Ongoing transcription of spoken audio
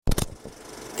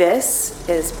This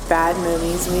is Bad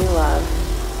Movies We Love,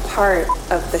 part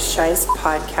of the Shice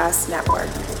Podcast Network.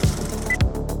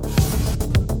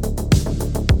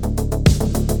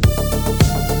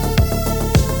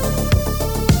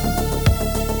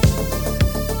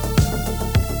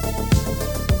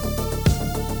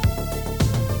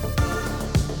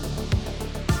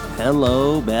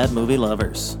 Hello, Bad Movie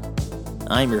Lovers.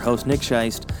 I'm your host, Nick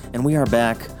Scheist, and we are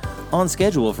back on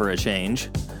schedule for a change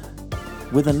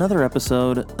with another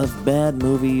episode of Bad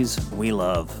Movies We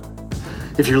Love.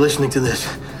 If you're listening to this,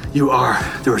 you are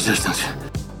the Resistance.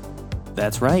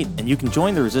 That's right, and you can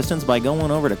join the Resistance by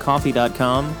going over to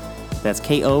ko-fi.com, that's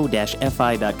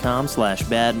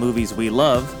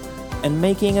ko-fi.com/badmovieswelove, and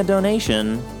making a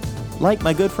donation like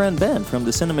my good friend Ben from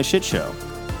the Cinema Shit Show.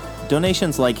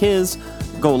 Donations like his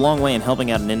go a long way in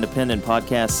helping out an independent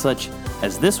podcast such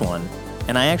as this one,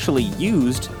 and I actually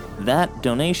used that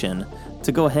donation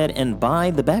to go ahead and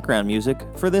buy the background music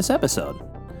for this episode.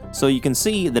 So you can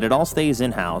see that it all stays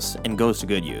in-house and goes to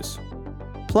good use.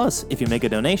 Plus, if you make a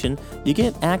donation, you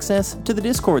get access to the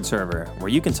Discord server, where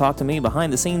you can talk to me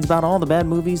behind the scenes about all the bad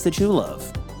movies that you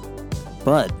love.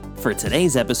 But for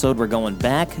today's episode, we're going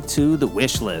back to the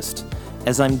wish list,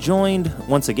 as I'm joined,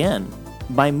 once again,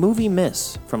 by Movie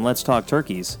Miss from Let's Talk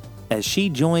Turkeys, as she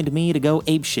joined me to go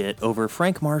apeshit over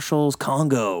Frank Marshall's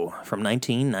Congo from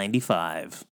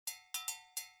 1995.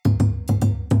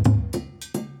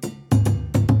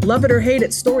 Love it or hate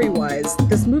it story-wise,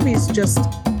 this movie's just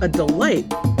a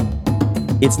delight.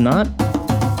 It's not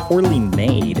poorly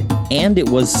made, and it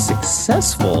was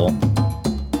successful.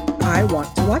 I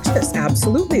want to watch this.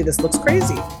 Absolutely. This looks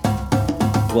crazy.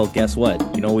 Well, guess what?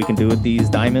 You know what we can do with these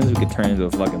diamonds? We could turn into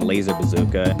a fucking laser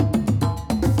bazooka.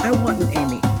 I want an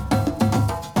Amy.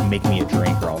 Make me a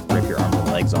drink or I'll rip your arms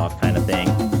and legs off kind of thing.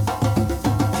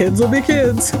 Kids will be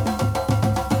kids.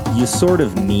 You sort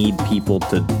of need people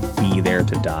to be there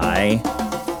to die.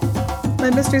 My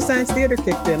Mystery Science Theater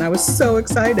kicked in. I was so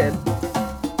excited.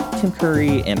 Tim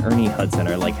Curry and Ernie Hudson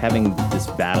are like having this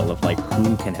battle of like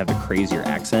who can have the crazier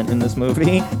accent in this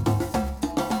movie.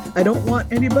 I don't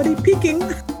want anybody peeking.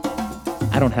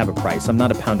 I don't have a price. I'm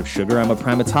not a pound of sugar. I'm a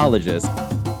primatologist.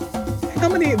 How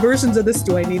many versions of this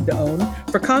do I need to own?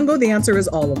 For Congo, the answer is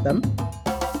all of them.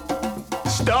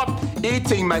 Stop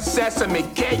eating my sesame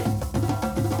cake!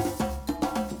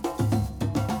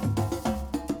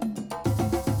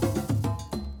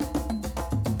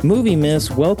 Movie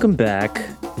Miss, welcome back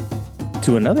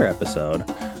to another episode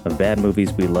of Bad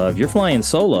Movies We Love. You're flying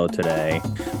solo today,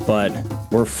 but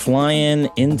we're flying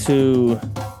into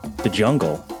the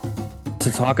jungle to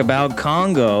talk about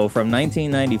Congo from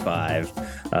 1995.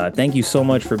 Thank you so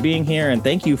much for being here, and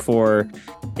thank you for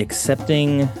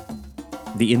accepting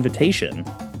the invitation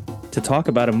to talk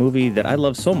about a movie that I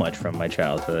love so much from my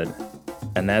childhood,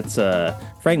 and that's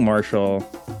Frank Marshall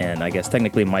and I guess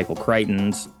technically Michael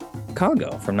Crichton's Congo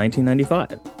from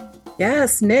 1995.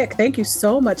 Yes, Nick, thank you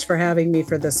so much for having me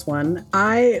for this one.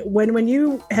 When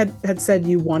you had said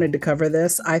you wanted to cover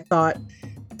this, I thought,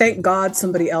 thank God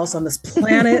somebody else on this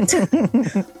planet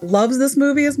loves this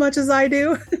movie as much as I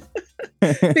do.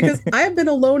 Because I have been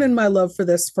alone in my love for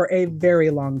this for a very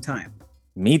long time.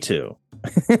 Me too.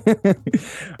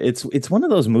 It's one of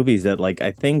those movies that like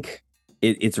I think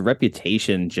its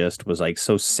reputation just was like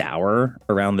so sour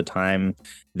around the time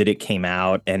that it came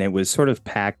out, and it was sort of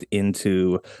packed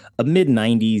into a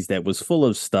mid-90s that was full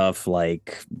of stuff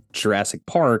like Jurassic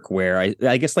Park, where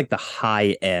I guess like the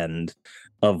high end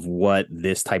of what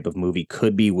this type of movie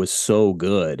could be was so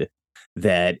good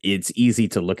that it's easy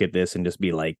to look at this and just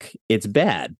be like, it's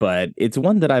bad, but it's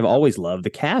one that I've always loved.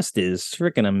 The cast is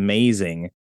freaking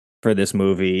amazing for this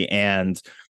movie, and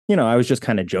you know, I was just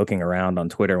kind of joking around on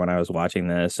Twitter when I was watching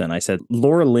this, and I said,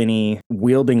 Laura Linney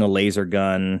wielding a laser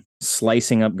gun,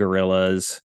 slicing up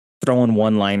gorillas, throwing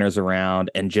one-liners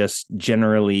around, and just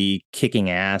generally kicking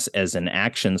ass as an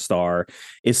action star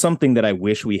is something that I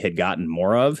wish we had gotten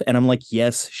more of. And I'm like,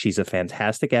 yes, she's a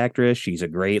fantastic actress. She's a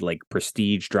great, like,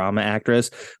 prestige drama actress.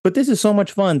 But this is so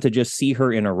much fun to just see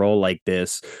her in a role like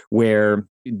this, where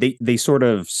they sort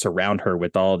of surround her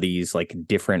with all these like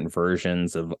different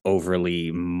versions of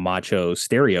overly macho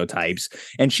stereotypes,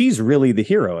 and she's really the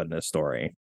hero in this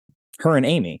story. Her and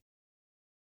Amy.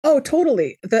 Oh,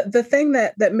 totally. The thing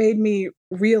that made me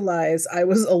realize I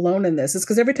was alone in this is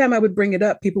because every time I would bring it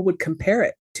up, people would compare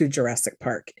it to Jurassic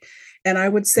Park, and I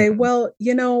would say, well,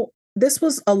 you know, this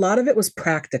was a lot of it was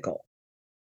practical,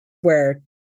 where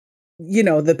you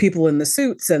know the people in the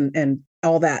suits and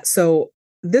all that. So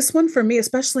this one for me,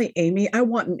 especially Amy, I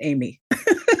want an Amy.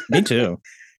 Me too.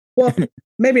 Well,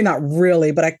 maybe not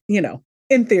really, but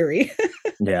in theory.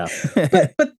 Yeah.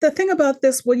 but the thing about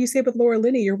this, what you say with Laura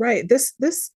Linney, you're right. This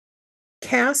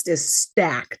cast is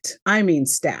stacked. I mean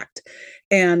stacked.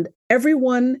 And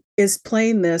everyone is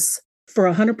playing this for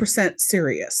 100%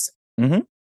 serious. Mm-hmm.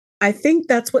 I think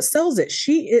that's what sells it.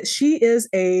 She is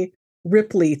a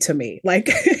Ripley to me. Like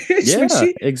yeah,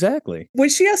 exactly. When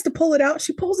she has to pull it out,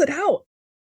 she pulls it out.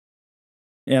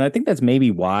 And I think that's maybe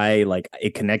why like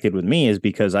it connected with me, is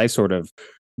because I sort of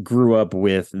grew up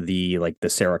with the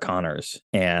Sarah Connors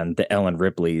and the Ellen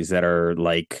Ripleys that are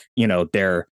like,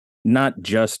 they're not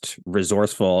just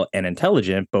resourceful and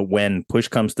intelligent, but when push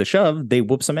comes to shove, they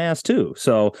whoop some ass too.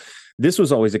 So this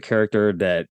was always a character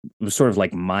that was sort of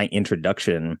like my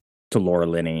introduction to Laura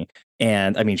Linney.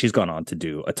 And I mean, she's gone on to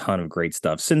do a ton of great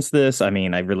stuff since this. I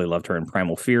mean, I really loved her in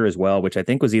Primal Fear as well, which I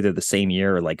think was either the same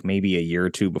year or like maybe a year or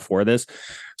two before this.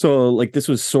 So like this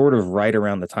was sort of right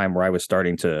around the time where I was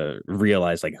starting to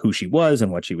realize like who she was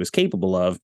and what she was capable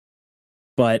of.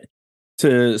 But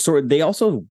they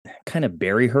also kind of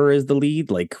bury her as the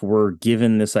lead. Like we're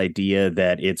given this idea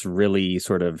that it's really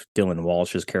sort of Dylan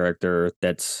Walsh's character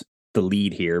that's the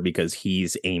lead here because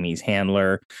he's Amy's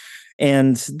handler.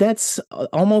 And that's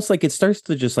almost like it starts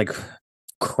to just like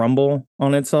crumble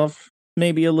on itself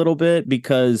maybe a little bit,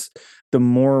 because the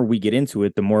more we get into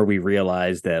it, the more we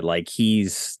realize that like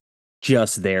he's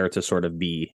just there to sort of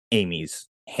be Amy's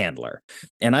handler.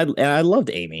 And I loved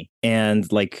Amy.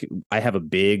 And like I have a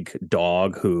big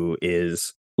dog who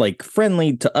is like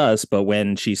friendly to us, but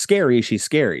when she's scary, she's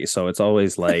scary. So it's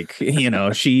always like,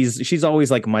 she's always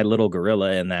like my little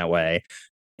gorilla in that way.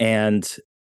 And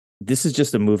this is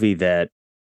just a movie that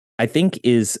I think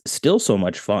is still so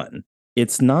much fun.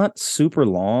 It's not super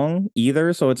long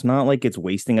either, so it's not like it's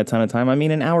wasting a ton of time. I mean,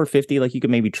 an hour 50, like you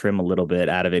could maybe trim a little bit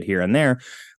out of it here and there.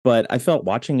 But I felt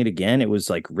watching it again, it was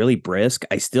like really brisk.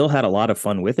 I still had a lot of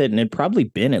fun with it. And it'd probably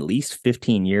been at least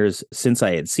 15 years since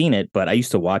I had seen it. But I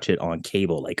used to watch it on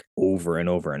cable like over and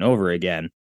over and over again.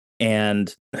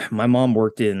 And my mom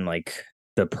worked in like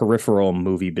the peripheral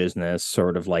movie business,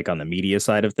 sort of like on the media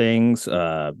side of things,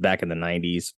 back in the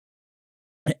 90s.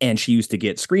 And she used to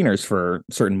get screeners for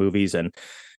certain movies, and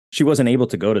she wasn't able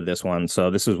to go to this one. So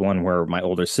this was one where my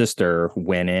older sister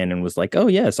went in and was like, oh,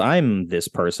 yes, I'm this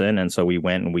person. And so we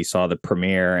went and we saw the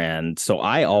premiere. And so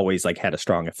I always like had a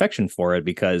strong affection for it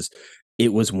because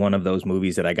it was one of those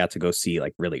movies that I got to go see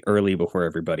like really early before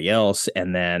everybody else.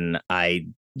 And then I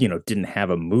didn't have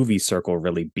a movie circle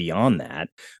really beyond that.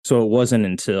 So it wasn't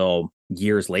until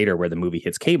years later where the movie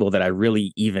hits cable that I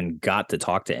really even got to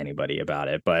talk to anybody about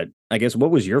it. But I guess,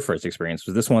 what was your first experience?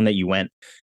 Was this one that you went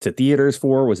to theaters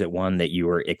for? Was it one that you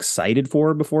were excited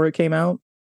for before it came out?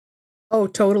 Oh,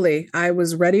 totally. I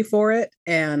was ready for it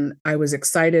and I was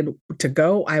excited to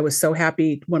go. I was so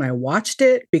happy when I watched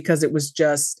it because it was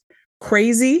just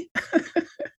crazy.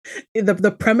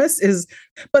 The premise is,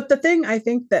 but the thing I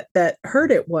think that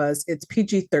hurt it was it's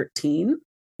PG-13.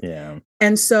 Yeah.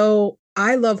 And so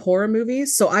I love horror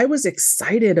movies. So I was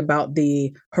excited about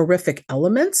the horrific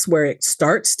elements where it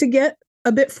starts to get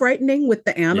a bit frightening with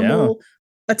the animal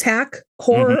attack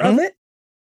horror of it.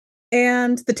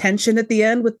 And the tension at the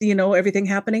end with, everything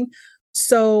happening.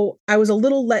 So I was a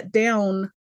little let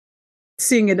down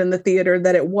seeing it in the theater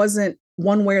that it wasn't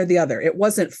one way or the other. It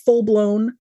wasn't full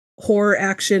blown horror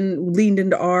action leaned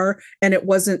into R, and it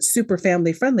wasn't super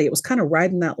family friendly. It was kind of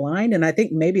riding that line. And I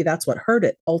think maybe that's what hurt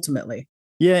it ultimately.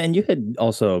 Yeah. And you had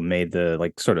also made the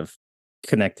like sort of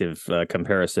connective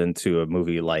comparison to a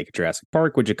movie like Jurassic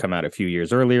Park, which had come out a few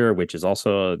years earlier, which is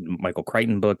also a Michael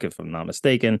Crichton book, if I'm not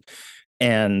mistaken.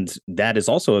 And that is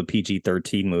also a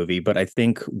PG-13 movie. But I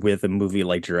think with a movie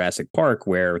like Jurassic Park,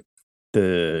 where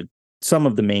some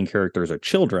of the main characters are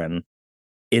children,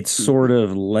 it sort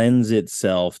of lends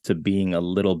itself to being a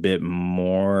little bit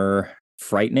more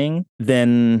frightening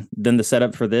than the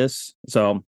setup for this.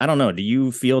 So I don't know. Do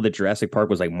you feel that Jurassic Park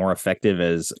was like more effective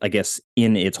as, I guess,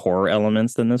 in its horror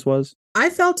elements than this was?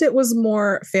 I felt it was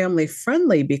more family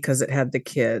friendly because it had the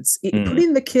kids.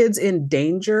 Putting the kids in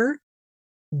danger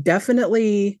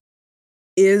definitely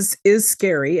is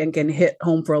scary and can hit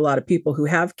home for a lot of people who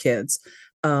have kids.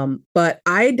 But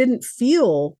I didn't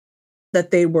feel that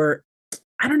they were,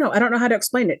 I don't know how to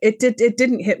explain it. It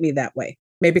didn't hit me that way.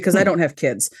 Maybe because I don't have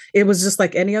kids. It was just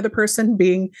like any other person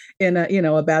being in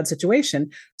a bad situation.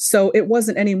 So it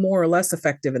wasn't any more or less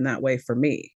effective in that way for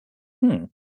me.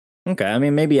 Okay. I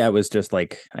mean, maybe I was just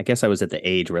like, I guess I was at the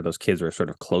age where those kids were sort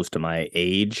of close to my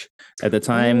age at the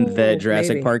time that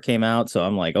Jurassic Park came out. So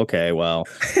I'm like, okay, well,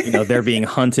 they're being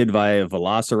hunted by a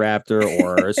velociraptor,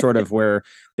 or sort of where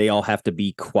they all have to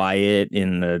be quiet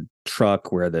in the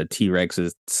truck where the T-Rex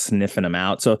is sniffing them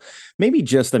out. So maybe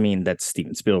just, I mean, that's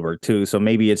Steven Spielberg too. So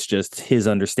maybe it's just his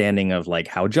understanding of like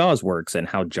how Jaws works and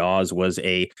how Jaws was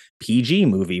a PG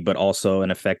movie, but also an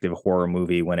effective horror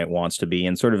movie when it wants to be,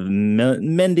 and sort of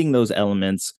mending those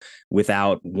elements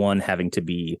without one having to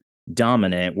be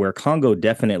dominant, where Congo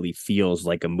definitely feels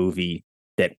like a movie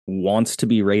that wants to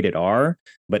be rated R,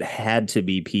 but had to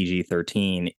be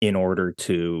PG-13 in order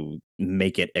to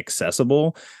make it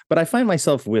accessible. But I find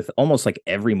myself with almost like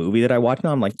every movie that I watch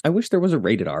now, I'm like, I wish there was a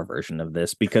rated R version of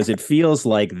this, because it feels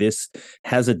like this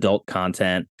has adult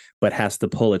content, but has to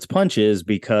pull its punches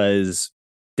because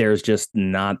there's just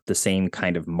not the same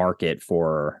kind of market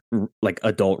for like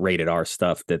adult rated R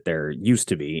stuff that there used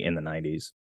to be in the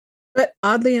 90s. But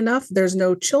oddly enough, there's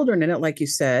no children in it, like you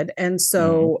said. And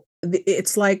so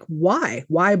it's like, why?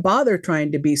 Why bother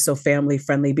trying to be so family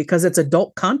friendly? Because it's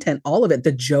adult content, all of it.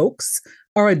 The jokes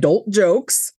are adult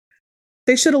jokes.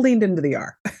 They should have leaned into the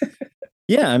R.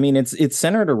 Yeah, I mean, it's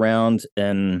centered around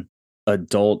an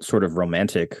adult sort of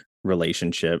romantic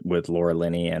relationship with Laura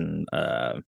Linney and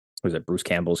was it Bruce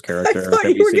Campbell's character? I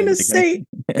thought you were going to say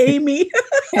Amy.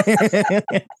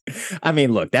 I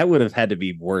mean, look, that would have had to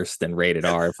be worse than rated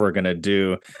R if we're going to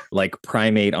do like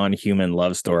primate on human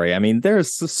love story. I mean,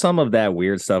 there's some of that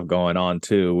weird stuff going on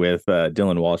too with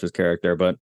Dylan Walsh's character.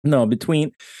 But no,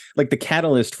 between like the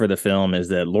catalyst for the film is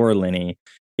that Laura Linney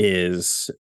is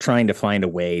trying to find a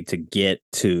way to get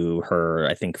to her,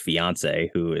 I think, fiance,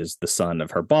 who is the son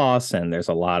of her boss. And there's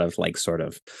a lot of like sort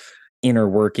of inner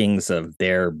workings of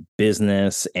their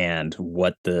business and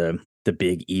what the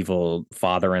big evil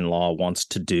father-in-law wants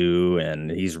to do, and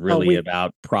he's really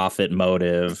about profit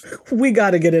motive. We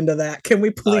got to get into that. Can we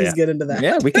please get into that?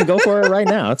 Yeah, we can go for it right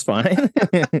now. It's fine.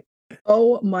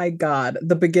 Oh my God,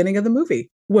 the beginning of the movie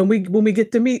when we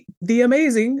get to meet the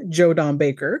amazing Joe Don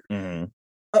Baker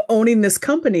owning this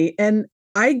company. And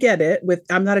I get it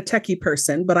I'm not a techie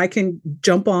person, but I can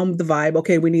jump on the vibe.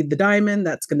 Okay, we need the diamond.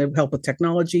 That's going to help with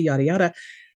technology, yada, yada.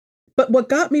 But what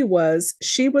got me was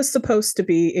she was supposed to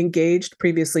be engaged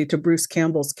previously to Bruce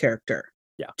Campbell's character,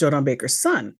 Joe Don Baker's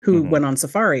son, who went on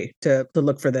safari to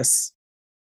look for this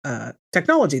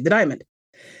technology, the diamond.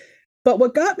 But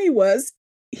what got me was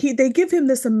they give him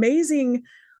this amazing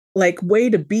like way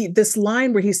to beat this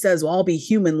line where he says, well, I'll be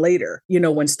human later,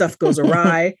 when stuff goes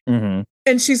awry.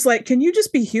 And she's like, can you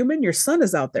just be human? Your son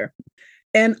is out there.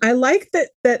 And I like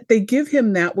that they give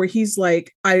him that where he's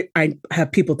like, I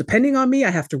have people depending on me. I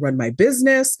have to run my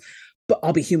business, but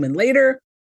I'll be human later.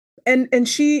 And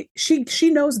she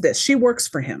knows this. She works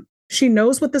for him. She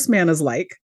knows what this man is like.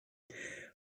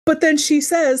 But then she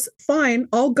says, fine,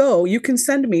 I'll go. You can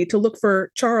send me to look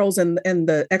for Charles and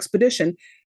the expedition.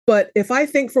 But if I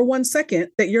think for 1 second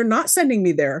that you're not sending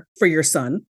me there for your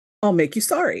son, I'll make you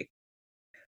sorry.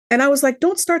 And I was like,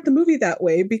 don't start the movie that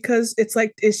way, because it's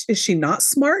like, is she not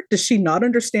smart? Does she not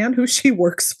understand who she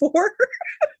works for?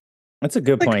 That's a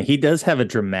good point. He does have a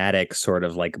dramatic sort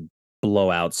of like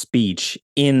blowout speech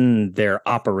in their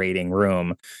operating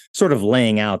room, sort of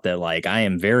laying out that like, I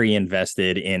am very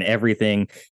invested in everything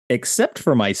except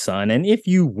for my son. And if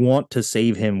you want to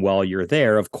save him while you're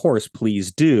there, of course, please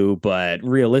do. But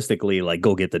realistically, like,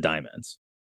 go get the diamonds.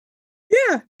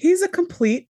 Yeah, he's a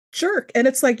complete jerk. And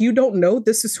it's like, you don't know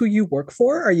this is who you work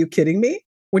for? Are you kidding me?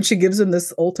 When she gives him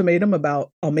this ultimatum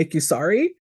about, I'll make you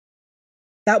sorry.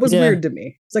 That was weird to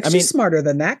me. It's like, she's smarter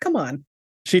than that. Come on.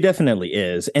 She definitely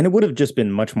is. And it would have just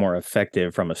been much more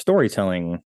effective from a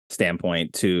storytelling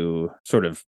standpoint to sort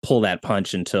of pull that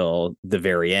punch until the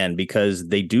very end, because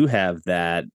they do have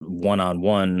that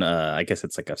one-on-one, I guess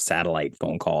it's like a satellite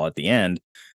phone call at the end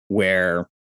where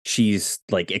she's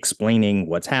like explaining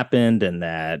what's happened and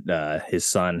that his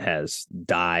son has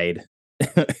died.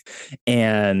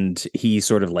 And he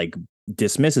sort of like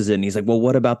dismisses it. And he's like, well,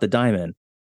 what about the diamond?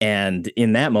 And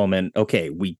in that moment, okay,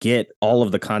 we get all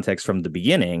of the context from the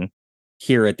beginning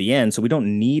here at the end. So we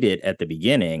don't need it at the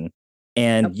beginning.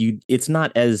 And it's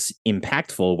not as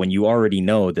impactful when you already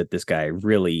know that this guy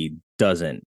really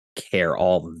doesn't care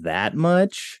all that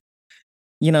much.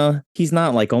 He's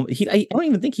not like, I don't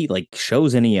even think he like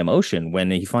shows any emotion when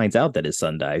he finds out that his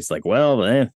son dies. Like,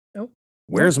 well,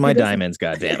 where's my diamonds?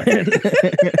 God damn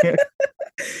it.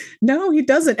 No, he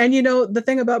doesn't. And the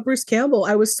thing about Bruce Campbell,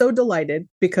 I was so delighted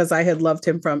because I had loved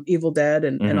him from Evil Dead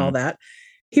and all that.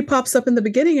 He pops up in the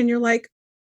beginning and you're like,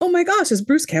 oh my gosh, is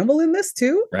Bruce Campbell in this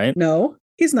too? Right. No,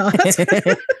 he's not.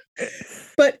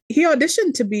 But he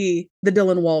auditioned to be the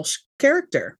Dylan Walsh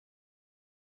character.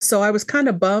 So I was kind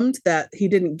of bummed that he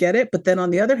didn't get it. But then on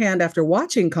the other hand, after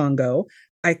watching Congo,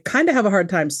 I kind of have a hard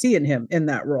time seeing him in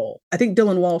that role. I think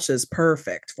Dylan Walsh is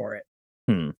perfect for it.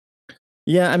 Hmm.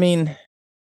 Yeah, I mean,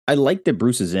 I like that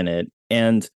Bruce is in it.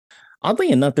 And oddly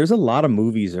enough, there's a lot of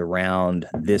movies around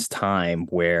this time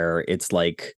where it's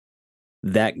like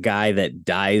that guy that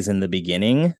dies in the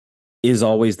beginning is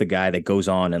always the guy that goes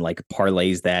on and like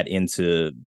parlays that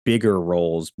into bigger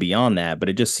roles beyond that. But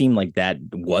it just seemed like that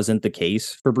wasn't the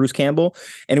case for Bruce Campbell.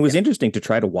 And it was interesting to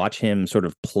try to watch him sort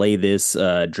of play this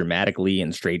dramatically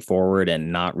and straightforward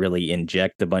and not really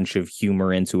inject a bunch of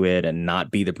humor into it and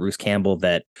not be the Bruce Campbell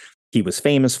that he was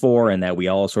famous for and that we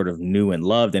all sort of knew and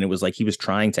loved. And it was like he was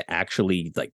trying to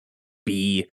actually like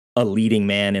be a leading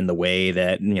man in the way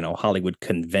that, you know, Hollywood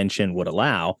convention would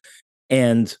allow.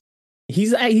 And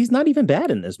he's not even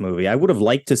bad in this movie. I would have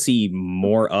liked to see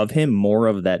more of him, more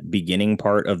of that beginning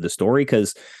part of the story,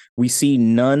 because we see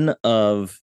none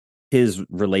of his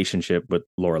relationship with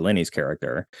Laura Linney's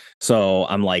character. So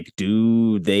I'm like,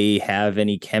 do they have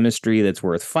any chemistry that's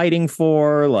worth fighting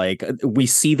for? Like, we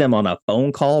see them on a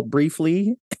phone call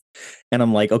briefly. And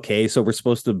I'm like, okay, so we're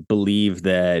supposed to believe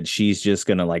that she's just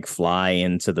going to like fly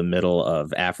into the middle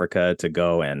of Africa to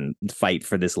go and fight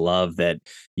for this love that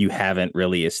you haven't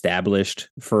really established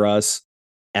for us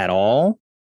at all.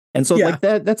 And so like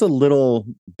that's a little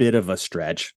bit of a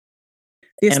stretch.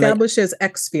 He establishes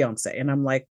ex-fiance. And I'm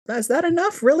like, is that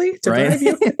enough really to drive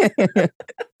you?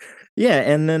 Yeah.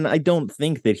 And then I don't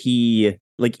think that he,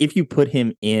 like, if you put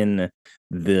him in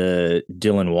the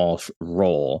Dylan Walsh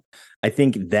role, I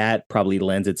think that probably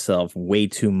lends itself way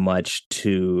too much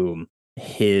to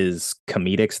his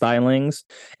comedic stylings.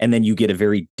 And then you get a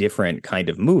very different kind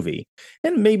of movie.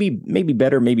 And maybe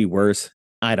better, maybe worse.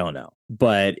 I don't know.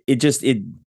 But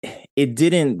it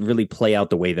didn't really play out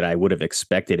the way that I would have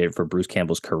expected it for Bruce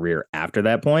Campbell's career after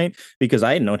that point, because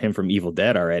I had known him from Evil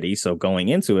Dead already. So going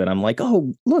into it, I'm like,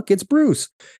 oh, look, it's Bruce.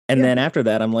 And then after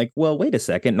that, I'm like, well, wait a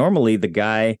second. Normally the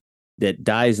guy that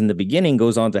dies in the beginning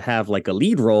goes on to have like a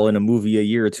lead role in a movie a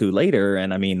year or two later.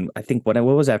 And I mean, I think what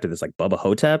was after this, like Bubba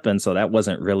Hotep. And so that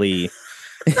wasn't really,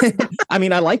 I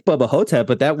mean, I like Bubba Hotep,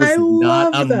 but that was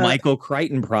not a Michael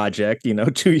Crichton project, you know,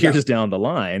 2 years down the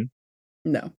line.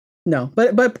 No,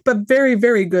 but very,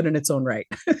 very good in its own right.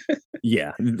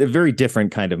 Yeah, a very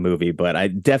different kind of movie, but I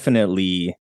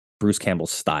definitely Bruce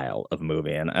Campbell's style of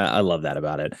movie, and I love that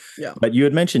about it. Yeah. But you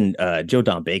had mentioned Joe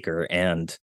Don Baker,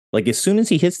 and like as soon as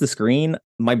he hits the screen,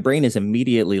 my brain is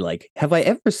immediately like, have I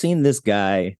ever seen this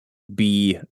guy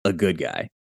be a good guy?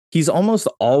 He's almost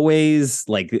always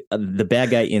like the bad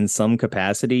guy in some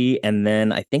capacity, and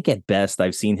then I think at best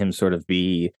I've seen him sort of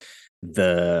be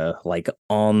the like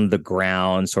on the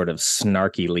ground sort of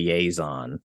snarky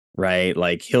liaison, right?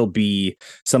 Like he'll be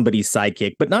somebody's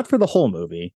sidekick, but not for the whole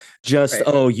movie. Just,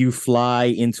 oh, you fly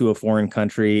into a foreign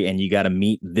country and you got to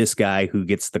meet this guy who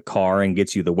gets the car and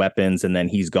gets you the weapons, and then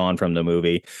he's gone from the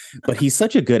movie. But he's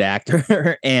such a good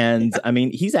actor. And I mean,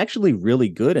 he's actually really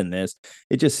good in this.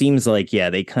 It just seems like,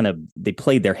 they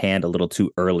played their hand a little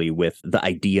too early with the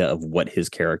idea of what his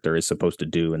character is supposed to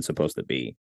do and supposed to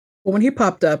be. Well, when he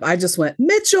popped up, I just went,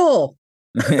 Mitchell.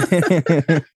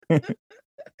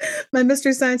 My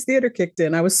Mystery Science Theater kicked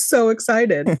in. I was so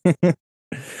excited.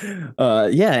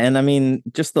 Yeah, and I mean,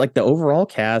 just like the overall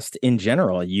cast in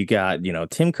general, you got, you know,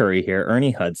 Tim Curry here, Ernie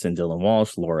Hudson, Dylan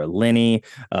Walsh, Laura Linney,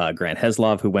 Grant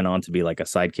Heslov, who went on to be like a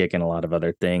sidekick and a lot of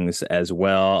other things as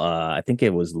well. I think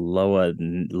it was Lola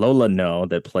No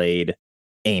that played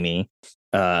Amy.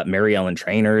 Mary Ellen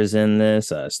Trainor is in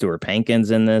this. Stuart Pankin's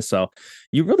in this. So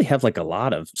you really have like a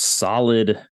lot of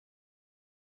solid,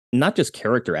 not just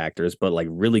character actors, but like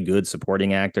really good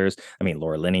supporting actors. I mean,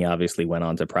 Laura Linney obviously went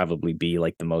on to probably be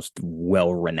like the most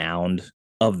well-renowned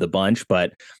of the bunch,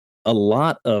 but a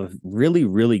lot of really,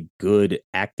 really good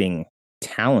acting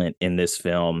talent in this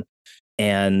film.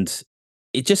 And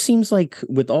it just seems like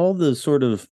with all the sort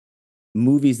of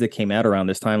movies that came out around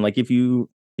this time, like if you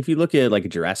look at like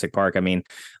Jurassic Park, I mean,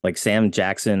 like Sam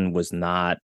Jackson was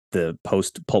not the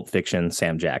post Pulp Fiction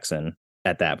Sam Jackson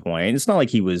at that point. It's not like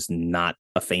he was not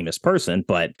a famous person,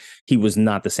 but he was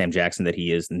not the Sam Jackson that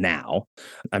he is now.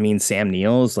 I mean, Sam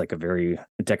Neill is like a very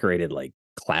decorated, like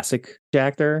classic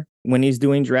actor when he's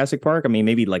doing Jurassic Park. I mean,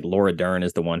 maybe like Laura Dern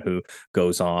is the one who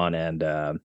goes on, and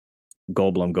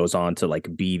Goldblum goes on to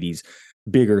like be these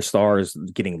bigger stars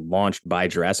getting launched by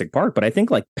Jurassic Park. But I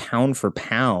think like pound for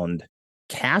pound,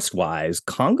 cast wise,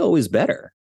 Congo is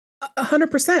better.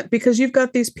 100%, because you've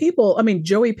got these people. I mean,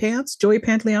 Joey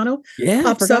Pantoliano. Yeah,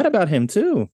 I forgot about him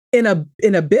too. In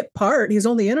a bit part. He's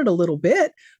only in it a little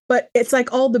bit, but it's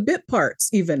like all the bit parts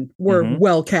even were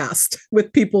well cast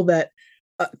with people that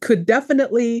could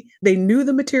definitely, they knew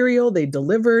the material, they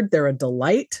delivered, they're a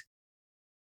delight.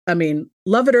 I mean,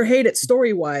 love it or hate it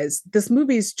story wise, this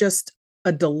movie's just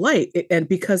a delight. And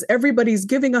because everybody's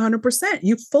giving 100%,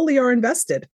 you fully are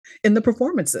invested in the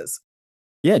performances.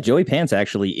 Yeah, Joey Pants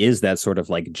actually is that sort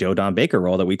of like Joe Don Baker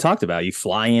role that we talked about. You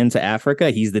fly into Africa,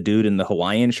 he's the dude in the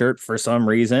Hawaiian shirt for some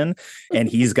reason, and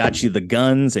he's got you the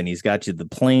guns and he's got you the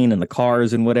plane and the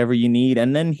cars and whatever you need,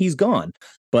 and then he's gone.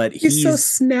 But he's so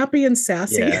snappy and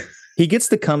sassy. Yeah, he gets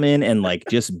to come in and like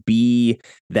just be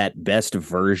that best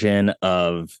version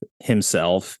of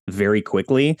himself very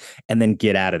quickly and then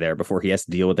get out of there before he has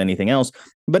to deal with anything else.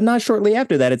 But not shortly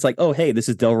after that, it's like, oh, hey, this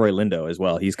is Delroy Lindo as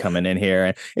well. He's coming in here.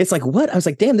 And it's like, what? I was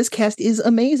like, damn, this cast is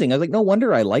amazing. I was like, no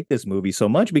wonder I like this movie so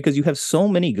much, because you have so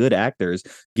many good actors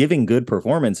giving good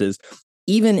performances.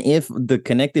 Even if the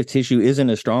connective tissue isn't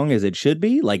as strong as it should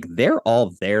be, like they're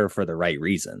all there for the right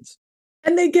reasons.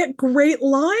 And they get great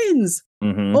lines.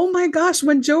 Mm-hmm. Oh my gosh,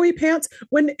 when Joey Pants,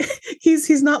 when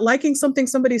he's not liking something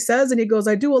somebody says and he goes,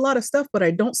 I do a lot of stuff, but I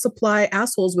don't supply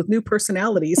assholes with new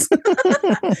personalities.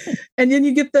 And then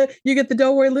you get the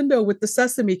Delroy Lindo with the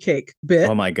sesame cake bit.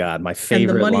 Oh my God, my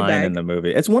favorite line bag in the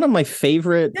movie. It's one of my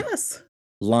favorite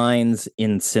lines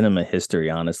in cinema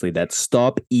history, honestly, that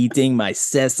stop eating my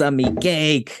sesame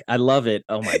cake. I love it.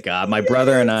 Oh my God, my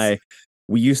brother and I,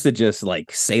 we used to just like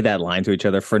say that line to each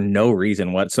other for no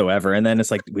reason whatsoever. And then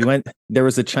it's like there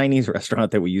was a Chinese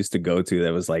restaurant that we used to go to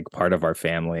that was like part of our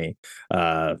family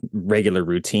regular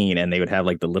routine. And they would have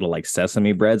like the little like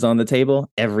sesame breads on the table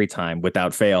every time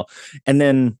without fail. And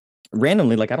then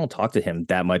randomly, like I don't talk to him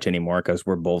that much anymore because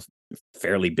we're both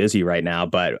fairly busy right now.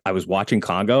 But I was watching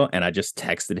Congo and I just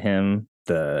texted him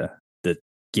the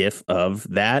GIF of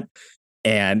that.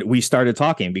 And we started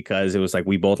talking because it was like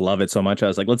we both love it so much. I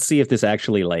was like, let's see if this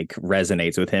actually like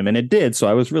resonates with him. And it did. So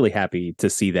I was really happy to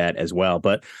see that as well.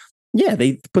 But yeah,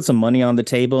 they put some money on the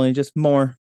table and just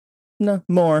more.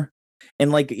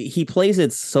 And like he plays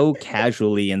it so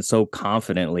casually and so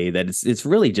confidently that it's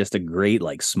really just a great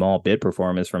like small bit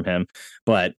performance from him.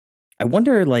 But I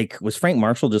wonder, like, was Frank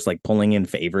Marshall just like pulling in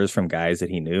favors from guys that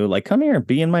he knew? Like, come here,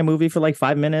 be in my movie for like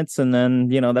 5 minutes. And then,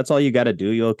 that's all you got to do.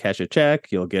 You'll cash a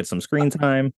check. You'll get some screen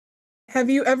time. Have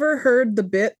you ever heard the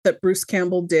bit that Bruce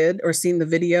Campbell did or seen the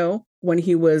video when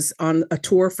he was on a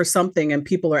tour for something and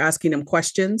people are asking him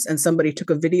questions and somebody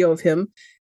took a video of him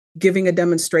giving a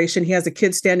demonstration? He has a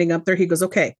kid standing up there. He goes,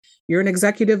 okay, you're an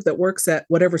executive that works at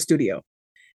whatever studio.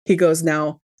 He goes,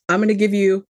 now I'm going to give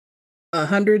you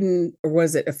I'm going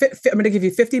to give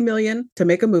you 50 million to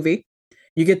make a movie.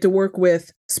 You get to work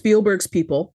with Spielberg's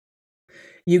people.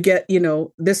 You get,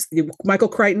 this Michael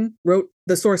Crichton wrote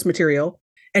the source material,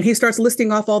 and he starts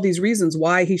listing off all these reasons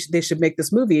why they should make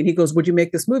this movie. And he goes, would you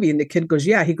make this movie? And the kid goes,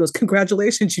 yeah. He goes,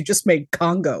 congratulations, you just made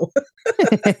Congo.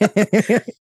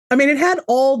 I mean, it had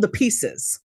all the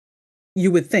pieces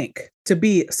you would think to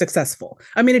be successful.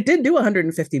 I mean, it did do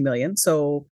 150 million,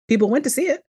 so people went to see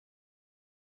it.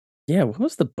 Yeah, what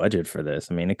was the budget for this?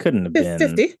 I mean, it couldn't have been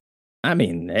 50. I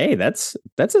mean, hey, that's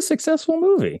a successful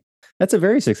movie. That's a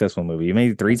very successful movie. You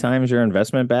made 3 times your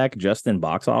investment back just in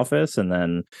box office, and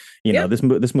then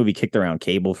this movie kicked around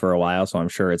cable for a while, so I'm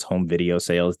sure its home video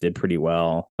sales did pretty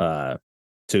well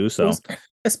too. So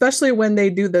especially when they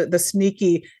do the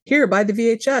sneaky here, buy the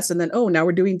VHS, and then now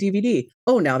we're doing DVD.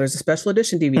 Oh, now there's a special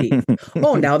edition DVD.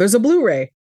 Oh, now there's a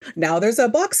Blu-ray. Now there's a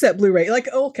box set Blu-ray. Like,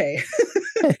 okay.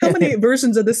 How many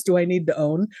versions of this do I need to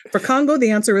own? For Congo, the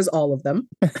answer is all of them.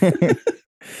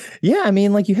 Yeah, I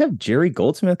mean, like you have Jerry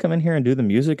Goldsmith come in here and do the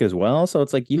music as well. So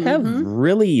it's like you have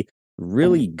really,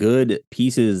 really good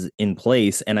pieces in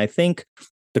place. And I think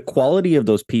the quality of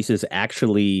those pieces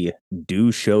actually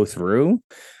do show through.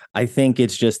 I think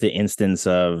it's just the instance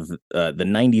of the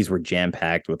 90s were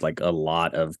jam-packed with like a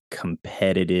lot of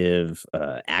competitive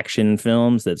action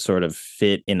films that sort of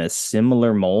fit in a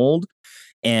similar mold.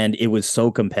 And it was so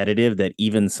competitive that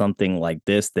even something like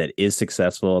this that is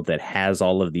successful, that has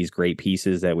all of these great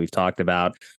pieces that we've talked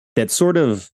about, that sort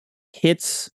of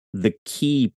hits the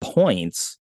key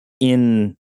points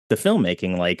in the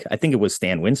filmmaking. Like, I think it was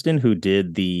Stan Winston who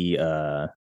did the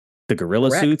gorilla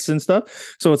suits and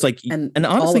stuff. So it's like, and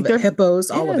honestly, they're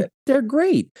hippos, all of it. They're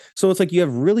great. So it's like you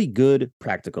have really good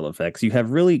practical effects. You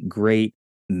have really great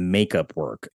makeup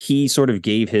work. He sort of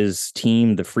gave his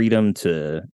team the freedom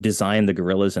to design the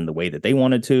gorillas in the way that they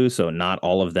wanted to. So not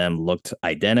all of them looked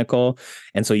identical.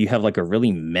 And so you have like a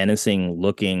really menacing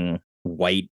looking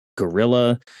white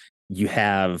gorilla. You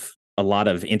have a lot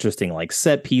of interesting like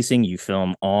set piecing. You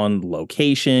film on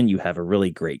location. You have a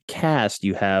really great cast.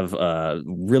 You have a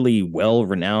really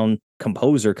well-renowned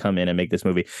composer come in and make this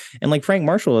movie. And like Frank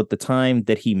Marshall, at the time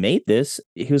that he made this,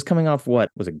 he was coming off,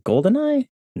 what was it, GoldenEye?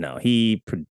 No, he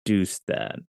produced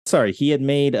that. Sorry, he had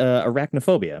made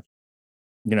Arachnophobia.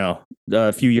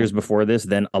 a few years before this,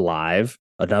 then Alive,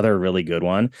 another really good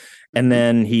one. And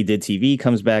then he did TV,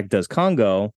 comes back, does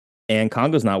Congo, and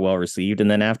Congo's not well received. And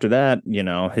then after that,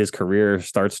 his career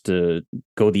starts to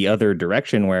go the other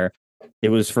direction, where it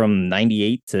was from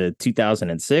 98 to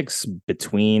 2006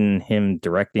 between him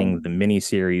directing the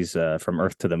miniseries From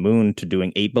Earth to the Moon to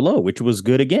doing 8 Below, which was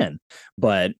good again.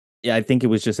 But I think it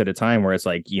was just at a time where it's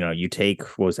like, you take,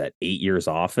 what was that, 8 years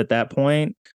off at that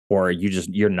point, or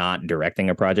you're not directing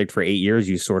a project for 8 years.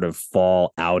 You sort of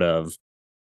fall out of,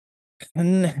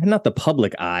 not the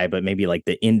public eye, but maybe like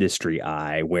the industry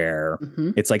eye, where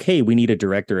it's like, hey, we need a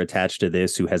director attached to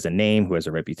this who has a name, who has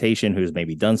a reputation, who's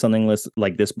maybe done something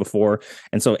like this before.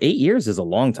 And so 8 years is a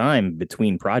long time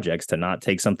between projects to not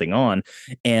take something on.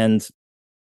 And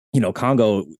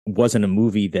Congo wasn't a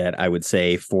movie that I would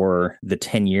say for the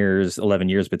 11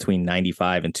 years between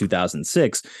 95 and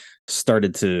 2006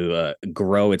 started to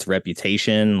grow its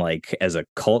reputation like as a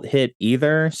cult hit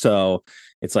either. So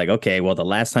it's like, okay, well, the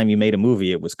last time you made a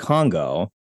movie, it was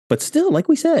Congo, but still, like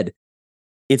we said,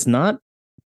 it's not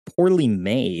poorly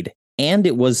made and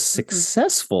it was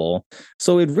successful.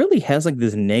 So it really has like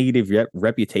this negative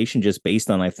reputation just based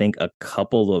on, I think, a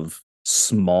couple of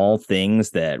small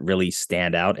things that really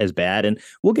stand out as bad. And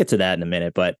we'll get to that in a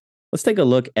minute, but let's take a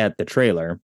look at the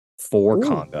trailer for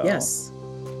Congo. Yes.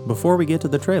 Before we get to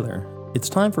the trailer, it's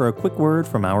time for a quick word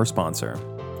from our sponsor.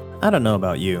 I don't know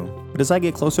about you, but as I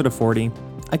get closer to 40,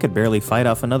 I could barely fight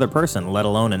off another person, let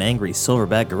alone an angry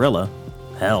silverback gorilla.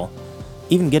 Hell,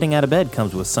 even getting out of bed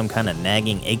comes with some kind of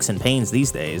nagging aches and pains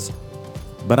these days.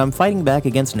 But I'm fighting back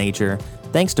against nature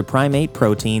thanks to Primate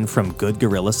Protein from Good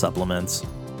Gorilla Supplements.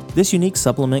 This unique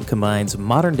supplement combines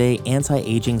modern-day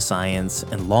anti-aging science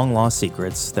and long-lost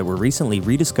secrets that were recently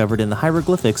rediscovered in the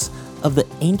hieroglyphics of the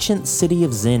ancient city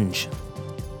of Zinj.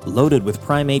 Loaded with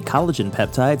primate collagen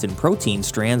peptides and protein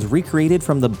strands recreated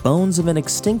from the bones of an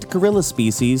extinct gorilla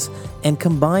species and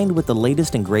combined with the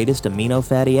latest and greatest amino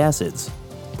fatty acids,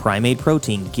 Primate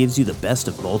Protein gives you the best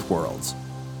of both worlds.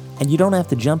 And you don't have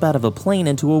to jump out of a plane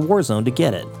into a war zone to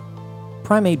get it.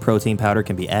 Primate Protein powder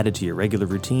can be added to your regular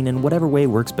routine in whatever way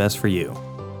works best for you.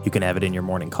 You can have it in your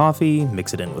morning coffee,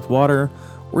 mix it in with water,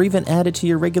 or even add it to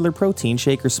your regular protein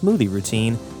shake or smoothie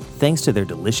routine thanks to their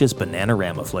delicious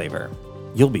Bananarama flavor.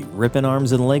 You'll be ripping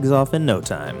arms and legs off in no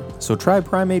time, so try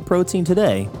Primate Protein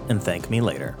today and thank me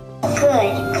later.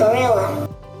 Good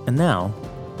gorilla. And now,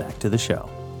 back to the show.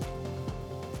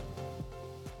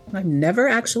 I've never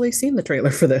actually seen the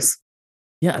trailer for this.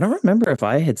 Yeah, I don't remember if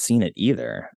I had seen it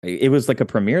either. It was like a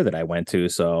premiere that I went to,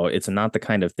 so it's not the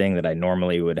kind of thing that I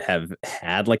normally would have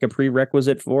had like a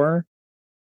prerequisite for.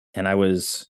 And I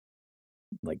was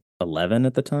like 11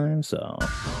 at the time, so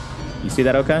you see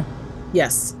that okay?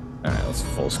 Yes. All right, let's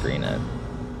full screen it.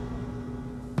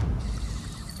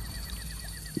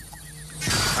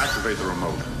 Activate the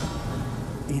remote.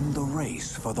 In the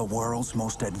race for the world's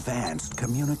most advanced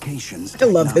communications I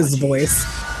love his technology, voice.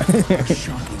 a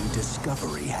shocking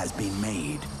discovery has been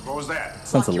made. What was that?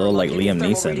 Sounds a little like Liam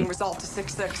Neeson. Result to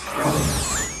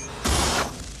 6-6.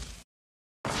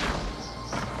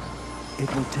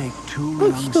 It will take two Look,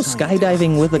 young he's still scientists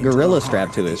skydiving with a into the gorilla heart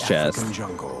strapped to of his the chest. African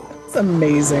jungle. It's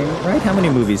amazing. Right? How many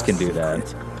movies can do that?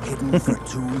 Hidden for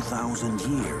 2,000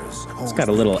 years. It's got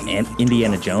a little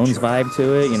Indiana Jones vibe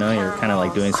to it. You're kind of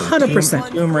like doing some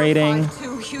 100%. tomb raiding.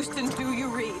 Houston, do you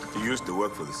read? You used to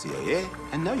work for the CIA,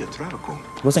 and now you're tropical.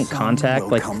 Wasn't Contact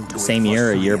like the same year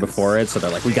or a year before it? So they're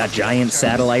like, we got giant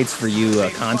satellites for you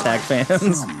Contact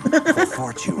fans. Some for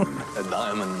fortune, A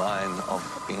diamond mine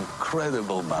of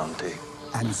incredible bounty.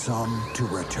 and some to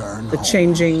return The home.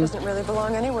 changing, Doesn't really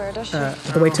belong anywhere, does she?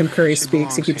 the way Tim Curry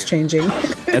speaks, he keeps changing.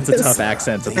 That's a tough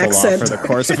accent to pull off Accent. for the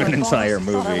course of an entire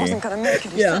Thought I wasn't movie. gonna make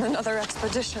it. He's Yeah. on another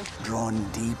expedition. Drawn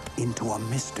deep into a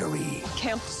mystery.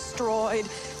 Camp destroyed.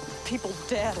 People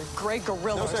dead. A gray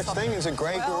gorilla. No or such something. thing as a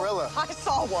gray Well, gorilla. I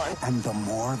saw one. And the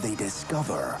more they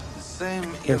discover,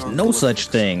 There's no such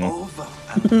thing, over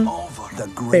and over, the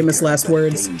greater Famous last the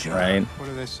words. danger. right? What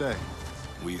do they say?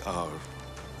 We are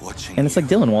watching. And it's like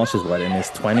Dylan Walsh is what, in his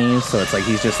 20s? So it's like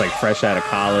he's just like fresh out of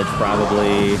college,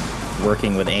 probably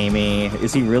working with Amy.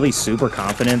 Is he really super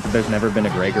confident that there's never been a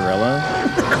gray gorilla?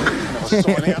 Never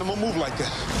saw an animal move like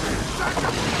that.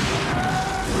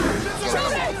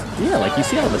 Yeah, like you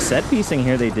see all the set piecing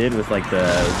here they did with like the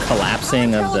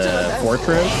collapsing of the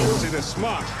fortress. See, they're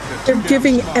smart. They're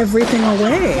giving everything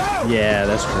away. Yeah,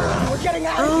 that's true. We're getting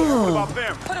out Oh, About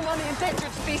them. Put him on the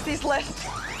endangered species list.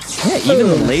 Yeah, even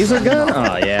the laser gun?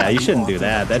 Oh yeah, you shouldn't do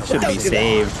that. That should be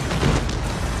saved.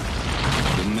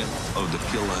 The myth of the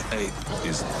killer ape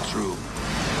is true.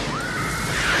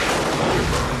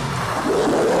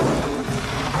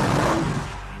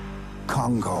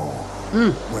 Congo,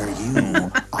 where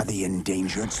you are the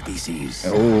endangered species.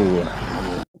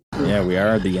 Oh, yeah, we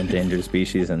are the endangered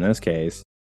species in this case.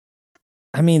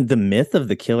 I mean, the myth of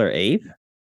the killer ape,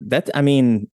 I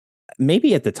mean,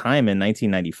 maybe at the time in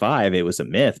 1995 it was a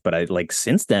myth, but I like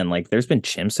since then, like there's been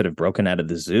chimps that have broken out of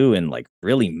the zoo and like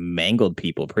really mangled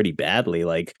people pretty badly.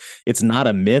 Like it's not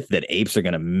a myth that apes are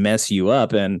going to mess you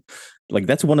up. And like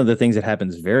that's one of the things that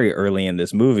happens very early in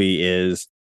this movie is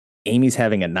Amy's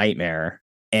having a nightmare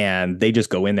and they just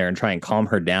go in there and try and calm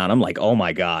her down. I'm like, oh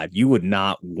my God, you would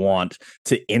not want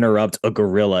to interrupt a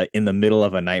gorilla in the middle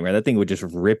of a nightmare. That thing would just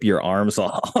rip your arms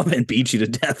off and beat you to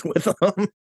death with them.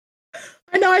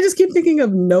 I know. I just keep thinking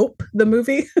of Nope, the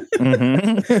movie.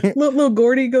 Mm-hmm. little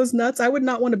Gordy goes nuts. I would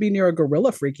not want to be near a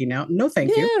gorilla freaking out. No, thank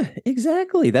you. Yeah,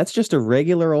 exactly. That's just a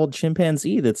regular old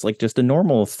chimpanzee that's like just a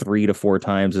normal 3 to 4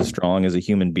 times as strong as a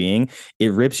human being.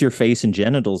 It rips your face and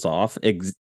genitals off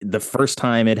the first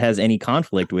time it has any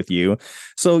conflict with you.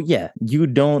 So yeah, you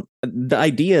don't. The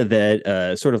idea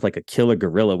that sort of like a killer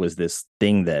gorilla was this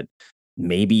thing that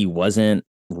maybe wasn't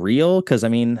real, because I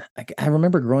mean, I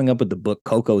remember growing up with the book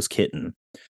Coco's Kitten,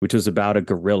 which was about a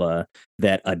gorilla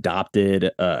that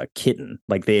adopted a kitten.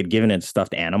 Like they had given it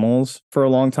stuffed animals for a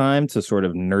long time to sort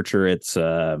of nurture its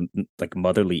like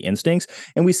motherly instincts.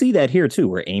 And we see that here too,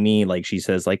 where Amy, like she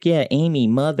says like, yeah, Amy,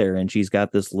 mother. And she's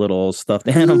got this little stuffed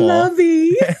animal.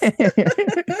 Lovey.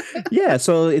 Yeah.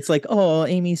 So it's like, oh,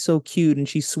 Amy's so cute and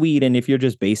she's sweet. And if you're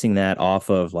just basing that off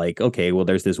of like, okay, well,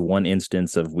 there's this one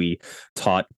instance of we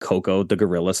taught Coco the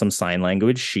gorilla some sign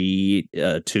language. She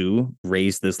too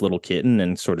raised this little kitten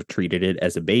and sort of treated it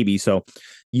as a baby. So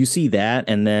you see that.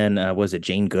 And then was it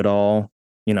Jane Goodall?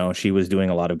 You know, she was doing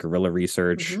a lot of gorilla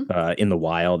research in the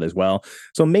wild as well.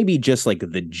 So maybe just like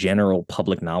the general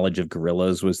public knowledge of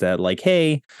gorillas was that like,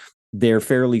 hey, they're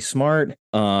fairly smart.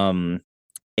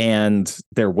 And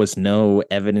there was no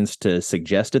evidence to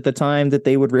suggest at the time that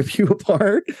they would rip you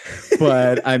apart.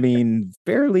 But I mean,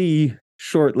 fairly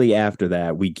shortly after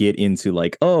that, we get into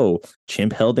like, oh,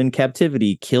 chimp held in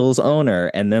captivity kills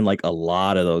owner. And then like a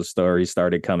lot of those stories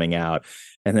started coming out.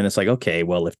 And then it's like, okay,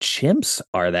 well, if chimps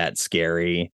are that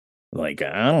scary, like,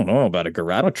 I don't know about a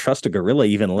gorilla. I don't trust a gorilla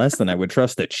even less than I would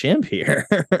trust a chimp here.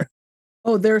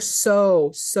 Oh, they're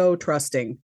so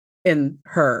trusting in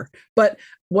her. But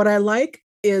what I like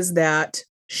is that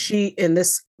she, and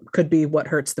this could be what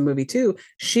hurts the movie too,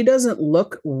 she doesn't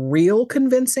look real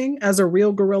convincing as a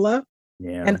real gorilla.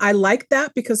 Yeah. And I like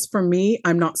that because for me,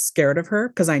 I'm not scared of her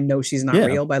because I know she's not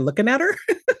real by looking at her.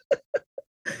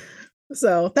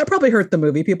 So that probably hurt the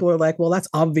movie. People are like, well, that's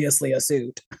obviously a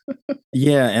suit.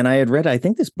 Yeah. And I had read, I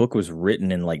think this book was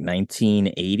written in like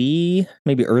 1980,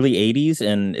 maybe early 80s.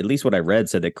 And at least what I read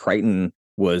said that Crichton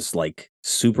was like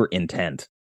super intent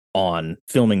on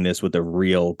filming this with a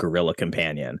real gorilla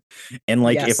companion. And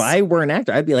like, if I were an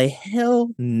actor, I'd be like, hell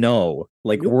no,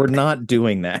 like we're not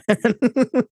doing that.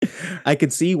 I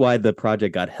could see why the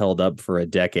project got held up for a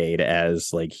decade,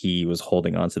 as like he was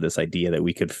holding on to this idea that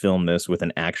we could film this with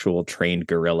an actual trained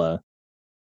gorilla.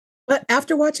 But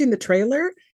after watching the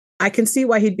trailer, I can see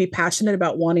why he'd be passionate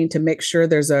about wanting to make sure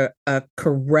there's a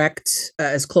correct,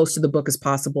 as close to the book as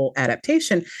possible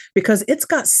adaptation, because it's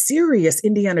got serious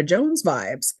Indiana Jones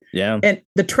vibes. Yeah. And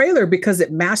the trailer, because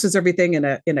it mashes everything in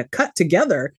a cut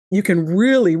together, you can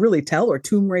really tell, or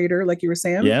Tomb Raider, like you were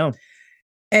saying. Yeah.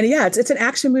 And yeah, it's an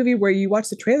action movie where you watch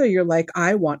the trailer, you're like,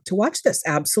 I want to watch this.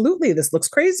 Absolutely. This looks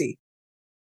crazy.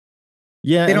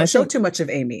 Yeah, they don't show too much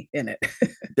of Amy in it.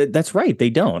 That's right.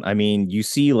 They don't. I mean, you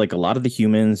see like a lot of the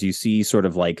humans, you see sort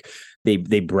of like they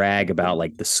brag about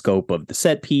like the scope of the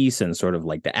set piece and sort of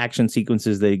like the action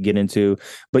sequences they get into,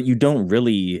 but you don't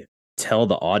really tell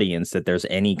the audience that there's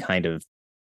any kind of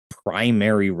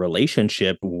primary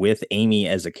relationship with Amy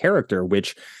as a character,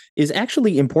 which is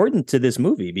actually important to this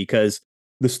movie because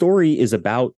the story is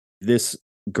about this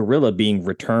gorilla being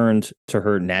returned to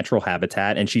her natural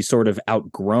habitat, and she's sort of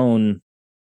outgrown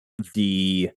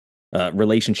the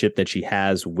relationship that she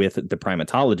has with the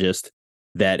primatologist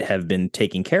that have been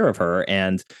taking care of her.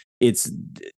 And it's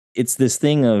this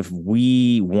thing of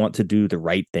we want to do the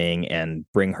right thing and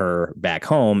bring her back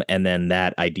home. And then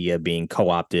that idea being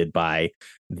co-opted by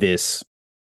this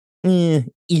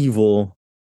evil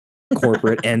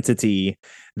corporate entity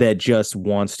that just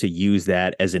wants to use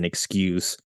that as an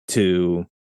excuse to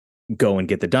go and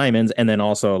get the diamonds. And then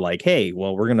also like, hey,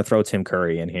 well, we're going to throw Tim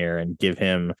Curry in here and give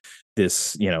him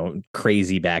this,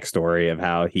 crazy backstory of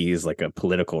how he's like a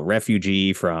political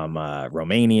refugee from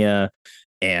Romania.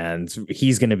 And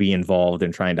he's going to be involved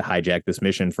in trying to hijack this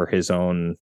mission for his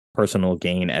own personal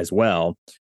gain as well.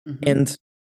 Mm-hmm. And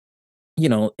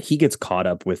he gets caught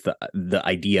up with the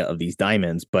idea of these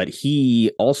diamonds, but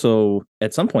he also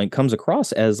at some point comes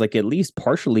across as like at least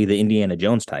partially the Indiana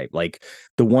Jones type, like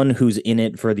the one who's in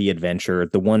it for the adventure,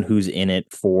 the one who's in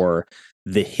it for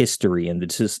the history and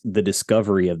the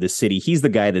discovery of the city. He's the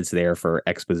guy that's there for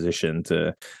exposition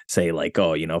to say like,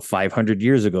 oh, 500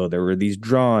 years ago, there were these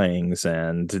drawings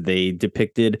and they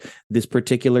depicted this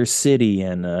particular city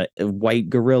and a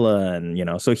white gorilla.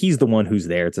 And, so he's the one who's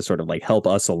there to sort of like help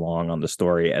us along on the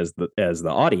story as the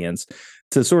audience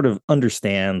to sort of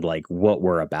understand like what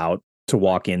we're about to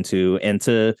walk into, and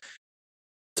to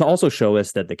also show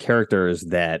us that the characters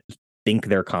that think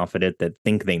they're confident, that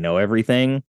think they know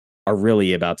everything, are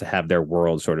really about to have their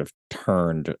world sort of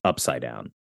turned upside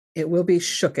down. It will be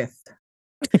shooketh.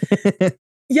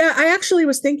 Yeah, I actually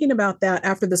was thinking about that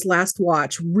after this last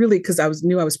watch, really, because I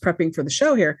knew I was prepping for the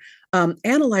show here,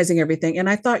 analyzing everything. And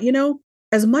I thought,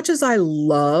 as much as I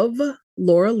love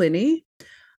Laura Linney,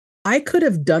 I could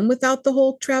have done without the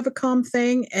whole Travacom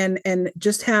thing and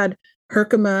just had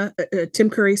Herkimer, Tim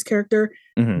Curry's character,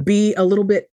 be a little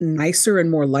bit nicer and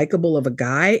more likable of a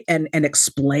guy and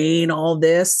explain all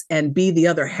this and be the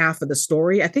other half of the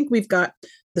story. I think we've got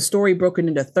the story broken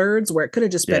into thirds where it could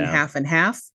have just been half and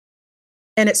half,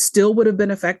 and it still would have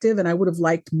been effective. And I would have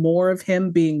liked more of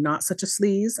him being not such a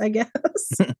sleaze, I guess.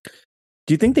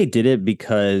 Do you think they did it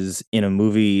because in a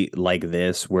movie like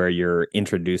this, where you're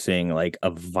introducing like a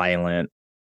violent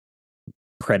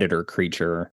predator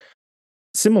creature,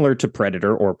 similar to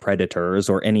Predator or Predators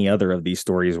or any other of these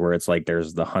stories where it's like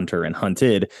there's the hunter and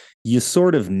hunted, you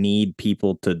sort of need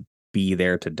people to be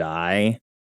there to die.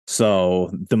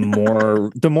 So the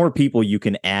more people you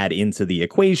can add into the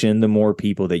equation, the more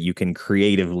people that you can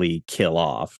creatively kill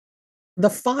off. The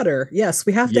fodder. Yes,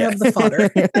 we have to have the fodder.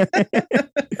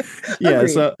 Yeah,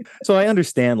 so I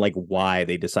understand like why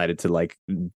they decided to like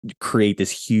create this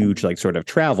huge like sort of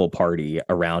travel party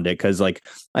around it, because like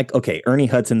okay, Ernie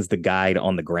Hudson's the guide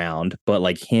on the ground, but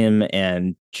like him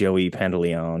and Joey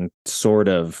Pantoliano sort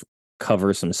of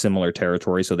cover some similar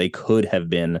territory, so they could have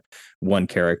been one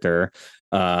character.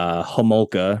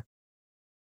 Homolka,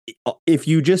 if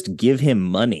you just give him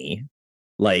money,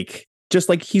 like just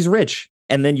like he's rich,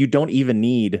 and then you don't even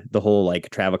need the whole like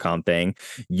Travacom thing.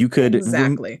 You could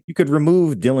you could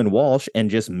remove Dylan Walsh and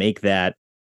just make that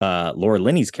Laura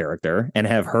Linney's character and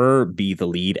have her be the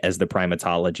lead as the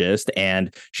primatologist,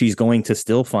 and she's going to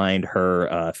still find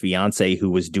her fiance who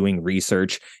was doing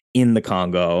research in the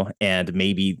Congo and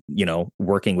maybe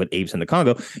working with apes in the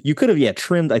Congo. You could have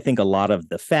trimmed, I think, a lot of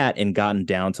the fat and gotten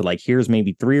down to like, here's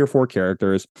maybe 3 or 4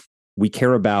 characters we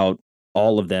care about,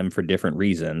 all of them for different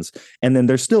reasons, and then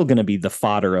there's still going to be the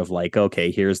fodder of like, okay,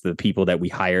 here's the people that we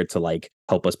hired to like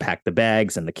help us pack the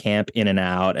bags and the camp in and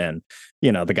out, and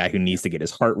the guy who needs to get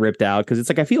his heart ripped out, because it's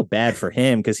like I feel bad for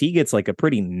him because he gets like a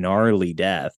pretty gnarly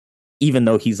death even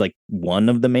though he's like one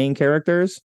of the main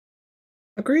characters.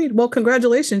 Agreed. Well,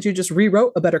 congratulations, you just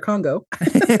rewrote a better Congo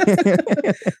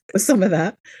with some of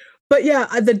that. But yeah,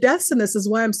 the deaths in this is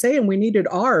why I'm saying we needed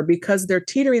R, because they're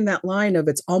teetering that line of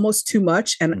it's almost too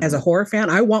much. And as a horror fan,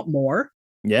 I want more.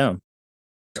 Yeah.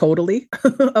 Totally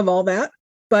of all that.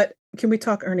 But can we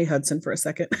talk Ernie Hudson for a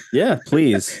second? Yeah,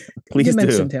 please. Please you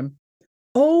mentioned him.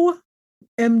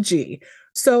 OMG.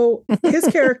 So his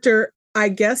character, I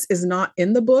guess, is not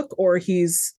in the book, or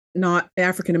he's not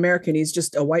African-American. He's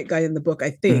just a white guy in the book,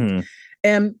 I think.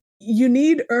 And you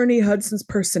need Ernie Hudson's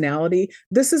personality.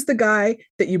 This is the guy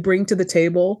that you bring to the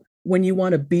table when you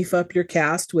want to beef up your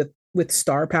cast with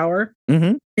star power.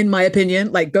 In my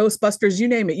opinion, like Ghostbusters, you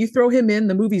name it. You throw him in,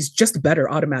 the movie's just better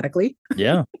automatically.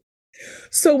 Yeah.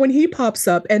 So when he pops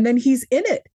up and then he's in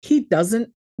it, he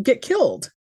doesn't get killed.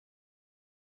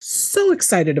 So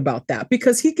excited about that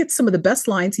because he gets some of the best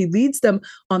lines. He leads them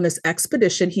on this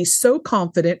expedition. He's so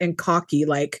confident and cocky,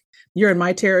 like, you're in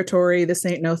my territory. This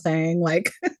ain't no thing.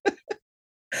 Like,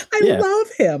 I love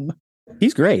him.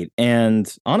 He's great.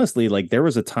 And honestly, like, there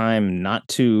was a time not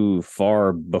too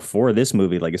far before this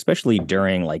movie, like, especially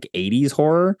during like 80s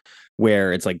horror,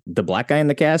 where it's like the black guy in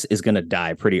the cast is going to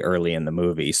die pretty early in the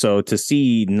movie. So to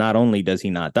see, not only does he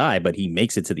not die, but he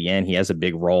makes it to the end. He has a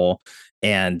big role,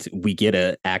 and we get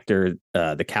an actor,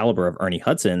 the caliber of Ernie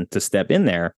Hudson, to step in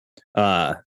there.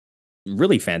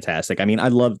 Really fantastic. I mean, I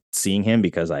loved seeing him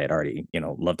because I had already,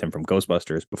 loved him from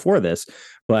Ghostbusters before this.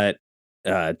 But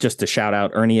just to shout out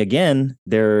Ernie again,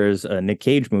 there's a Nick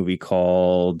Cage movie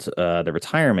called The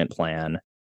Retirement Plan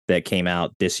that came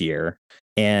out this year.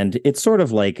 And it's sort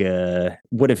of like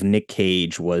what if Nick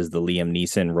Cage was the Liam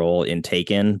Neeson role in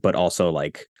Taken, but also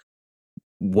like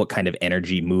what kind of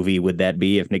energy movie would that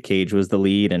be if Nick Cage was the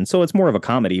lead? And so it's more of a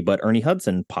comedy, but Ernie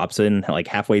Hudson pops in like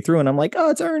halfway through and I'm like, oh,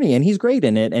 it's Ernie. And he's great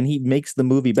in it. And he makes the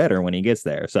movie better when he gets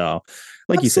there. So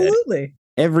like Absolutely. you said,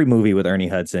 every movie with Ernie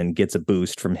Hudson gets a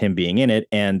boost from him being in it.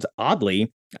 And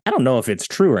oddly, I don't know if it's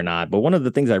true or not, but one of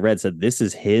the things I read said this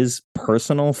is his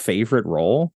personal favorite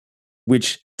role,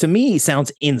 which to me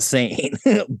sounds insane.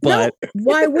 But no,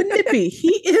 why wouldn't it be?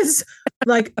 He is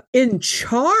like in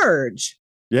charge.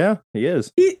 Yeah, he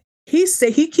is.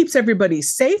 He keeps everybody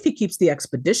safe. He keeps the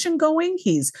expedition going.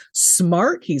 He's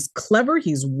smart. He's clever.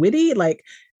 He's witty. Like,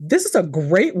 this is a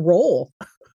great role.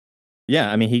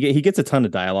 Yeah, I mean, he gets a ton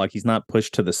of dialogue. He's not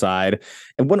pushed to the side.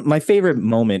 And one of my favorite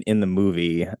moment in the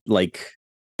movie, like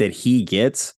that he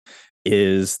gets,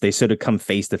 is they sort of come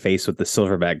face to face with the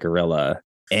silverback gorilla.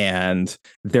 And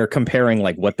they're comparing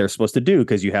like what they're supposed to do,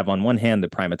 because you have on one hand the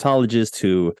primatologist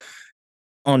who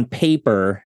on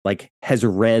paper like has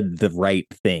read the right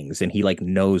things and he like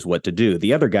knows what to do.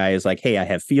 The other guy is like, hey, I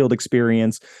have field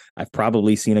experience. I've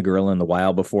probably seen a gorilla in the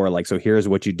wild before. Like, so here's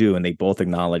what you do. And they both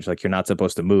acknowledge like you're not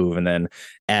supposed to move. And then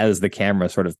as the camera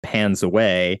sort of pans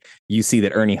away, you see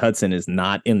that Ernie Hudson is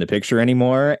not in the picture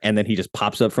anymore. And then he just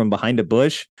pops up from behind a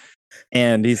bush.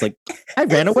 And he's like, I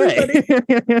ran away.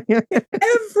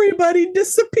 Everybody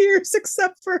disappears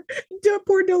except for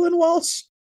poor Dylan Walsh.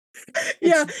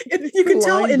 Yeah, you can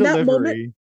tell in that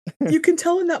moment. You can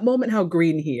tell in that moment how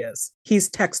green he is. He's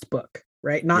textbook,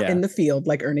 right? Not in the field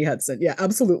like Ernie Hudson. Yeah,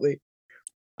 absolutely.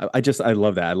 I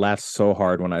love that. I laughed so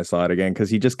hard when I saw it again because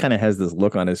he just kind of has this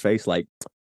look on his face like,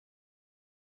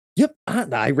 yep,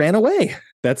 I ran away.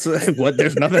 That's what,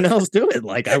 there's nothing else to it.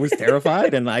 Like, I was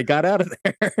terrified and I got out of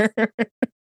there.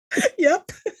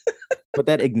 Yep. But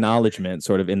that acknowledgement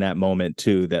sort of in that moment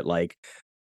too, that like,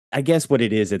 I guess what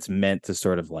it is, it's meant to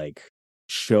sort of like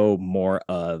show more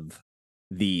of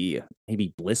the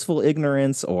maybe blissful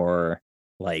ignorance or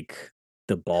like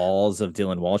the balls of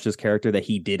Dylan Walsh's character that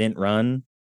he didn't run.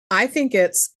 I think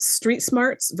it's street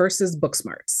smarts versus book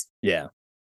smarts. Yeah.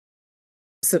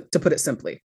 So, to put it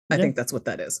simply, I think that's what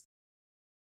that is.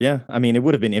 Yeah, I mean, it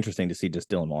would have been interesting to see just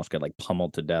Dylan Walsh get like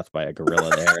pummeled to death by a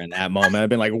gorilla there in that moment. I've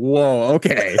been like, whoa,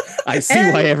 okay, I see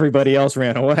why everybody else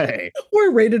ran away.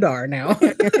 We're rated R now.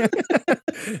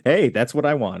 Hey, that's what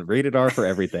I want. Rated R for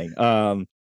everything.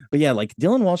 But yeah, like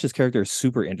Dylan Walsh's character is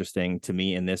super interesting to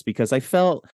me in this because I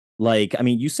felt like, I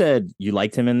mean, you said you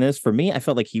liked him in this. For me, I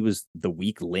felt like he was the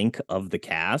weak link of the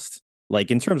cast. Like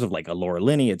in terms of like a Laura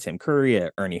Linney, a Tim Curry, a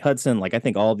Ernie Hudson, like I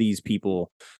think all these people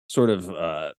sort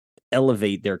of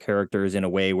elevate their characters in a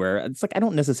way where it's like I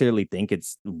don't necessarily think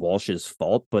it's Walsh's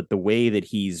fault, but the way that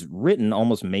he's written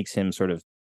almost makes him sort of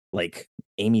like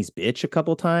Amy's bitch a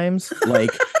couple times.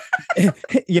 Like,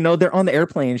 you know, they're on the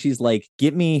airplane. She's like,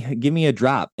 give me a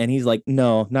drop. And he's like,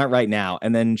 no, not right now.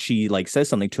 And then she like says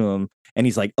something to him and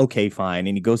he's like, okay, fine.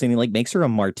 And he goes in and he like makes her a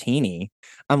martini.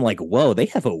 I'm like, whoa, they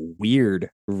have a weird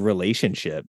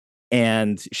relationship.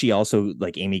 And she also,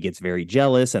 like, Amy gets very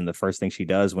jealous. And the first thing she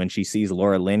does when she sees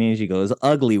Laura Linney, she goes,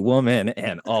 ugly woman.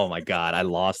 And oh my God, I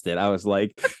lost it. I was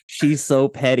like, she's so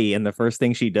petty. And the first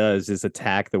thing she does is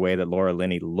attack the way that Laura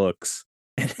Linney looks.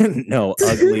 No,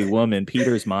 ugly woman,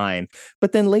 Peter's mine.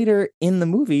 But then later in the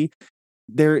movie,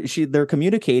 they're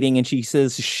communicating and she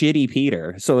says shitty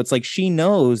Peter. So it's like she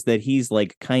knows that he's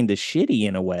like kind of shitty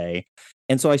in a way.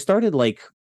 And so I started like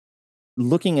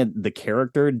looking at the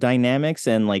character dynamics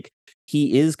and like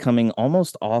he is coming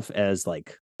almost off as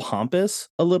like pompous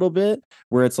a little bit,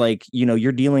 where it's like, you know,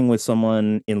 you're dealing with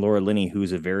someone in Laura Linney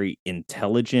who's a very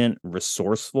intelligent,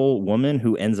 resourceful woman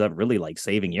who ends up really like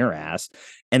saving your ass.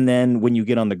 And then when you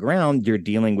get on the ground, you're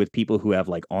dealing with people who have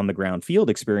like on the ground field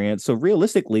experience. So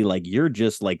realistically, like you're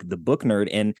just like the book nerd.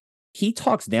 And he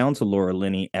talks down to Laura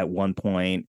Linney at one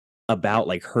point about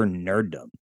like her nerddom.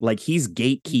 Like he's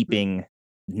gatekeeping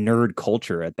nerd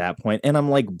culture at that point. And I'm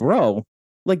like, bro,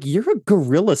 like you're a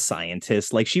gorilla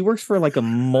scientist. Like she works for like a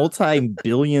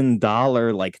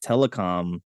multi-billion-dollar like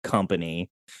telecom company.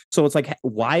 So it's like,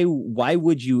 why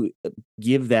would you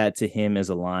give that to him as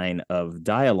a line of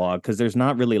dialogue? Because there's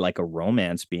not really like a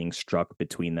romance being struck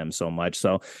between them so much.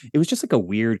 So it was just like a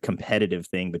weird competitive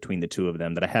thing between the two of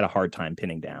them that I had a hard time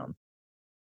pinning down.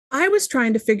 I was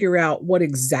trying to figure out what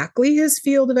exactly his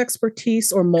field of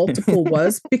expertise or multiple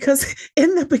was, because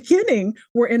in the beginning,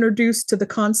 we're introduced to the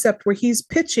concept where he's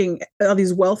pitching all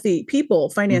these wealthy people,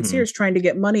 financiers trying to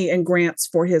get money and grants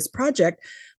for his project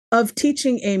of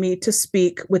teaching Amy to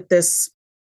speak with this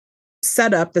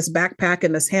setup, this backpack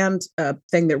and this hand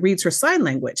thing that reads her sign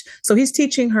language. So he's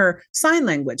teaching her sign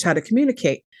language, how to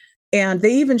communicate. And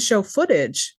they even show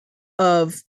footage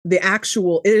of the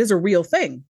actual, it is a real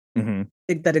thing.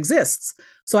 that exists.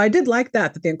 So I did like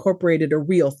that they incorporated a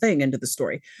real thing into the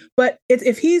story. But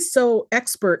if he's so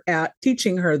expert at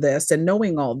teaching her this and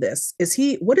knowing all this,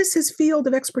 what is his field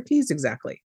of expertise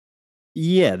exactly?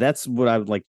 Yeah, that's what I was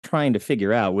like trying to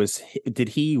figure out was did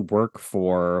he work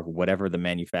for whatever the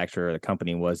manufacturer or the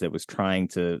company was that was trying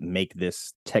to make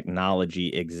this technology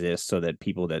exist so that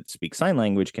people that speak sign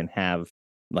language can have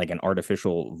like an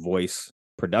artificial voice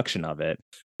production of it?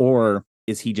 Or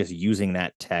is he just using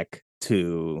that tech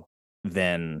to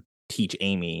then teach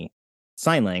Amy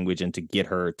sign language and to get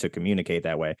her to communicate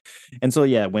that way? And so,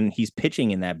 yeah, when he's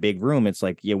pitching in that big room, it's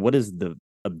like, yeah, what is the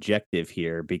objective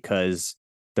here? Because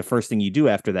the first thing you do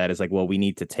after that is like, well, we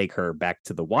need to take her back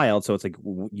to the wild. So it's like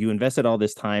you invested all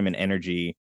this time and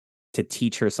energy to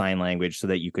teach her sign language so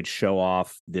that you could show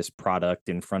off this product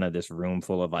in front of this room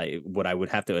full of what I would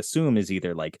have to assume is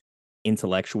either like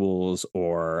intellectuals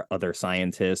or other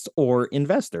scientists or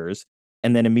investors.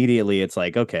 And then immediately it's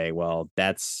like, okay, well,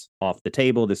 that's off the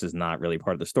table. This is not really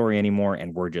part of the story anymore.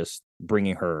 And we're just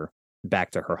bringing her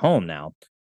back to her home now.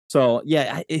 So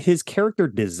yeah, his character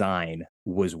design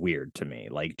was weird to me,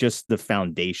 like just the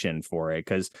foundation for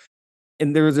it.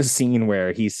 And there was a scene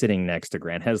where he's sitting next to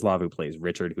Grant Heslov, who plays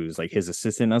Richard, who's like his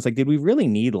assistant. And I was like, did we really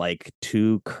need like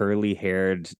two curly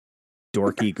haired,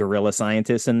 dorky gorilla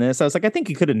scientists in this? I was like, I think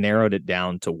you could have narrowed it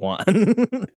down to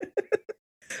one.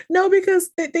 No,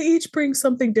 because they each bring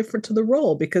something different to the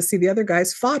role. Because see, the other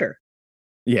guy's fodder.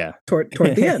 Yeah, toward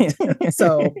the end.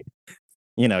 So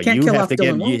you know, can't you kill have off to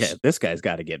Dylan get, Walsh. yeah, this guy's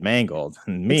got to get mangled.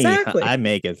 And me, Exactly. I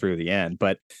make it through the end.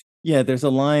 But yeah, there's a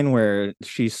line where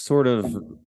she's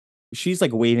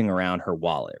like waving around her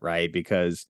wallet, right?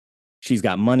 Because she's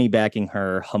got money backing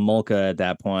her. Homolka at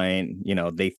that point, you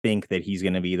know, they think that he's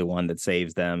going to be the one that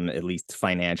saves them, at least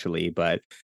financially. But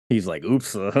he's like,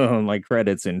 oops, my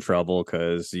credit's in trouble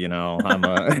because, you know,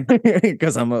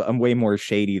 I'm way more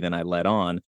shady than I let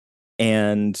on.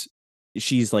 And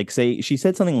she's like, she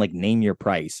said something like, name your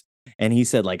price. And he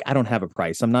said, like, I don't have a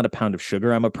price. I'm not a pound of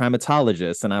sugar. I'm a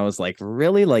primatologist. And I was like,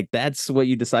 really? Like, that's what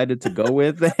you decided to go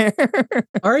with there?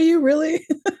 Are you really?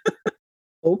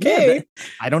 Okay. Yeah,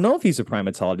 I don't know if he's a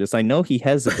primatologist. I know he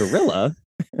has a gorilla.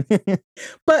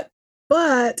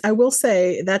 But I will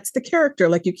say that's the character,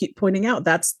 like you keep pointing out.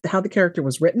 That's how the character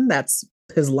was written. That's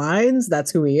his lines.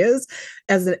 That's who he is.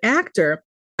 As an actor,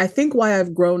 I think why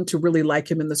I've grown to really like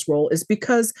him in this role is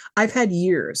because I've had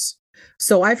years.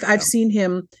 So I've seen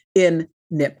him in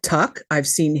Nip Tuck. I've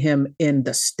seen him in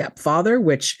The Stepfather,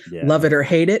 which love it or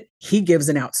hate it, he gives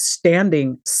an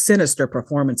outstanding, sinister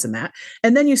performance in that.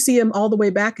 And then you see him all the way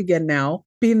back again now,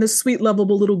 being this sweet,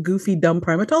 lovable, little goofy, dumb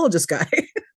primatologist guy.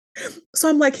 So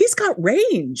I'm like, he's got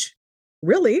range,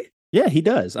 really. Yeah, he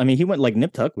does. I mean, he went like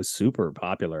Nip Tuck was super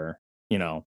popular, you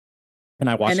know, and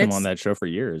I watched him on that show for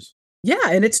years. Yeah,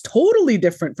 and it's totally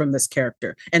different from this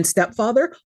character. And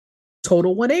Stepfather,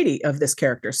 total 180 of this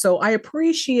character. So I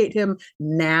appreciate him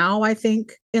now, I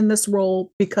think, in this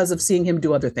role because of seeing him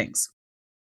do other things.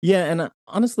 Yeah, and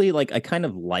honestly, like I kind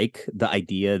of like the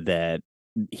idea that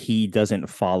he doesn't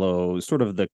follow sort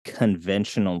of the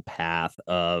conventional path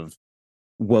of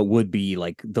what would be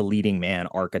like the leading man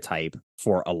archetype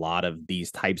for a lot of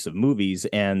these types of movies.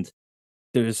 And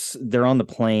they're on the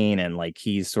plane and like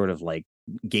he's sort of like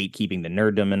gatekeeping the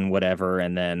nerddom and whatever.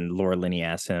 And then Laura Linney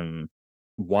asks him,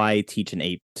 why teach an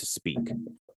ape to speak?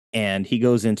 And he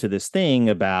goes into this thing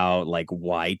about like,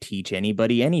 why teach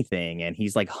anybody anything? And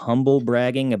he's like humble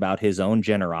bragging about his own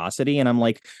generosity. And I'm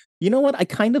like, you know what? I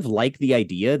kind of like the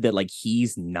idea that like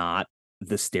he's not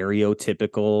the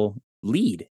stereotypical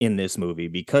lead in this movie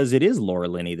because it is Laura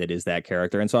Linney that is that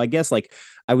character. And so I guess like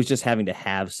I was just having to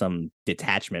have some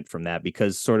detachment from that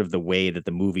because sort of the way that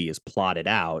the movie is plotted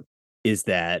out is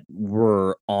that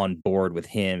we're on board with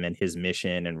him and his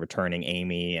mission and returning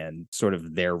Amy and sort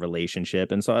of their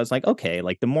relationship. And so I was like, okay,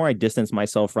 like the more I distance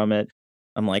myself from it,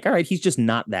 I'm like, all right, he's just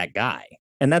not that guy.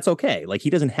 And that's okay. Like he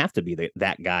doesn't have to be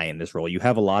that guy in this role. You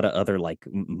have a lot of other like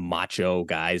macho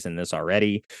guys in this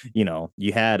already. You know,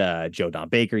 you had Joe Don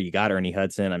Baker, you got Ernie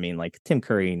Hudson. I mean, like Tim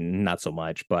Curry, not so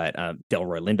much, but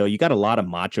Delroy Lindo, you got a lot of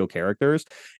macho characters.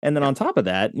 And then on top of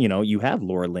that, you know, you have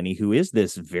Laura Linney, who is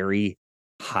this very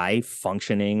high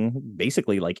functioning,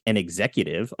 basically like an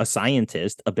executive, a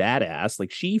scientist, a badass.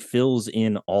 Like she fills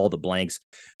in all the blanks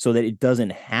so that it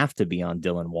doesn't have to be on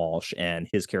Dylan Walsh and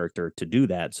his character to do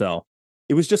that. So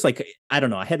it was just like, I don't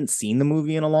know, I hadn't seen the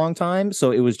movie in a long time.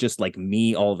 So it was just like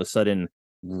me all of a sudden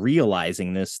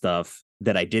realizing this stuff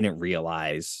that I didn't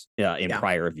realize in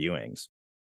prior viewings.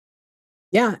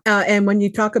 Yeah. And when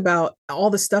you talk about all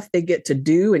the stuff they get to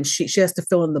do and she has to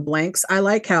fill in the blanks, I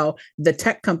like how the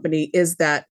tech company is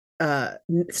that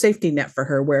safety net for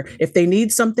her, where if they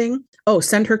need something,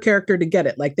 send her character to get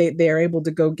it. Like they are able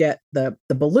to go get the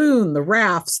balloon, the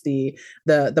rafts, the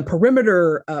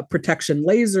perimeter protection,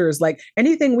 lasers, like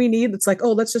anything we need. It's like,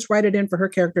 let's just write it in for her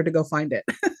character to go find it.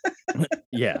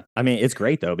 Yeah. I mean, it's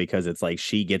great though, because it's like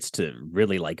she gets to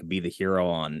really like be the hero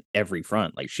on every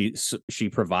front. Like she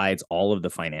provides all of the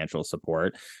financial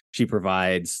support. She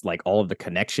provides like all of the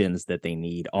connections that they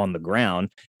need on the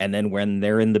ground. And then when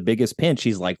they're in the biggest pinch,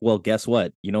 she's like, well, guess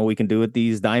what? You know what we can do with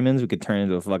these diamonds? We could turn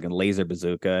into a fucking laser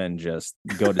bazooka and just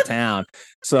go to town.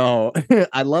 So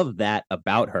I love that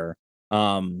about her.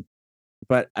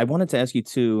 But I wanted to ask you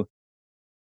too,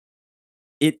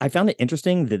 I found it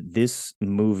interesting that this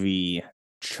movie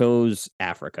chose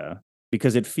Africa,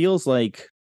 because it feels like,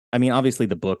 I mean, obviously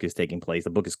the book is taking place.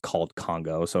 The book is called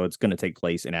Congo, so it's going to take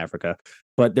place in Africa.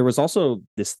 But there was also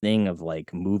this thing of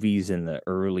like movies in the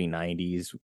early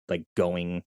 90s, like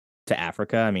going to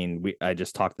Africa. I mean, I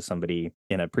just talked to somebody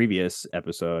in a previous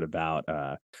episode about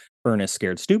Ernest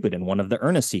Scared Stupid, and one of the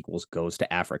Ernest sequels goes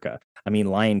to Africa. I mean,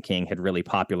 Lion King had really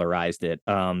popularized it.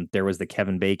 There was the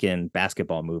Kevin Bacon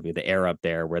basketball movie, The Air Up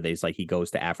There, where he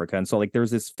goes to Africa. And so like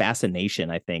there's this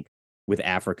fascination, I think, with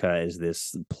Africa as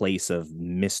this place of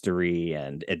mystery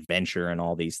and adventure and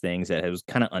all these things that was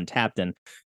kind of untapped. And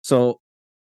so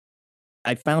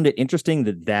I found it interesting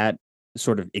that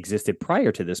sort of existed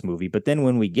prior to this movie. But then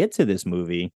when we get to this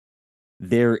movie,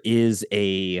 there is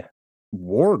a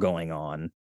war going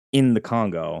on in the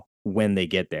Congo when they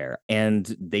get there,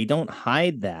 and they don't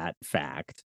hide that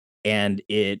fact, and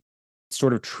it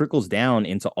sort of trickles down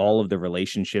into all of the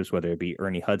relationships, whether it be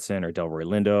Ernie Hudson or Delroy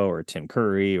Lindo or Tim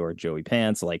Curry or Joey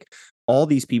Pants. Like all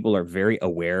these people are very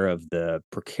aware of the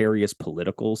precarious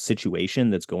political situation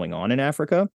that's going on in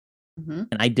Africa. Mm-hmm.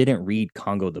 And I didn't read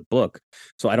Congo the book,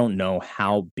 so I don't know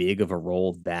how big of a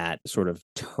role that sort of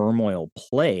turmoil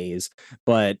plays,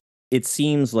 but it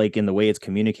seems like in the way it's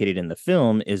communicated in the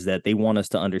film is that they want us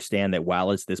to understand that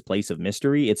while it's this place of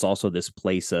mystery, it's also this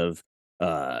place of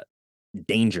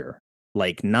danger.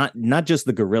 Like not just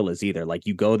the guerrillas either. Like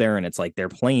you go there and it's like their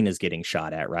plane is getting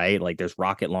shot at, right? Like there's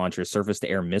rocket launchers, surface to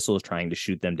air missiles trying to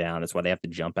shoot them down. That's why they have to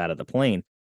jump out of the plane.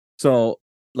 So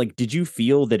like, did you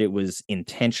feel that it was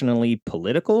intentionally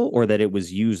political, or that it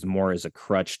was used more as a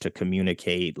crutch to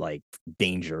communicate like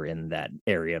danger in that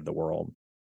area of the world?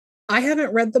 I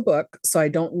haven't read the book, so I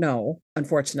don't know,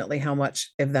 unfortunately, how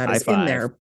much of that is in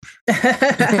there.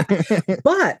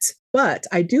 But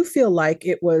I do feel like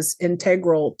it was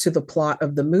integral to the plot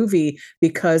of the movie,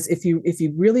 because if you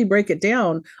really break it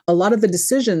down, a lot of the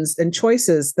decisions and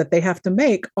choices that they have to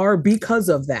make are because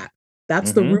of that.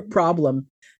 That's the root problem,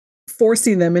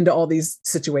 forcing them into all these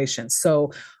situations.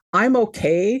 So I'm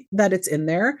okay that it's in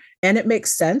there, and it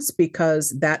makes sense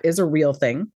because that is a real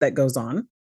thing that goes on.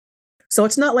 So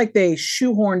it's not like they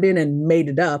shoehorned in and made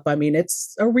it up. I mean,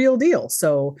 it's a real deal.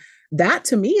 So that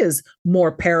to me is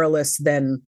more perilous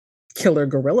than killer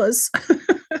gorillas.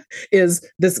 Is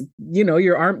this,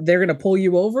 your arm, they're going to pull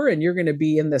you over and you're going to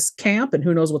be in this camp and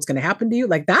who knows what's going to happen to you.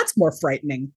 Like that's more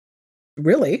frightening,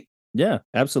 really. Yeah,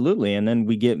 absolutely. And then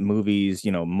we get movies,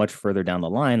 much further down the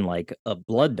line, like A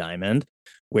Blood Diamond,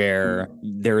 where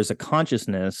there is a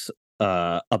consciousness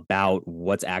about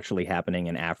what's actually happening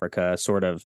in Africa, sort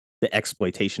of the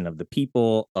exploitation of the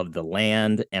people, of the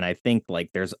land. And I think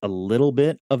like there's a little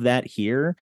bit of that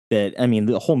here that, I mean,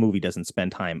 the whole movie doesn't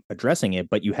spend time addressing it,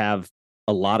 but you have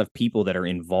a lot of people that are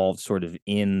involved sort of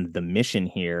in the mission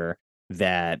here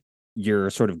that you're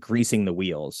sort of greasing the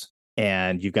wheels.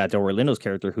 And you've got Delroy Lindo's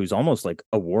character, who's almost like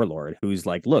a warlord, who's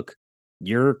like, look,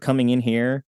 you're coming in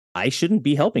here. I shouldn't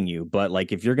be helping you. But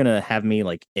like, if you're going to have me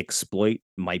like exploit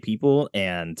my people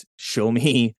and show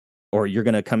me, or you're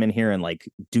going to come in here and like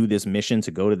do this mission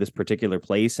to go to this particular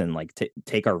place and like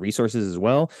take our resources as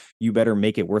well, you better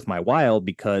make it worth my while,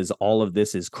 because all of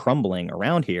this is crumbling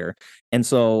around here. And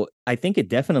so I think it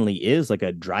definitely is like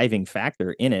a driving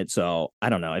factor in it. So I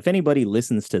don't know if anybody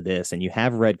listens to this and you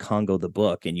have read Congo the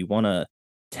book and you want to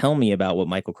tell me about what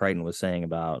Michael Crichton was saying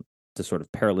about the sort of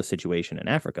perilous situation in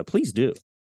Africa, please do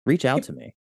reach out to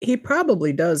me. He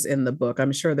probably does in the book.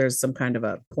 I'm sure there's some kind of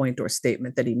a point or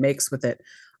statement that he makes with it.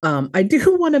 I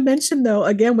do want to mention, though,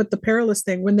 again, with the perilous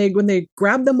thing, when they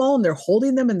grab them all and they're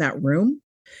holding them in that room,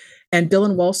 and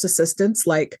Dylan Walsh's assistant's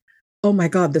like, oh my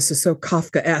God, this is so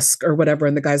Kafka-esque or whatever.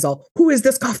 And the guy's all, who is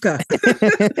this Kafka?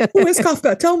 Who is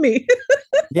Kafka? Tell me.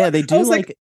 Yeah, they do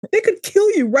like they could kill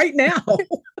you right now.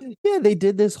 Yeah, they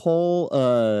did this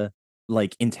whole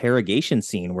like interrogation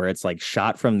scene where it's like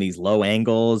shot from these low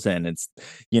angles, and it's,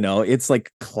 it's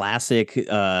like classic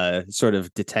sort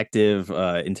of detective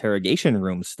interrogation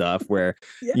room stuff where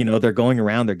they're going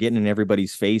around, they're getting in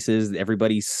everybody's faces,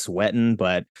 everybody's sweating,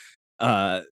 but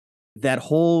that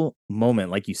whole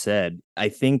moment, like you said, I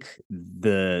think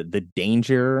the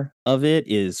danger of it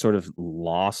is sort of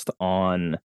lost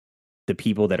on the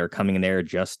people that are coming in there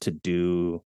just to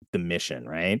do the mission,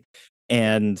 right?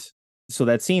 And so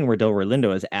that scene where Delroy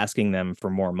Lindo is asking them for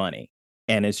more money,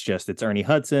 and it's Ernie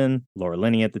Hudson, Laura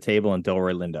Linney at the table, and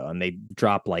Delroy Lindo, and they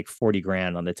drop like 40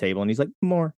 grand on the table, and he's like,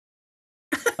 more.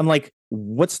 I'm like,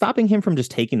 what's stopping him from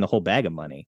just taking the whole bag of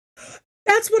money?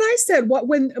 That's what I said.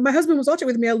 When my husband was watching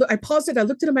with me, I paused it. I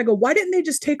looked at him. I go, why didn't they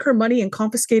just take her money and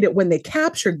confiscate it when they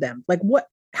captured them? Like, what?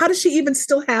 How does she even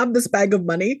still have this bag of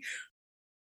money?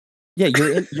 Yeah,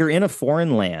 you're in a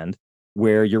foreign land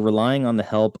where you're relying on the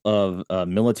help of a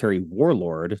military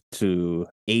warlord to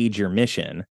aid your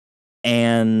mission,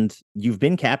 and you've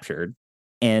been captured,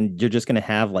 and you're just going to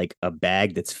have like a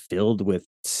bag that's filled with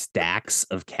stacks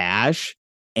of cash,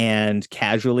 and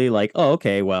casually like, oh,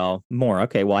 okay, well, more.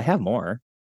 Okay, well, I have more.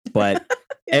 But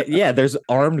yeah, there's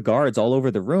armed guards all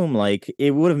over the room. Like,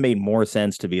 it would have made more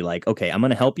sense to be like, okay, I'm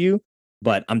going to help you,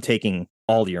 but I'm taking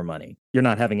all your money. You're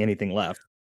not having anything left.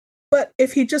 But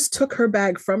if he just took her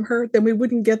bag from her, then we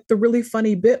wouldn't get the really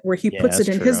funny bit where he puts it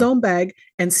in his own bag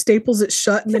and staples it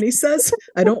shut. And then he says,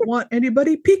 I don't want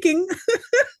anybody peeking.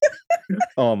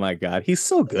 Oh, my God. He's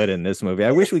so good in this movie.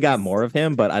 I wish we got more of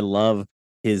him, but I love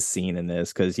his scene in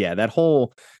this because, that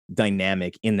whole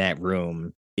dynamic in that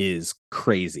room is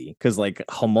crazy because, like,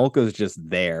 Homolka's just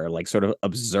there, like, sort of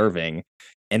observing.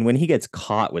 And when he gets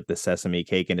caught with the sesame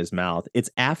cake in his mouth, it's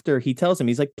after he tells him,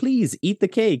 he's like, please eat the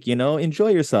cake, enjoy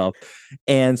yourself.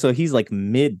 And so he's like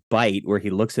mid bite where he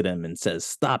looks at him and says,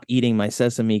 stop eating my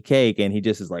sesame cake. And he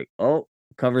just is like, oh,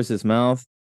 covers his mouth,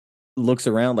 looks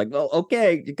around like, oh,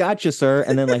 okay, gotcha, sir.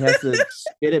 And then like has to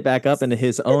spit it back up into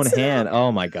his own hand.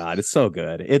 Oh my God. It's so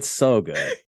good. It's so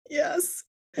good. Yes,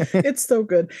 it's so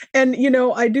good. And,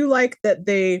 I do like that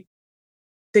they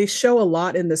show a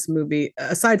lot in this movie,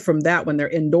 aside from that, when they're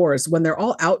indoors, when they're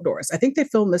all outdoors. I think they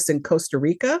filmed this in Costa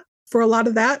Rica for a lot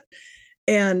of that.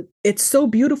 And it's so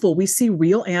beautiful. We see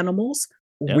real animals,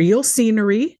 real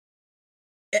scenery.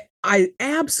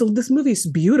 This movie is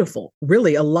beautiful.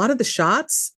 Really, a lot of the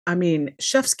shots, I mean,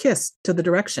 chef's kiss to the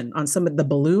direction on some of the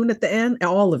balloon at the end,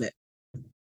 all of it.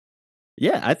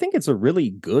 Yeah, I think it's a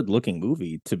really good looking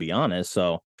movie, to be honest.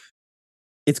 So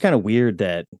it's kind of weird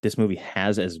that this movie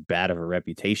has as bad of a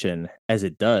reputation as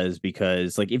it does,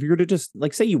 because like if you were to just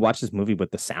like say you watch this movie with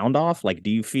the sound off, like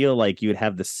do you feel like you would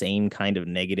have the same kind of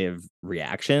negative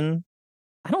reaction?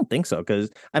 I don't think so, because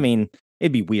I mean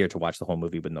it'd be weird to watch the whole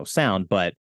movie with no sound,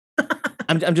 but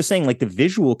I'm just saying like the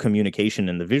visual communication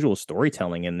and the visual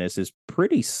storytelling in this is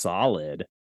pretty solid,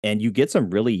 and you get some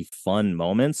really fun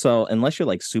moments. So unless you're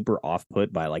like super off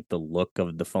put by like the look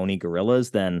of the phony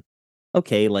gorillas, then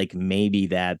okay, like maybe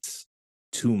that's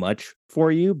too much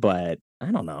for you, but I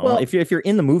don't know. Well, if you're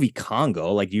in the movie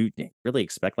Congo, like you really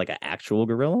expect like an actual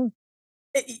gorilla?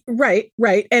 Right.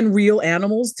 And real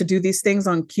animals to do these things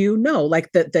on cue. No,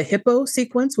 like the hippo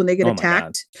sequence when they get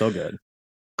attacked. So good.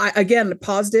 I again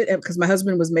paused it because my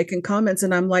husband was making comments,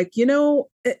 and I'm like, hippos,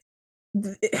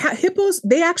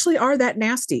 they actually are that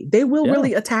nasty. They will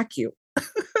really attack you.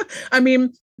 I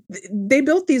mean, they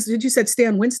built these. Did you said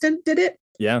Stan Winston did it?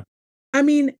 Yeah. I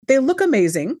mean, they look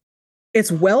amazing.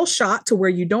 It's well shot to where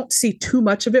you don't see too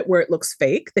much of it where it looks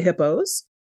fake, the hippos.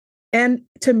 And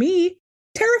to me,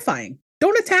 terrifying.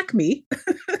 Don't attack me.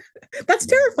 That's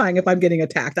terrifying if I'm getting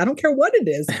attacked. I don't care what it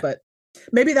is, but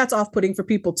maybe that's off-putting for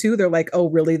people too. They're like, oh,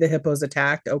 really? The hippos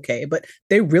attacked? Okay. But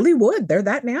they really would. They're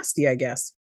that nasty, I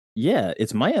guess. Yeah.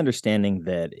 It's my understanding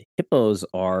that hippos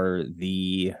are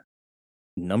the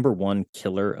number one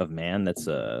killer of man that's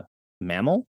a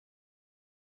mammal.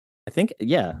 I think,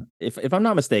 yeah, if I'm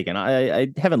not mistaken, I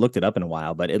haven't looked it up in a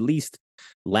while, but at least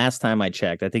last time I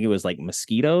checked, I think it was like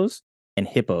mosquitoes and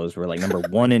hippos were like number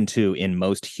 1 and 2 in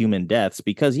most human deaths,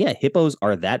 because hippos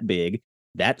are that big,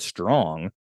 that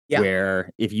strong, where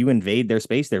if you invade their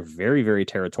space, they're very, very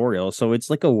territorial. So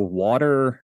it's like a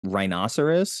water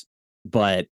rhinoceros,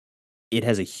 but it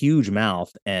has a huge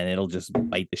mouth and it'll just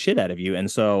bite the shit out of you. And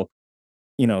so,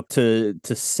 to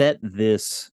set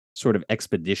this sort of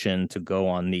expedition to go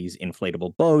on these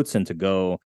inflatable boats and to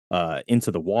go into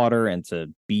the water and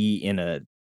to be in a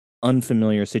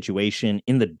unfamiliar situation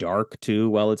in the dark too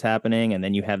while it's happening, and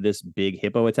then you have this big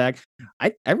hippo attack.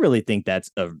 I really think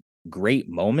that's a great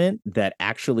moment that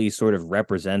actually sort of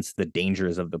represents the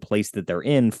dangers of the place that they're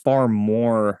in far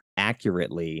more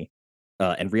accurately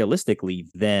and realistically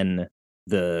than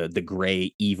the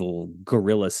gray evil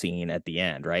gorilla scene at the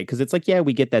end, right? Because it's like, yeah,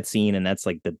 we get that scene and that's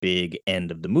like the big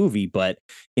end of the movie, but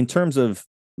in terms of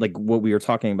like what we were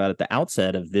talking about at the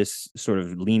outset of this sort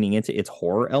of leaning into its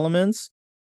horror elements,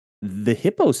 the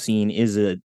hippo scene is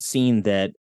a scene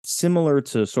that similar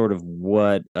to sort of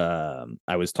what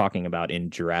I was talking about in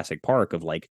Jurassic Park of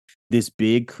like this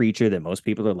big creature that most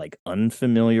people are like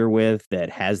unfamiliar with that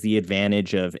has the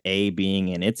advantage of A, being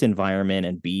in its environment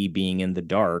and B, being in the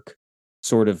dark,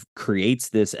 sort of creates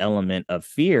this element of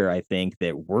fear, I think,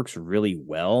 that works really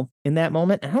well in that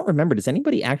moment. I don't remember, does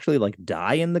anybody actually like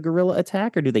die in the gorilla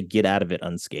attack or do they get out of it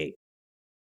unscathed?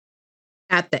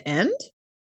 At the end?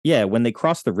 Yeah, when they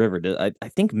crossed the river, I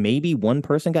think maybe one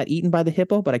person got eaten by the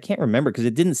hippo, but I can't remember because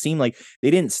it didn't seem like they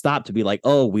didn't stop to be like,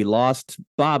 oh, we lost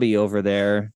Bobby over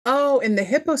there. Oh, in the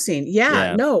hippo scene.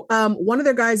 Yeah, Yeah. no. One of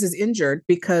their guys is injured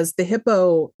because the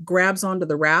hippo grabs onto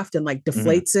the raft and like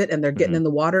deflates it and they're getting in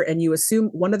the water. And you assume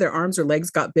one of their arms or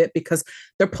legs got bit because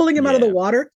they're pulling him out of the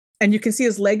water. And you can see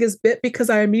his leg is bit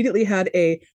because I immediately had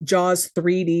a Jaws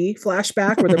 3D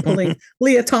flashback where they're pulling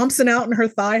Leah Thompson out and her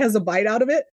thigh has a bite out of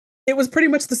it. It was pretty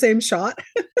much the same shot.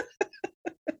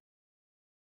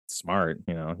 Smart,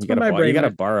 you know, you My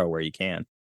gotta borrow where you can.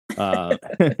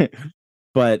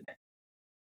 But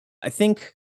I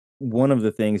think one of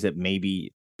the things that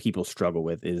maybe people struggle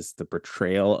with is the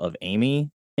portrayal of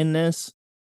Amy in this.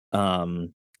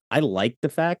 I like the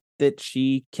fact that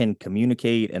she can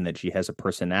communicate and that she has a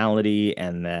personality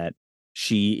and that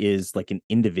she is like an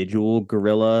individual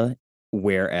gorilla,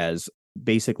 whereas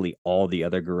basically all the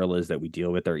other gorillas that we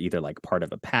deal with are either like part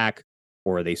of a pack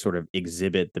or they sort of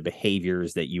exhibit the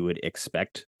behaviors that you would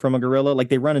expect from a gorilla. Like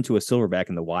they run into a silverback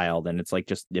in the wild and it's like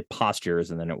just it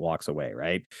postures and then it walks away,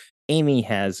 right? Amy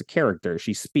has a character.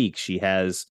 She speaks. She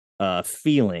has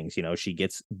feelings. You know, she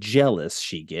gets jealous.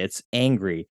 She gets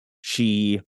angry.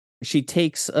 She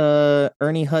takes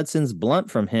Ernie Hudson's blunt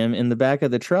from him in the back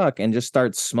of the truck and just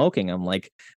starts smoking. I'm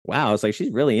like, wow, it's like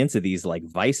she's really into these like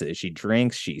vices. She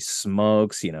drinks, she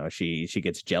smokes, you know, she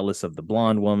gets jealous of the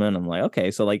blonde woman. I'm like, okay,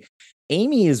 so like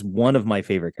Amy is one of my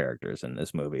favorite characters in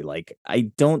this movie. Like,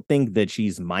 I don't think that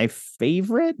she's my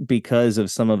favorite because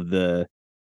of some of the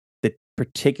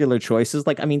particular choices.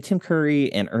 Like, I mean, Tim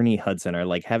Curry and Ernie Hudson are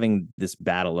like having this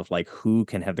battle of like who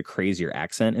can have the crazier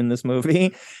accent in this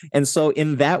movie. And so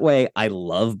in that way, I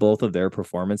love both of their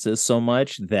performances so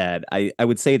much that I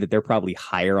would say that they're probably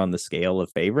higher on the scale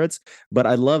of favorites. But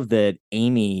I love that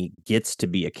Amy gets to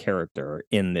be a character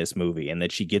in this movie and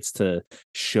that she gets to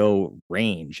show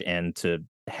range and to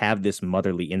have this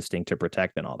motherly instinct to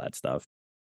protect and all that stuff.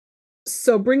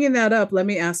 So bringing that up, let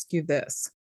me ask you this.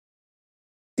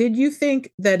 Did you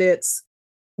think that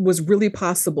was really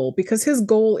possible? Because his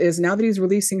goal is now that he's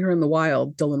releasing her in the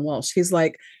wild, Dylan Walsh, he's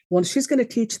like, well, she's going to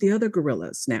teach the other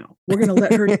gorillas now. We're going to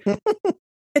let her.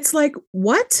 It's like,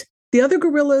 what? The other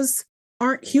gorillas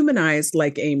aren't humanized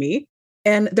like Amy.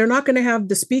 And they're not going to have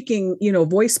the speaking,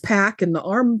 voice pack and the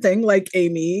arm thing like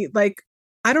Amy. Like,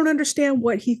 I don't understand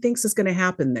what he thinks is going to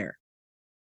happen there.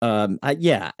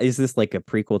 Yeah, is this like a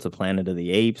prequel to Planet of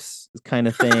the Apes kind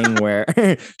of thing where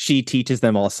she teaches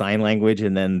them all sign language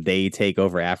and then they take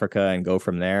over Africa and go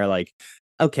from there? Like,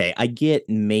 okay, I get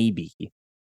maybe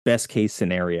best case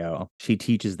scenario, she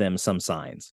teaches them some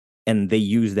signs and they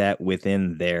use that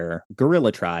within their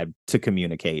gorilla tribe to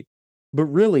communicate. But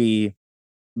really,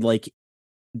 like,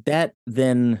 that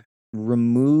then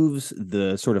removes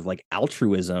the sort of like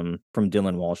altruism from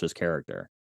Dylan Walsh's character.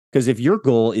 Because if your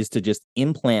goal is to just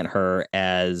implant her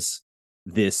as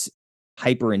this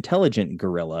hyper intelligent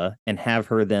gorilla and have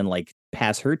her then like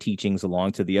pass her teachings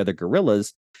along to the other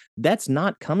gorillas, that's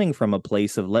not coming from a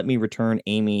place of let me return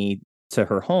Amy to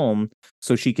her home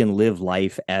so she can live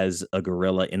life as a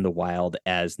gorilla in the wild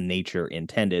as nature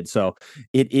intended. So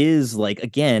it is like,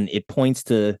 again, it points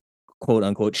to quote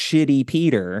unquote shitty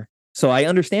Peter. So I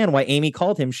understand why Amy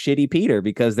called him shitty Peter,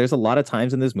 because there's a lot of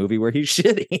times in this movie where he's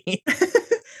shitty.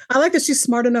 I like that she's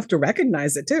smart enough to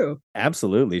recognize it too.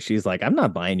 Absolutely. She's like, I'm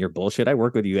not buying your bullshit. I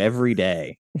work with you every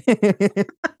day.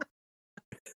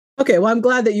 Okay, well, I'm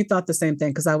glad that you thought the same thing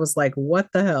because I was like, what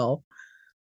the hell?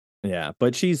 Yeah,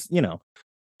 but she's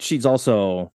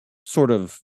also sort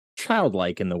of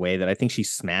childlike in the way that I think she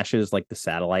smashes like the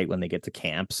satellite when they get to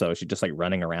camp. So she's just like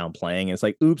running around playing. It's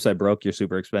like, oops, I broke your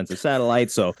super expensive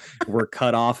satellite. So we're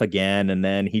cut off again. And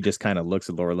then he just kind of looks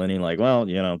at Laura Linney like, well,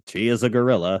 she is a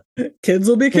gorilla. Kids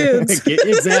will be kids.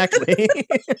 Exactly.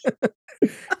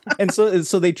 And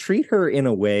so they treat her in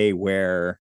a way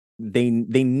where they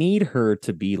need her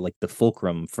to be like the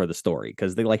fulcrum for the story,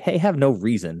 because they like, hey, have no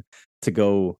reason to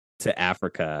go to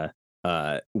Africa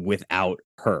without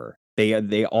her.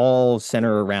 They all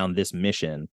center around this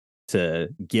mission to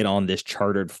get on this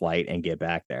chartered flight and get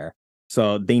back there.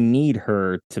 So they need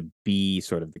her to be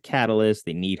sort of the catalyst.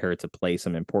 They need her to play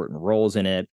some important roles in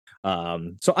it.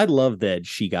 So I love that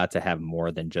she got to have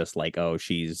more than just like, oh,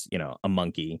 she's, a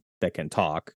monkey that can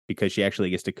talk, because she actually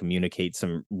gets to communicate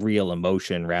some real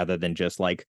emotion rather than just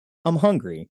like, I'm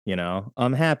hungry,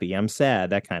 I'm happy, I'm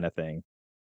sad, that kind of thing.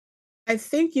 I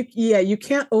think you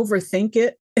can't overthink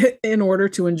it in order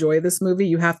to enjoy this movie.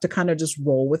 You have to kind of just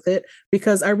roll with it,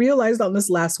 because I realized on this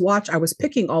last watch, I was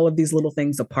picking all of these little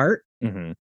things apart.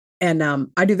 Mm-hmm. And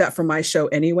I do that for my show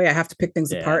anyway. I have to pick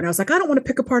things apart. And I was like, I don't want to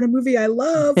pick apart a movie I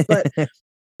love,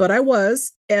 but I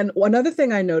was. And one other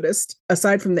thing I noticed,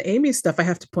 aside from the Amy stuff, I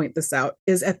have to point this out,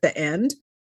 is at the end,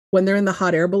 when they're in the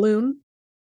hot air balloon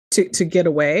to get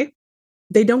away,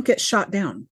 they don't get shot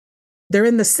down. They're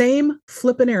in the same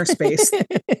flippin' airspace.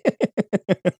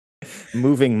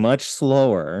 Moving much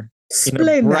slower.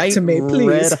 Explain that to me, please.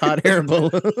 Red hot air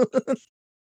balloon.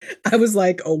 I was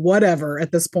like, oh, whatever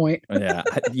at this point.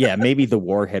 Yeah. Maybe the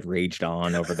war had raged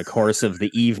on over the course of the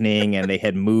evening and they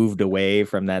had moved away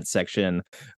from that section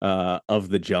of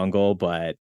the jungle.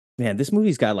 But man, this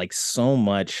movie's got like so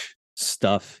much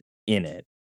stuff in it.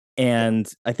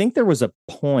 And I think there was a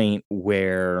point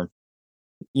where,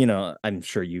 I'm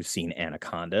sure you've seen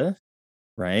Anaconda,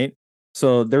 right?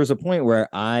 So there was a point where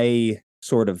I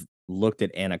sort of looked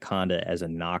at Anaconda as a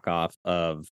knockoff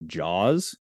of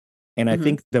Jaws. And I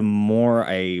think the more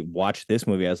I watched this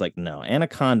movie, I was like, no,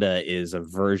 Anaconda is a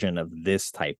version of this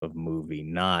type of movie,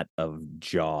 not of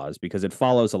Jaws, because it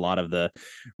follows a lot of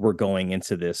we're going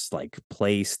into this like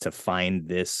place to find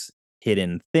this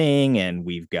hidden thing. And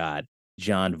we've got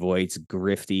John Voight's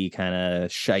grifty kind of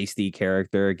shisty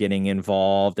character getting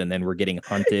involved. And then we're getting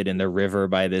hunted in the river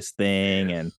by this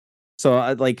thing. And so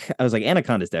I was like,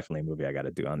 Anaconda is definitely a movie I got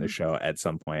to do on the show at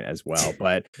some point as well.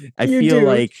 But I feel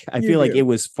like it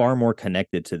was far more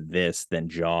connected to this than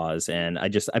Jaws. And I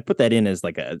put that in as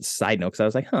like a side note, because I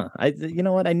was like, you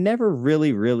know what? I never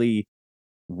really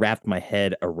wrapped my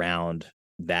head around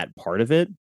that part of it.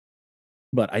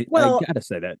 But I gotta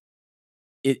say that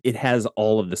it has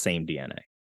all of the same DNA.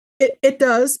 It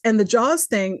does. And the Jaws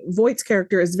thing, Voight's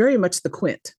character is very much the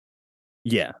Quint.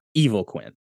 Yeah. Evil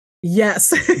Quint.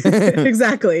 Yes,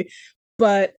 exactly.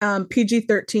 But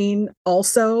PG-13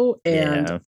 also,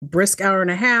 and brisk hour and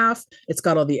a half. It's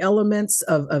got all the elements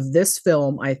of this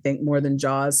film, I think, more than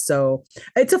Jaws. So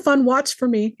it's a fun watch for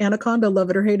me. Anaconda,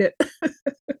 love it or hate it.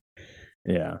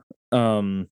 Yeah.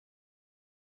 John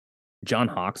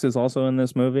Hawkes is also in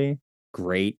this movie.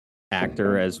 Great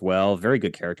actor as well. Very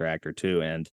good character actor too.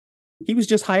 And he was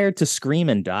just hired to scream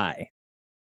and die.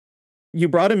 You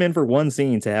brought him in for one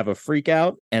scene to have a freak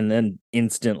out and then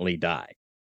instantly die.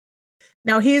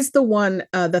 Now he's the one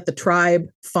that the tribe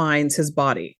finds his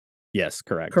body. Yes,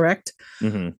 correct. Correct?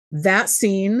 Mm-hmm. That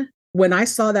scene, when I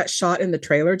saw that shot in the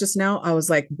trailer just now, I was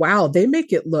like, wow, they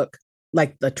make it look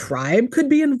like the tribe could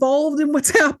be involved in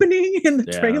what's happening in the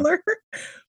trailer.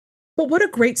 But what a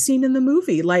great scene in the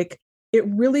movie. Like, it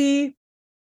really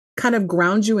kind of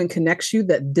grounds you and connects you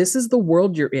that this is the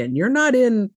world you're in. You're not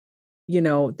in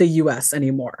the US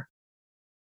anymore.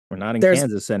 We're not in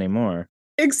Kansas anymore.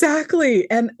 Exactly.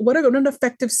 And what an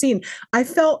effective scene. I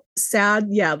felt sad.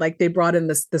 Yeah. Like they brought in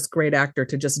this great actor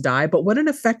to just die, but what an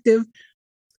effective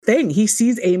thing. He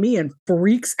sees Amy and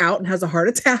freaks out and has a heart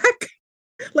attack.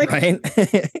 Like, right.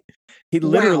 He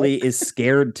literally is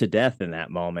scared to death in that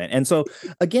moment. And so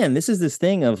again, this is this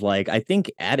thing of like, I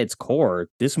think at its core,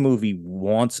 this movie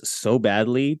wants so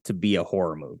badly to be a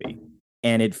horror movie.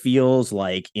 And it feels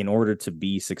like in order to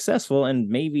be successful, and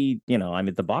maybe,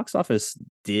 the box office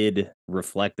did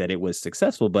reflect that it was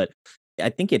successful, but I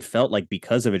think it felt like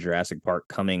because of a Jurassic Park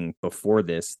coming before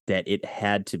this, that it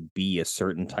had to be a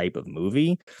certain type of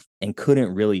movie and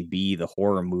couldn't really be the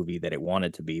horror movie that it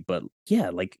wanted to be. But yeah,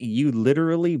 like you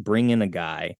literally bring in a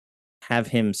guy, have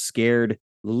him scared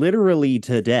literally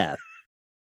to death.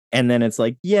 And then it's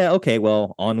like, yeah, okay,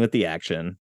 well, on with the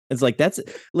action. It's like, that's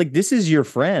like, this is your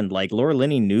friend. Like Laura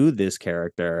Linney knew this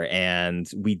character and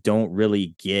we don't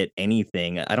really get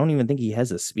anything. I don't even think he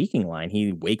has a speaking line.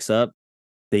 He wakes up,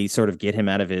 they sort of get him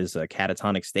out of his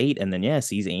catatonic state and then,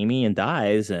 sees Amy and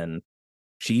dies. And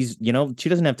she's, she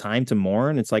doesn't have time to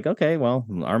mourn. It's like, okay, well,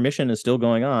 our mission is still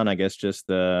going on. I guess just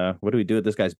what do we do with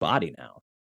this guy's body now?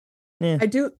 Yeah.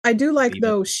 I do like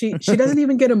though, she doesn't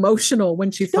even get emotional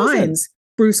when she finds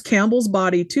Bruce Campbell's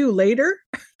body too later.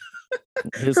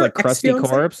 His like crusty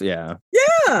corpse. Yeah.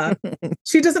 Yeah.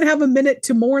 She doesn't have a minute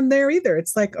to mourn there either.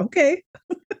 It's like, okay.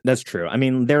 That's true. I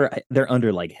mean, they're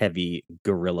under like heavy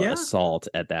guerrilla assault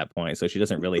at that point, so she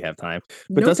doesn't really have time.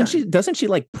 But doesn't she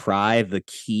like pry the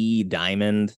key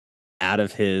diamond out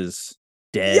of his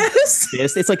dead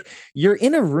fist? It's like you're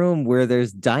in a room where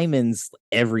there's diamonds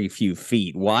every few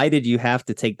feet. Why did you have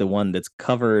to take the one that's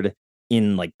covered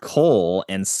in like coal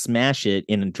and smash it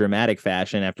in a dramatic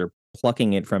fashion after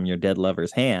plucking it from your dead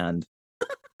lover's hand?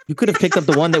 You could have picked up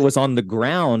the one that was on the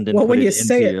ground and put it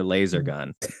into your laser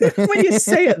gun. When you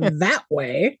say it that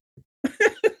way.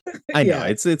 I know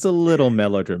it's a little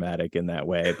melodramatic in that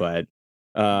way, but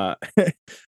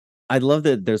I love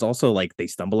that there's also like they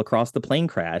stumble across the plane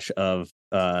crash of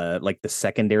like the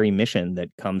secondary mission that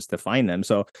comes to find them.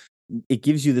 So it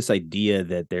gives you this idea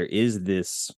that there is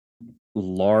this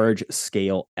large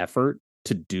scale effort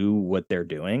to do what they're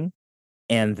doing,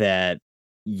 and that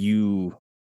you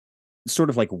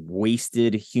sort of like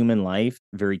wasted human life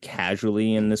very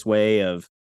casually in this way of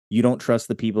you don't trust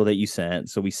the people that you sent.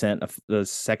 So we sent a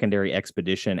secondary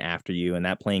expedition after you, and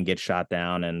that plane gets shot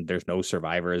down, and there's no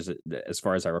survivors as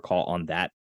far as I recall on that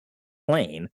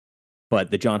plane. But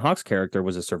the John Hawkes character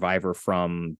was a survivor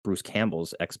from Bruce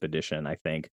Campbell's expedition, I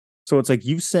think. So it's like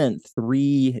you've sent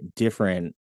 3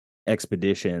 different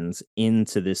expeditions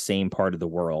into this same part of the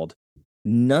world.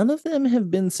 None of them have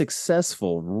been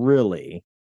successful, really.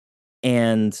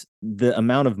 And the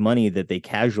amount of money that they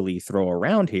casually throw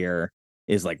around here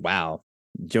is like, wow,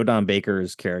 Joe Don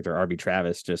Baker's character, R.B.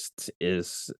 Travis,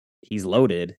 he's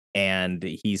loaded and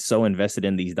he's so invested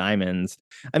in these diamonds.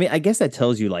 I mean, I guess that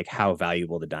tells you like how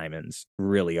valuable the diamonds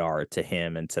really are to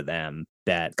him and to them.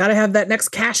 That got to have that next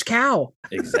cash cow.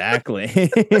 Exactly.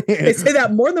 They say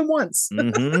that more than once.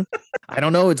 I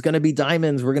don't know. It's going to be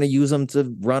diamonds. We're going to use them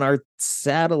to run our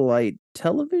satellite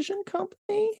television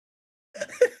company.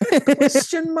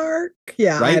 Question mark?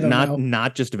 Yeah, right. I don't know.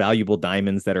 Not just valuable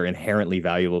diamonds that are inherently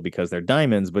valuable because they're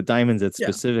diamonds, but diamonds that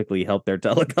specifically help their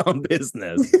telecom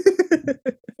business.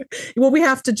 Well, we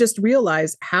have to just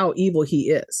realize how evil he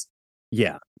is.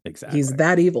 Yeah, exactly. He's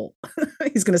that evil.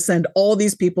 He's going to send all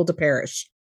these people to perish.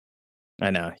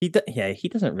 I know. He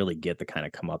doesn't really get the kind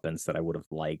of comeuppance that I would have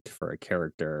liked for a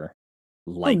character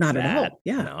like not that. at all.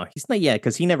 Yeah. No, he's not. Yeah,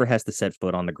 because he never has to set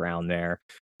foot on the ground there.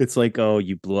 It's like, oh,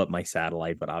 you blew up my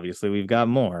satellite, but obviously we've got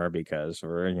more because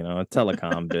we're, a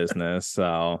telecom business.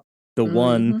 So the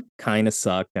one kind of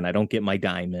sucked, and I don't get my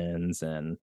diamonds.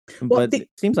 But it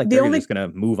seems like they're just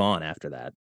going to move on after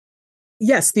that.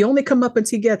 Yes, the only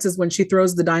comeuppance he gets is when she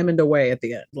throws the diamond away at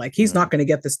the end. Like, he's not going to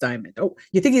get this diamond. Oh,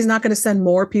 you think he's not going to send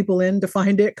more people in to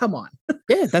find it? Come on.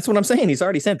 Yeah, that's what I'm saying. He's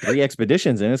already sent 3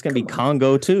 expeditions, and it's going to be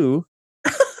Congo too.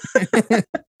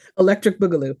 Electric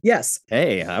Boogaloo. Yes.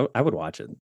 Hey, I would watch it.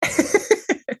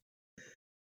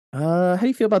 How do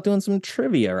you feel about doing some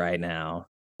trivia right now?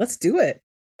 Let's do it.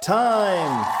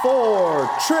 Time for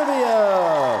trivia.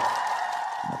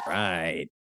 All right.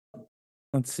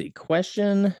 Let's see.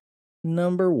 Question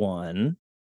number 1.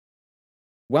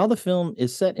 While the film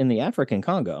is set in the African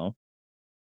Congo,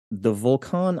 the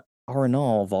Volcan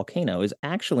Arenal volcano is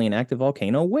actually an active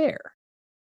volcano where?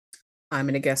 I'm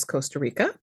going to guess Costa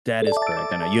Rica. That is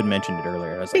correct. I know you had mentioned it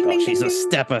earlier. I was like, she's a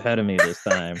step ahead of me this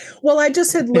time. Well, I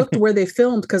just had looked where they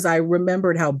filmed because I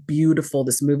remembered how beautiful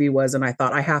this movie was, and I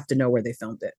thought I have to know where they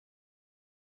filmed it.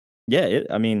 Yeah,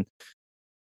 I mean,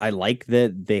 I like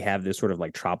that they have this sort of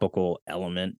like tropical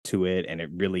element to it, and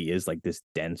it really is like this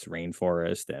dense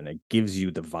rainforest, and it gives you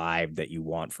the vibe that you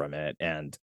want from it.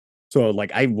 And so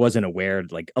like I wasn't aware,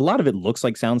 like a lot of it looks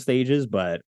like sound stages,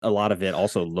 but a lot of it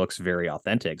also looks very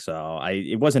authentic. So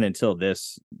it wasn't until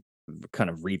this kind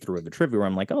of read through of the trivia where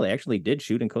I'm like, oh, they actually did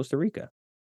shoot in Costa Rica.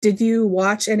 Did you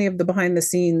watch any of the behind the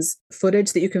scenes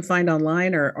footage that you can find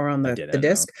online or on the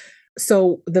disc? Know.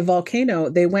 So the volcano,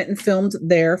 they went and filmed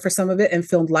there for some of it and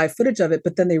filmed live footage of it,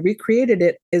 but then they recreated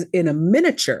it in a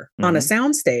miniature on a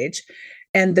soundstage.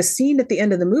 And the scene at the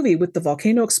end of the movie with the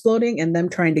volcano exploding and them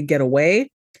trying to get away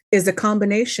is a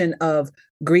combination of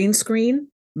green screen,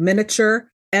 miniature,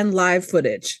 and live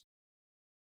footage.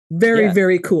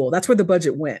 Very cool. That's where the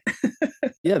budget went.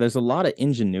 Yeah, there's a lot of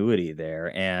ingenuity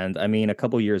there. And I mean, a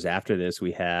couple years after this,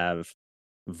 we have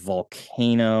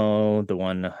Volcano, the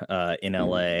one in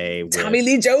LA. Tommy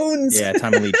Lee Jones. Yeah,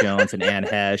 Tommy Lee Jones and Anne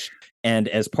Hesh. And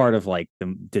as part of like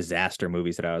the disaster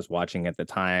movies that I was watching at the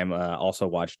time, also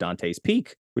watched Dante's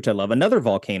Peak, which I love. Another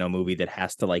volcano movie that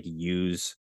has to like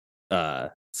use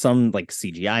some like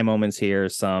CGI moments here,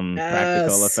 some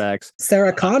practical effects.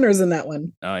 Sarah Connor's in that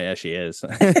one. Oh yeah, she is.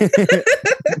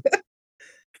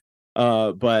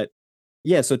 But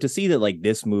yeah, so to see that like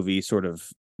this movie sort of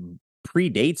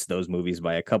predates those movies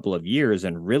by a couple of years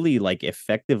and really like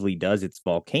effectively does its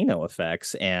volcano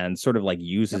effects and sort of like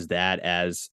uses that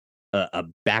as a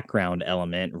background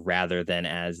element rather than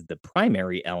as the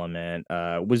primary element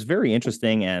was very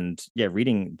interesting. And yeah,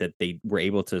 reading that they were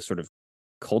able to sort of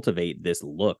cultivate this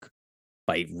look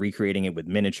by recreating it with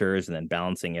miniatures and then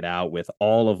balancing it out with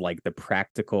all of like the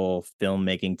practical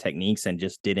filmmaking techniques and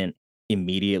just didn't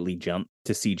immediately jump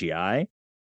to CGI.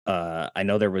 I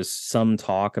know there was some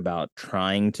talk about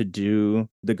trying to do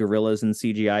the gorillas in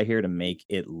CGI here to make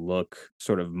it look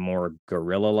sort of more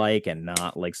gorilla-like and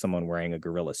not like someone wearing a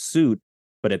gorilla suit.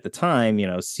 But at the time,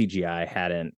 CGI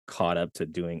hadn't caught up to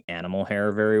doing animal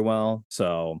hair very well,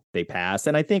 so they passed.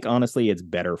 And I think honestly, it's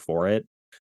better for it,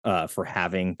 for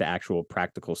having the actual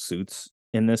practical suits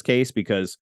in this case,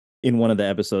 because in one of the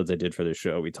episodes I did for the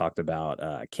show, we talked about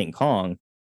King Kong.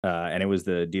 And it was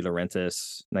the De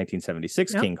Laurentiis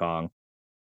 1976 King Kong,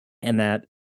 and that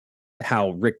how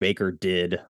Rick Baker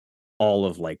did all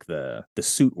of like the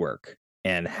suit work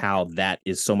and how that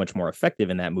is so much more effective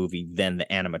in that movie than the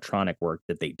animatronic work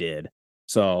that they did.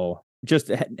 So just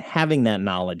having that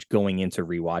knowledge going into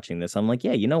rewatching this, I'm like,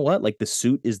 yeah, you know what? Like the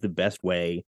suit is the best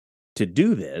way to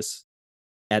do this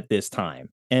at this time.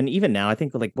 And even now, I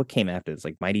think like what came after this,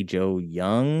 like Mighty Joe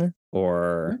Young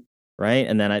or right.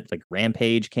 And then like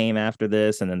Rampage came after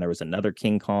this. And then there was another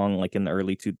King Kong, like in the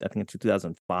I think in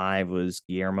 2005 was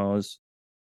Guillermo's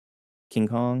King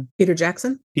Kong. Peter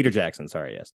Jackson.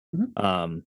 Sorry. Yes.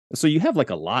 Mm-hmm. So you have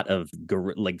like a lot of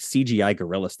like CGI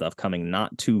gorilla stuff coming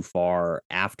not too far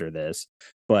after this,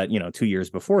 but 2 years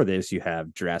before this, you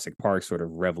have Jurassic Park sort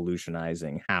of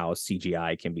revolutionizing how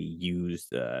CGI can be used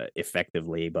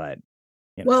effectively. But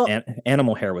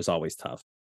animal hair was always tough.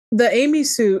 The Amy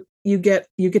suit you get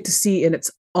to see in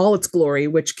all its glory,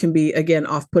 which can be again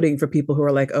off-putting for people who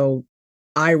are like, oh,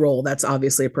 eye roll, that's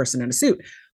obviously a person in a suit.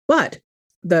 But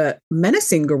the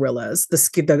menacing gorillas,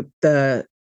 the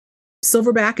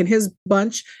silverback and his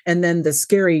bunch, and then the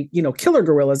scary, killer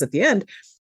gorillas at the end,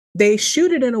 they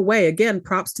shoot it in a way, again,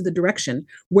 props to the direction,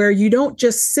 where you don't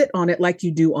just sit on it like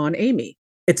you do on Amy.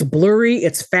 It's blurry,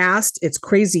 it's fast, it's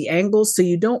crazy angles, so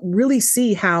you don't really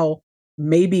see how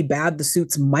maybe bad the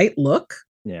suits might look.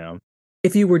 Yeah.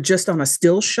 If you were just on a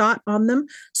still shot on them.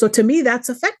 So to me, that's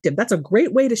effective. That's a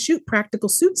great way to shoot practical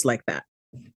suits like that.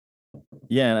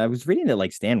 Yeah. And I was reading that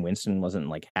like Stan Winston wasn't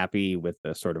like happy with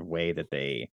the sort of way that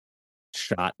they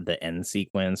shot the end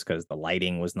sequence because the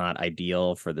lighting was not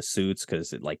ideal for the suits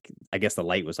because I guess the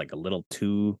light was like a little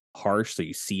too harsh. So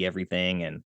you see everything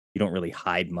and you don't really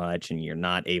hide much and you're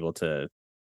not able to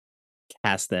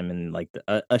cast them in like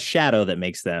a shadow that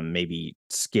makes them maybe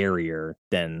scarier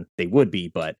than they would be.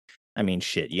 But I mean,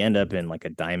 shit, you end up in like a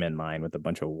diamond mine with a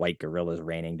bunch of white gorillas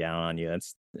raining down on you.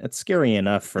 That's scary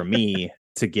enough for me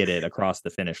to get it across the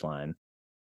finish line.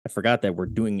 I forgot that we're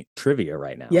doing trivia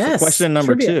right now. Yes, so question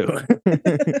number trivia.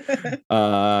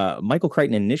 2. Michael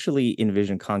Crichton initially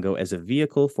envisioned Congo as a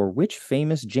vehicle for which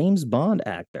famous James Bond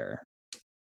actor?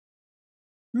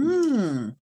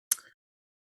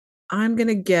 I'm going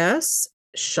to guess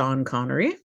Sean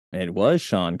Connery. It was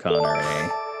Sean Connery.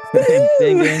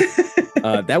 Ding, ding.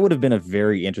 That would have been a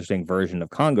very interesting version of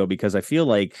Congo because I feel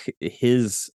like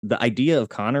the idea of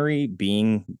Connery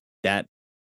being that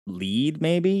lead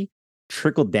maybe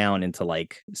trickled down into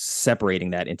like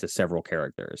separating that into several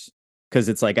characters. Because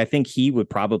it's like, I think he would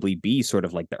probably be sort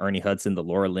of like the Ernie Hudson, the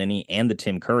Laura Linney, and the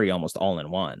Tim Curry almost all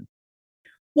in one.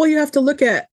 Well, you have to look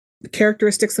at the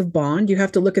characteristics of Bond. You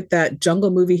have to look at that jungle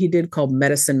movie he did called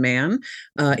Medicine Man.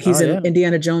 He's in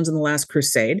Indiana Jones and the Last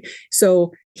Crusade.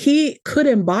 So he could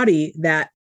embody that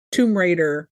Tomb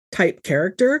Raider type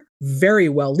character very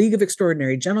well. League of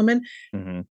Extraordinary Gentlemen.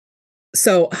 Mm-hmm.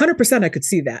 So 100% I could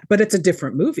see that, but it's a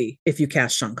different movie if you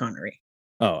cast Sean Connery.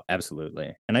 Oh,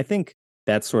 absolutely. And I think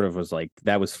that sort of was like,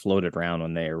 that was floated around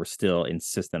when they were still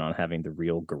insistent on having the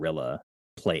real gorilla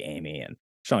play Amy. And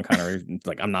Sean Connery,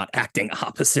 like, I'm not acting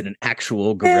opposite an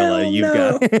actual gorilla.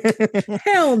 Got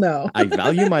Hell no. I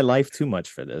value my life too much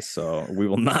for this, so we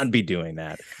will not be doing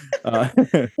that.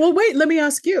 Well, wait, let me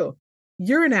ask you.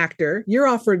 You're an actor. You're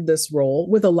offered this role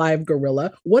with a live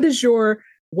gorilla. What is your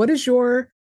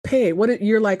pay?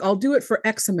 You're like, I'll do it for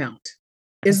X amount.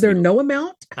 Is there no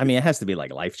amount? I mean, it has to be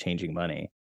like life-changing money.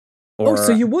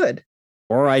 So you would.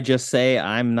 Or I just say,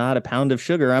 I'm not a pound of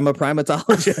sugar. I'm a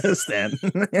primatologist.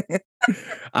 And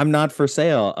I'm not for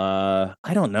sale.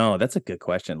 I don't know. That's a good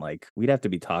question. Like, we'd have to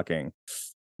be talking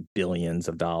billions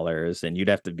of dollars. And you'd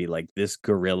have to be like, this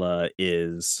gorilla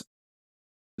is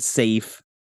safe.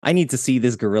 I need to see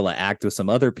this gorilla act with some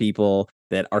other people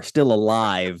that are still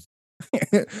alive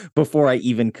before I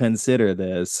even consider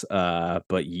this.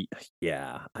 But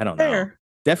yeah, I don't know. Fair.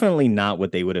 Definitely not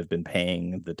what they would have been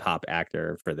paying the top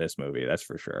actor for this movie. That's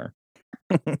for sure.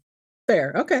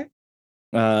 Fair. Okay.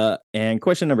 And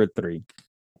question number 3,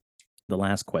 the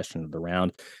last question of the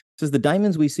round, says the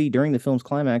diamonds we see during the film's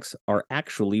climax are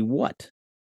actually what?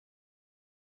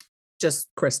 Just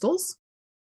crystals?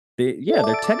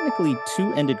 They're technically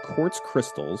 2-ended quartz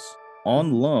crystals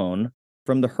on loan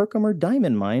from the Herkimer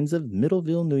diamond mines of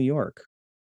Middleville, New York.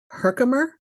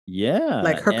 Herkimer? Yeah.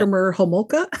 Like Herkimer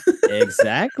Homolka?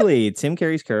 Exactly. Tim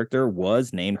Curry's character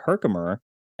was named Herkimer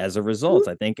as a result,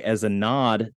 I think, as a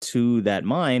nod to that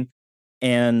mine.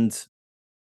 And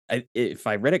if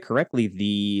I read it correctly,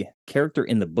 the character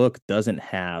in the book doesn't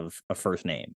have a first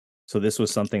name. So this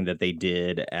was something that they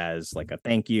did as like a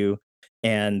thank you.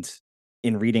 And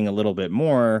in reading a little bit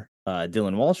more,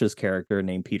 Dylan Walsh's character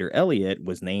named Peter Elliott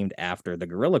was named after the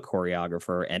gorilla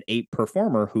choreographer and ape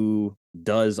performer who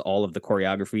does all of the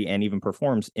choreography and even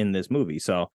performs in this movie.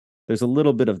 So there's a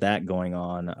little bit of that going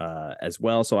on as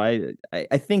well. So I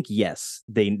think, yes,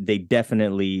 they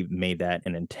definitely made that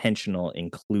an intentional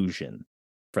inclusion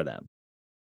for them.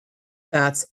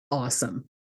 That's awesome.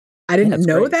 I didn't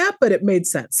know that, but it made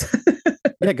sense.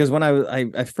 Yeah, because when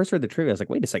I first read the trivia, I was like,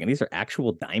 wait a second, these are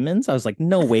actual diamonds? I was like,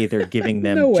 no way they're giving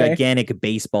them No way. gigantic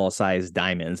baseball-sized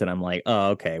diamonds. And I'm like, oh,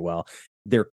 okay, well,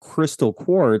 they're crystal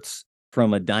quartz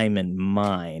from a diamond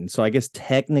mine. So I guess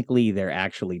technically they're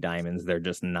actually diamonds. They're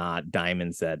just not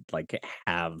diamonds that like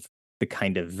have the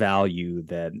kind of value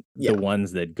that the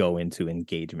ones that go into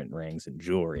engagement rings and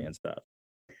jewelry and stuff.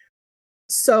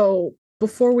 So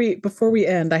before we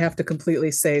end, I have to completely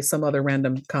say some other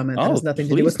random comment that has nothing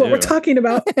to do with what we're talking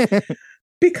about.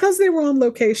 Because they were on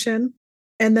location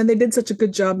and then they did such a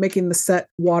good job making the set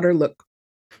water look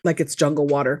like it's jungle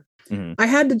water. Mm-hmm. I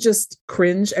had to just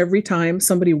cringe every time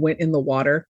somebody went in the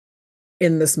water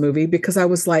in this movie because I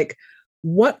was like,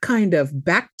 what kind of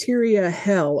bacteria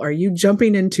hell are you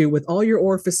jumping into with all your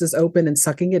orifices open and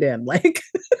sucking it in? Like,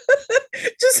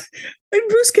 just, and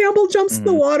Bruce Campbell jumps in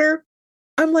the water.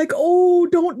 I'm like, oh,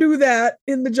 don't do that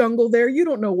in the jungle there. You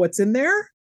don't know what's in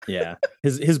there. Yeah.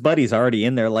 His buddy's already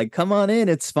in there. Like, come on in.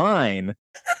 It's fine.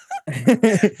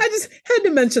 I just had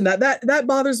to mention that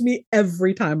bothers me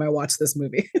every time I watch this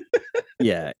movie.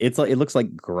 Yeah. It's like, it looks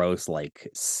like gross, like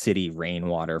city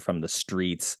rainwater from the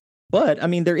streets. But I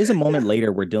mean, there is a moment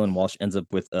later where Dylan Walsh ends up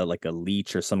with like a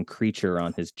leech or some creature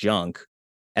on his junk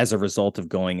as a result of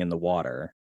going in the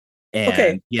water.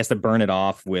 And he has to burn it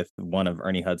off with one of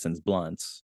Ernie Hudson's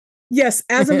blunts. Yes,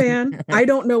 as a man, I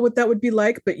don't know what that would be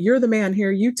like, but you're the man here.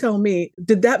 You tell me,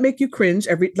 did that make you cringe?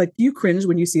 You cringe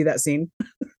when you see that scene?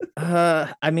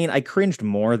 I mean, I cringed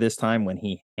more this time when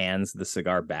he hands the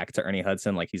cigar back to Ernie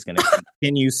Hudson, like he's going to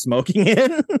continue smoking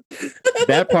it.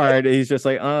 That part, he's just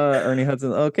like, Ernie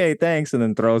Hudson, okay, thanks, and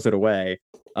then throws it away.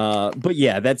 But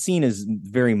yeah, that scene is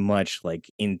very much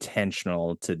like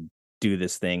intentional to do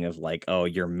this thing of like, oh,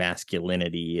 your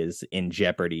masculinity is in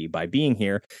jeopardy by being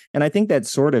here. And I think that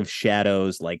sort of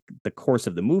shadows like the course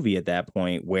of the movie at that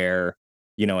point where,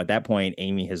 you know, at that point,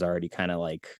 Amy has already kind of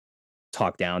like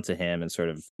talked down to him and sort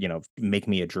of, you know, make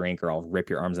me a drink or I'll rip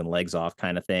your arms and legs off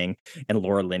kind of thing. And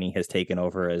Laura Linney has taken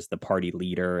over as the party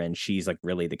leader and she's like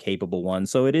really the capable one.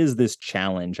 So it is this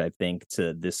challenge, I think,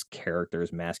 to this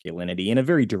character's masculinity in a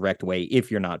very direct way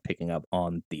if you're not picking up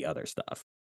on the other stuff.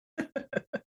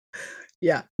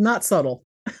 Yeah, not subtle.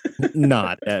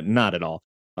 Not at all.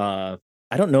 I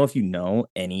don't know if you know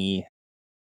any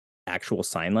actual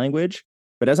sign language,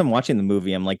 but as I'm watching the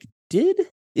movie, I'm like,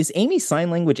 is Amy's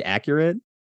sign language accurate?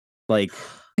 Like,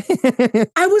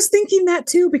 I was thinking that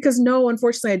too, because no,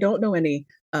 unfortunately, I don't know any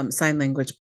sign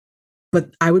language,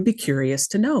 but I would be curious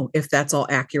to know if that's all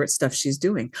accurate stuff she's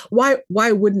doing. Why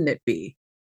wouldn't it be?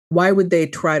 Why would they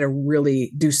try to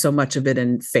really do so much of it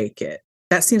and fake it?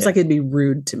 That seems like it'd be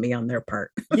rude to me on their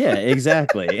part. Yeah,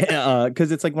 exactly.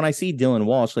 Because it's like when I see Dylan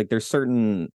Walsh, like there's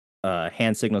certain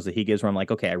hand signals that he gives where I'm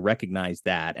like, okay, I recognize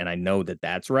that and I know that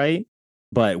that's right.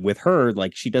 But with her,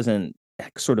 like she doesn't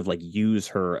sort of like use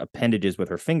her appendages with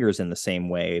her fingers in the same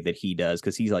way that he does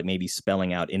because he's like maybe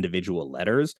spelling out individual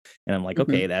letters. And I'm like,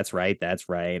 okay, that's right. That's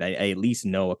right. I at least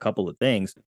know a couple of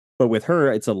things. But with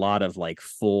her, it's a lot of like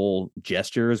full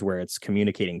gestures where it's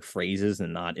communicating phrases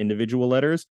and not individual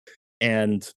letters.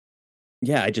 And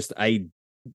yeah,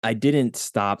 I didn't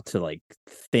stop to like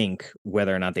think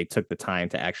whether or not they took the time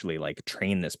to actually like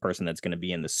train this person that's going to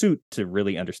be in the suit to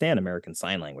really understand American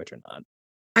Sign Language or not.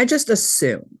 I just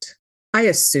assumed. I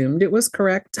assumed it was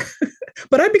correct,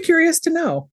 but I'd be curious to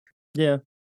know. Yeah.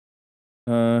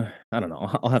 I don't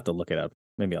know. I'll have to look it up.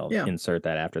 Maybe I'll Yeah. insert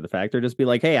that after the fact, or just be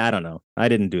like, hey, I don't know. I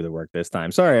didn't do the work this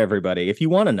time. Sorry, everybody. If you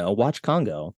want to know, watch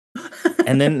Congo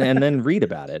and then read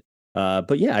about it.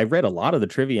 But yeah, I read a lot of the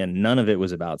trivia and none of it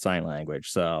was about sign language.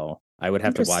 So I would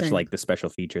have to watch Interesting. like the special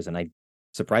features. And I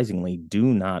surprisingly do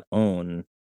not own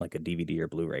like a DVD or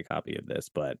Blu-ray copy of this,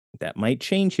 but that might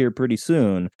change here pretty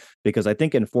soon because I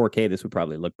think in 4K this would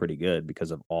probably look pretty good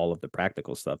because of all of the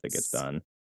practical stuff that gets done.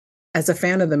 As a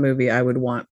fan of the movie, I would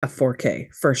want a 4K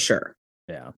for sure.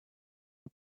 Yeah.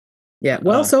 Yeah.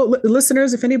 Well, so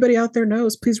listeners, if anybody out there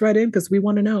knows, please write in because we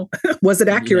want to know. Was it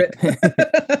accurate? Yeah.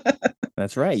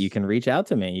 That's right. You can reach out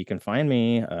to me. You can find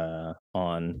me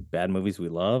on Bad Movies We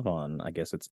Love on, I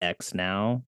guess it's X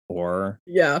now, or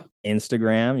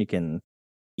Instagram. You can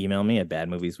email me at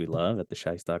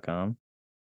badmovieswelove@theshice.com.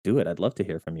 Do it. I'd love to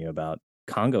hear from you about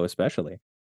Congo, especially.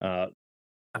 I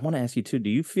want to ask you too, do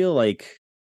you feel like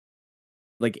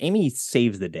Amy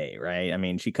saves the day, right? I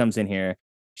mean, she comes in here,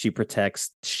 she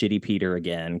protects shitty Peter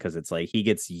again because it's like he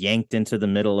gets yanked into the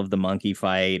middle of the monkey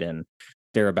fight and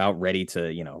they're about ready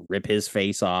to, rip his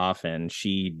face off, and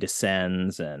she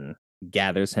descends and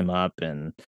gathers him up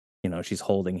and she's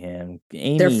holding him.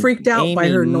 Amy, they're freaked out by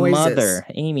her noises.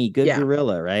 Amy, good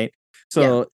gorilla, right?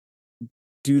 So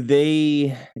do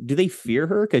they fear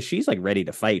her? Because she's like ready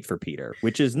to fight for Peter,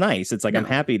 which is nice. It's like I'm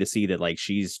happy to see that like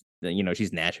she's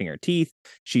gnashing her teeth.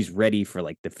 She's ready for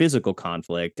like the physical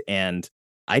conflict. And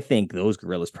I think those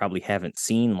gorillas probably haven't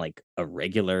seen like a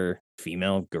regular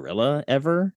female gorilla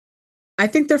ever. I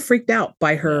think they're freaked out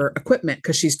by her equipment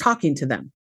because she's talking to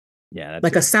them. Yeah,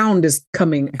 like a sound is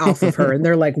coming off of her and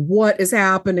they're like, what is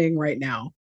happening right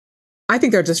now? I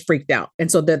think they're just freaked out.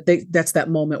 And so that's that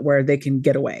moment where they can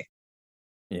get away.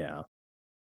 Yeah,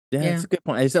 that's a good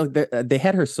point. It's like they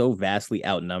had her so vastly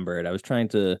outnumbered. I was trying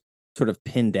to sort of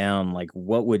pin down like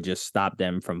what would just stop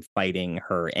them from fighting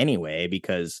her anyway,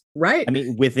 because I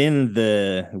mean within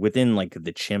like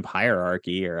the chimp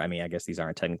hierarchy, or I mean I guess these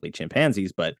aren't technically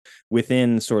chimpanzees, but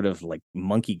within sort of like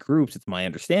monkey groups, it's my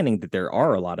understanding that there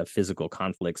are a lot of physical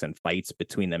conflicts and fights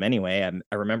between them anyway.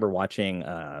 I remember watching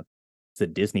the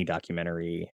Disney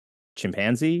documentary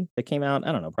Chimpanzee that came out,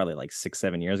 I don't know, probably like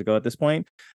 6-7 years ago at this point.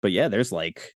 But yeah,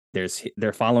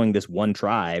 they're following this one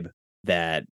tribe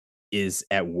that is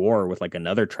at war with like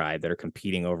another tribe that are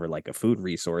competing over like a food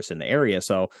resource in the area.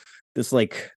 So this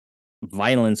like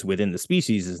violence within the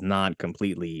species is not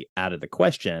completely out of the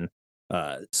question.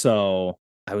 So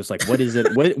I was like, what is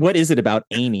it? What is it about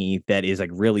Amy that is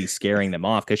like really scaring them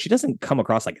off? Because she doesn't come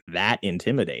across like that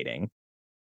intimidating.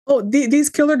 Oh, these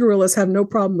killer gorillas have no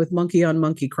problem with monkey on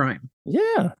monkey crime.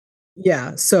 Yeah.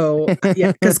 So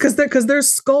because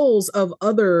there's skulls of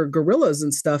other gorillas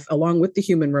and stuff along with the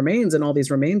human remains and all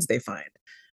these remains they find.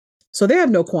 So they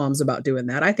have no qualms about doing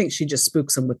that. I think she just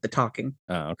spooks them with the talking.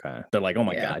 Oh, okay. They're like, oh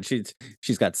my god,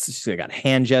 she's got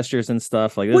hand gestures and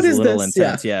stuff. Like, this what is is a little this?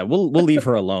 intense. Yeah, we'll leave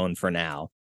her alone for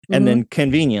now. And then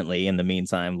conveniently, in the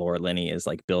meantime, Laura Linney is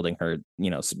like building her,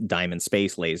 diamond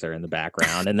space laser in the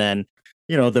background. And then,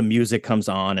 the music comes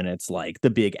on and it's like the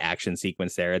big action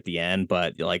sequence there at the end.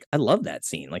 But like, I love that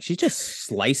scene. Like, she's just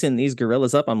slicing these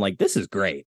gorillas up. I'm like, this is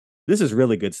great. This is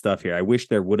really good stuff here. I wish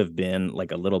there would have been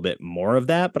like a little bit more of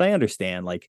that, but I understand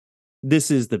like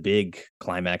this is the big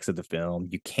climax of the film.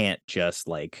 You can't just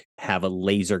like have a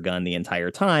laser gun the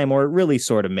entire time, or it really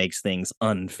sort of makes things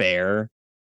unfair.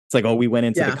 It's like, oh, we went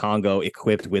into the Congo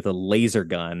equipped with a laser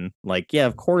gun. Like, yeah,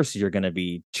 of course you're going to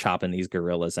be chopping these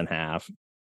gorillas in half.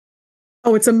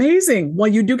 Oh, it's amazing. Well,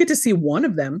 you do get to see one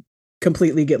of them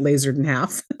completely get lasered in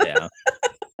half. Yeah.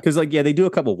 Because like, yeah, they do a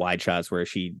couple wide shots where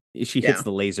she hits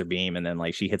the laser beam and then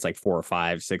like she hits like 4 or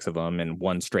 5, 6 of them in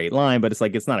one straight line. But it's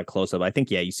like, it's not a close up. I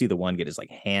think, you see the one get his like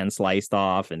hand sliced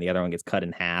off and the other one gets cut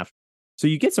in half. So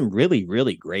you get some really,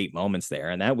 really great moments there.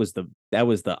 And that was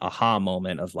the aha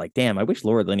moment of like, damn, I wish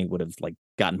Laura Linney would have like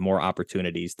gotten more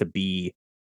opportunities to be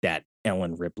that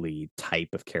Ellen Ripley type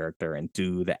of character and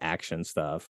do the action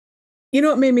stuff. You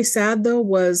know what made me sad though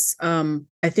was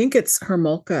I think it's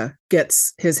Hermolka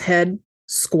gets his head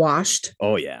squashed.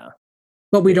 Oh yeah.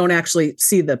 But we don't actually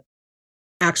see the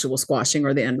actual squashing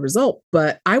or the end result.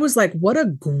 But I was like, what a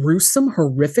gruesome,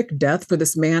 horrific death for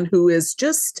this man who is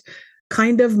just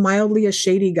kind of mildly a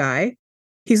shady guy.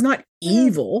 He's not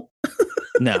evil.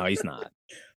 No, he's not.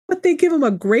 But they give him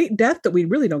a great death that we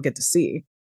really don't get to see.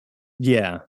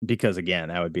 Yeah, because again,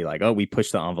 that would be like, oh, we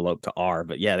push the envelope to R.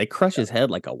 But yeah, they crush his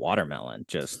head like a watermelon.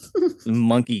 Just the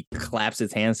monkey claps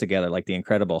his hands together like the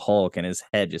Incredible Hulk, and his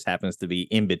head just happens to be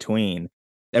in between.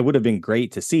 That would have been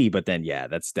great to see, but then yeah,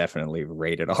 that's definitely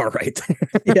rated R right there.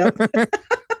 Yep.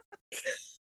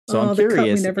 So I'm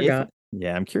curious, we never got.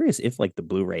 Yeah, I'm curious if like the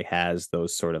Blu-ray has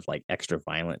those sort of like extra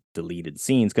violent deleted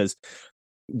scenes, because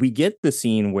we get the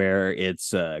scene where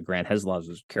it's Grant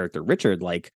Heslow's character Richard,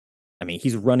 like, I mean,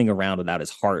 he's running around without his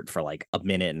heart for like a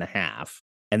minute and a half.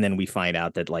 And then we find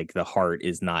out that like the heart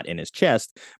is not in his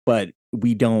chest, but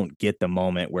we don't get the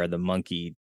moment where the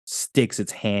monkey sticks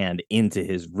its hand into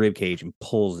his rib cage and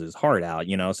pulls his heart out,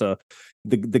 you know? So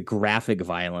the graphic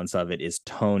violence of it is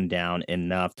toned down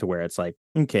enough to where it's like,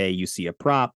 okay, you see a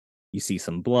prop, you see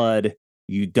some blood,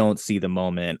 you don't see the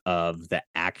moment of the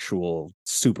actual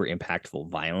super impactful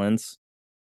violence.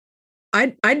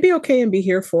 I'd be okay and be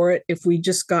here for it if we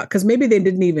just got, because maybe they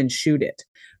didn't even shoot it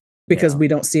because Yeah. we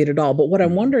don't see it at all. But what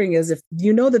I'm wondering is if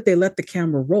you know that they let the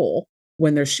camera roll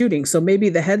when they're shooting. So maybe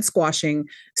the head squashing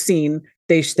scene,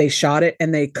 they shot it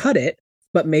and they cut it,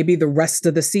 but maybe the rest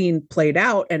of the scene played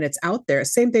out and it's out there.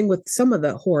 Same thing with some of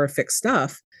the horrific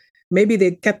stuff. Maybe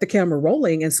they kept the camera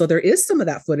rolling, and so there is some of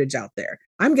that footage out there.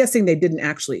 I'm guessing they didn't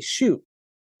actually shoot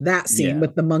that scene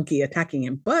with the monkey attacking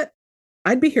him, but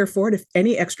I'd be here for it if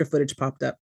any extra footage popped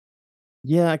up.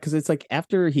 Yeah, because it's like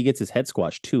after he gets his head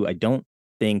squashed too, I don't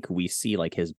think we see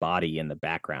like his body in the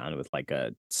background with like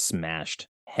a smashed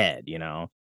head, you know,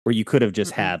 where you could have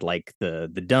just had like the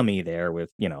dummy there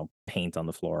with, you know, paint on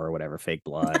the floor or whatever, fake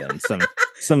blood and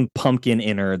some pumpkin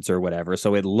innards or whatever.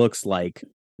 So it looks like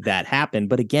that happened.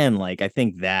 But again, like I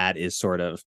think that is sort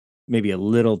of maybe a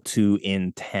little too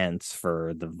intense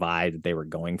for the vibe that they were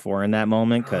going for in that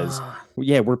moment. Because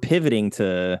yeah, we're pivoting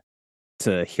to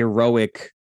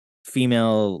heroic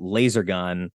female laser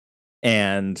gun,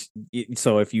 and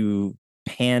so if you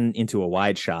pan into a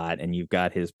wide shot and you've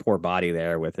got his poor body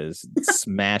there with his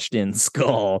smashed in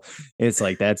skull, it's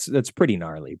like that's pretty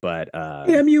gnarly. But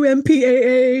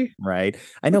MUMPAA. Right,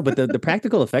 I know, but the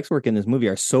practical effects work in this movie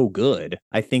are so good.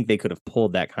 I think they could have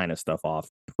pulled that kind of stuff off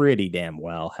pretty damn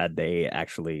well had they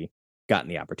actually gotten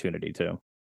the opportunity to.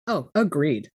 Oh,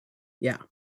 agreed. Yeah.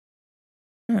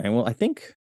 All right, well, I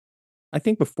think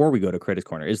before we go to Critics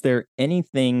Corner, is there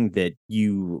anything that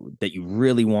you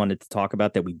really wanted to talk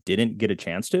about that we didn't get a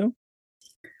chance to?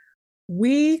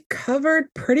 We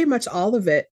covered pretty much all of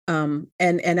it. And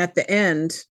at the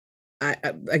end, I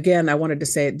wanted to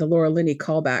say the Laura Linney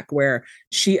callback where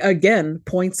she again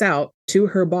points out to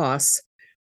her boss,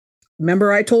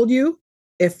 remember I told you,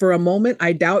 if for a moment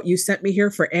I doubt you sent me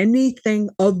here for anything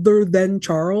other than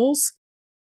Charles.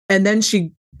 And then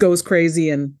she goes crazy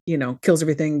and, you know, kills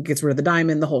everything, gets rid of the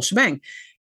diamond, the whole shebang.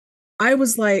 I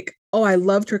was like, oh, I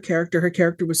loved her character. Her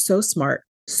character was so smart,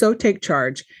 so take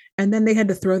charge. And then they had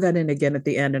to throw that in again at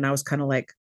the end. And I was kind of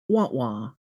like, wah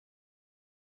wah.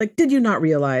 Like, did you not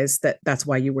realize that that's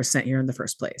why you were sent here in the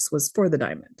first place, was for the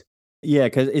diamond? Yeah,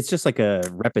 because it's just like a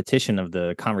repetition of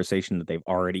the conversation that they've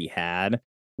already had,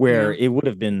 where it would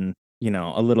have been, you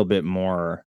know, a little bit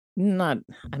more, not,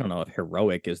 I don't know if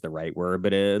heroic is the right word,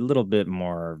 but a little bit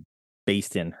more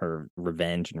based in her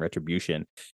revenge and retribution.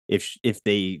 If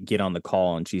they get on the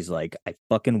call and she's like, I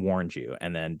fucking warned you,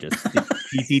 and then just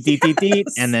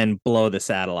and then blow the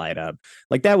satellite up.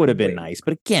 Like that would have been nice.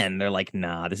 But again, they're like,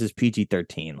 nah, this is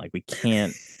PG-13. Like we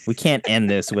can't end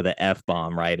this with an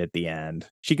F-bomb right at the end.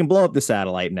 She can blow up the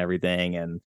satellite and everything,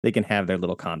 and they can have their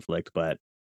little conflict, but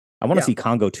I want to see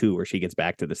Congo 2 where she gets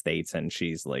back to the States and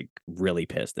she's like really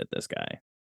pissed at this guy.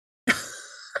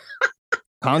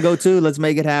 Congo 2, let's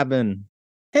make it happen.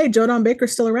 Hey, Joe Don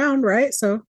Baker's still around, right?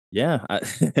 So yeah,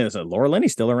 so Laura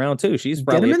Linney's still around too. She's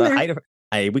probably at the height of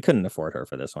her. We couldn't afford her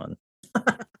for this one.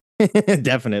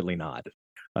 Definitely not.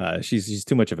 She's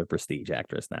too much of a prestige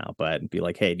actress now. But be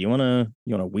like, hey, do you wanna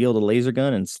wield a laser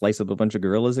gun and slice up a bunch of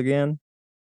gorillas again?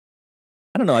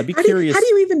 I don't know. I'd be curious. How do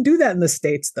you even do that in the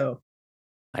States, though?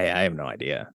 I have no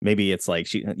idea. Maybe it's like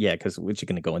because was she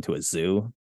gonna go into a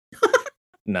zoo?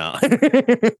 No.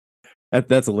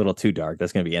 That's a little too dark.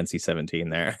 That's going to be NC-17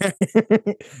 there.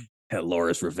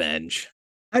 Laura's Revenge.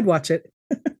 I'd watch it.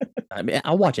 I mean,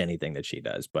 I'll watch anything that she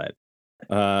does, but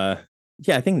yeah,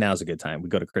 I think now's a good time. We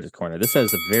go to Critics Corner. This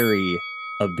has a very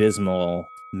abysmal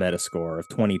Metascore of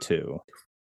 22.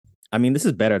 I mean, this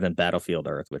is better than Battlefield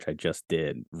Earth, which I just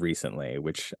did recently,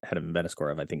 which had a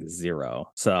Metascore of, I think, 0.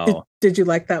 So did you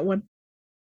like that one?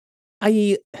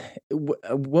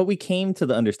 What we came to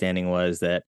the understanding was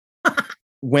that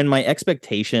when my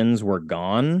expectations were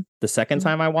gone the second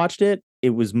time I watched it,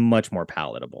 it was much more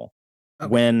palatable.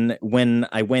 Okay. When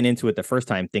I went into it the first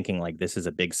time thinking like this is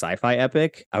a big sci-fi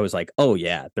epic, I was like, oh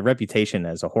yeah, the reputation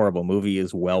as a horrible movie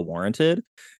is well warranted.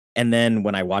 And then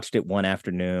when I watched it one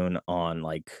afternoon on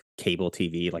like cable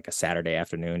TV, like a Saturday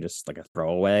afternoon, just like a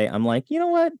throwaway, I'm like, you know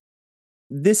what?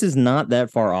 This is not that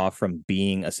far off from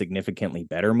being a significantly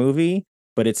better movie.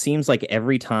 But it seems like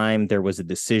every time there was a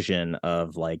decision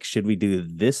of like, should we do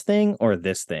this thing or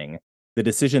this thing? The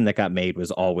decision that got made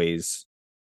was always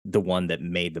the one that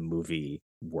made the movie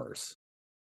worse.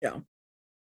 Yeah.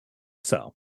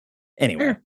 So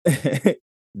anyway,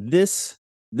 this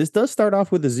does start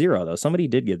off with a 0, though. Somebody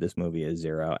did give this movie a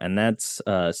 0, and that's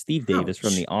Steve Davis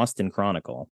from the Austin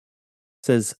Chronicle.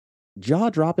 Says,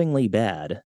 jaw-droppingly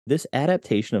bad. This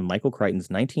adaptation of Michael Crichton's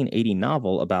 1980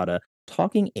 novel about a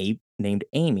talking ape named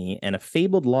Amy and a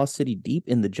fabled lost city deep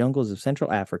in the jungles of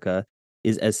Central Africa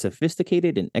is as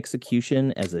sophisticated in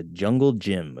execution as a Jungle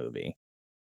Jim movie.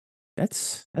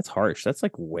 That's harsh. That's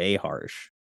like way harsh.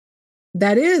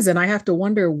 That is, and I have to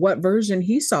wonder what version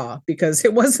he saw because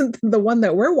it wasn't the one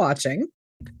that we're watching.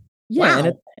 Yeah, wow.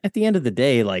 And at the end of the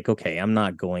day, like, okay, I'm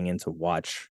not going in to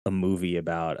watch a movie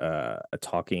about a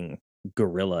talking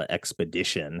gorilla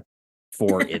expedition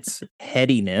for its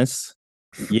headiness.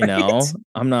 You know,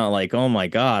 I'm not like, oh my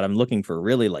God, I'm looking for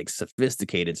really like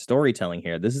sophisticated storytelling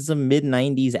here. This is a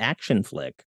mid-90s action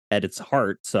flick at its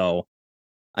heart. So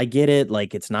I get it.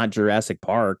 Like, it's not Jurassic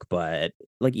Park, but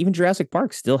like even Jurassic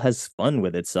Park still has fun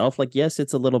with itself. Like, yes,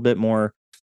 it's a little bit more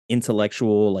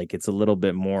intellectual, like it's a little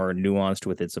bit more nuanced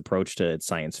with its approach to its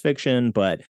science fiction,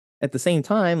 but at the same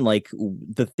time, like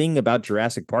the thing about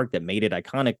Jurassic Park that made it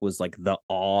iconic was like the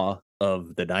awe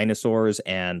of the dinosaurs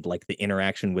and like the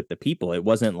interaction with the people. It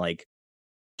wasn't like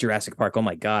Jurassic Park, oh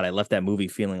my God, I left that movie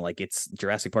feeling like it's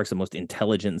Jurassic Park's the most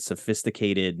intelligent,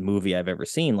 sophisticated movie I've ever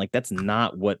seen. Like that's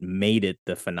not what made it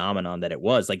the phenomenon that it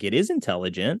was. Like it is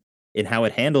intelligent in how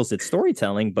it handles its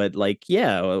storytelling, but like,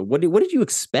 yeah, what did you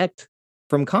expect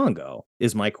from Congo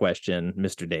is my question,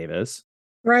 Mr. Davis.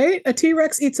 Right? A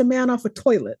T-Rex eats a man off a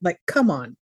toilet. Like, come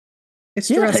on. It's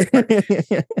Jurassic Park.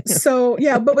 So,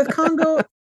 yeah, but with Congo,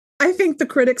 I think the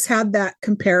critics had that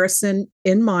comparison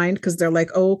in mind because they're like,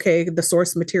 oh, okay, the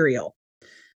source material.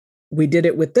 We did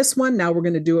it with this one. Now we're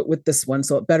going to do it with this one.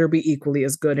 So it better be equally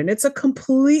as good. And it's a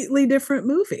completely different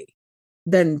movie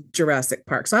than Jurassic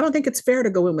Park. So I don't think it's fair to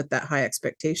go in with that high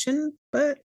expectation,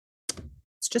 but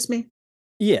it's just me.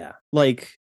 Yeah,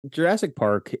 like Jurassic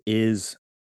Park is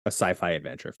a sci-fi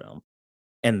adventure film.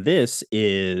 And this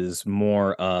is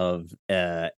more of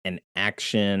an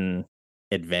action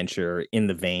adventure in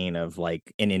the vein of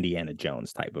like an Indiana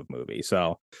Jones type of movie.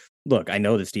 So look, I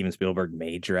know that Steven Spielberg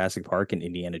made Jurassic Park and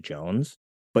Indiana Jones,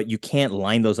 but you can't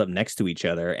line those up next to each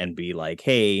other and be like,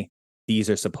 hey,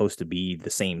 these are supposed to be the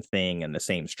same thing and the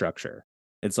same structure.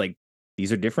 It's like,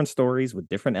 these are different stories with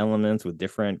different elements, with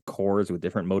different cores, with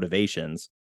different motivations.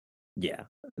 Yeah.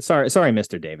 Sorry,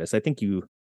 Mr. Davis. I think you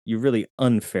really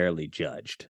unfairly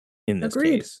judged in this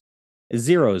case.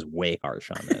 0 is way harsh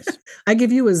on this. I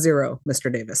give you a 0,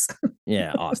 Mr. Davis.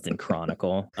 Yeah, Austin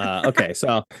Chronicle. Okay,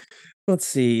 so let's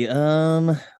see.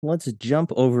 Let's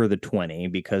jump over the 20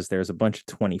 because there's a bunch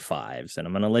of 25s, and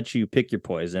I'm gonna let you pick your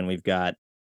poison. We've got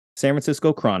San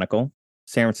Francisco Chronicle,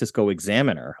 San Francisco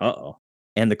Examiner,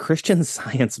 and the Christian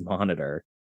Science Monitor.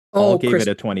 All gave it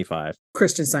a 25.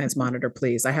 Christian Science Monitor,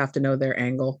 please. I have to know their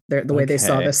angle, the way they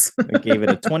saw this. I gave it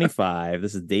a 25.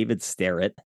 This is David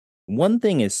Starrett. One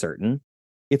thing is certain.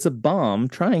 It's a bomb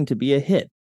trying to be a hit.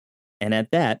 And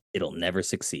at that, it'll never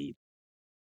succeed.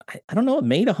 I don't know. It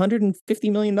made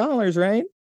 $150 million, right?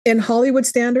 In Hollywood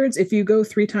standards, if you go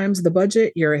 3 times the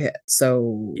budget, you're a hit.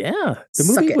 So yeah, the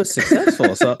movie was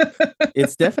successful. So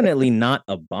it's definitely not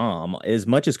a bomb. As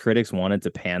much as critics wanted to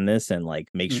pan this and like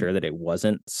make sure that it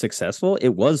wasn't successful, it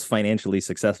was financially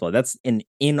successful. That's an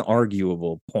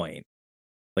inarguable point.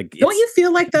 Like, don't you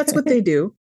feel like that's what they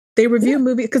do? They review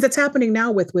movies because it's happening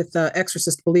now with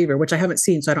Exorcist Believer, which I haven't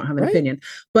seen, so I don't have an opinion.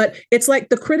 But it's like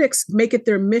the critics make it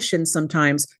their mission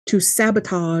sometimes to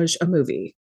sabotage a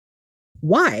movie.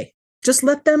 Why? Just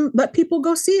let people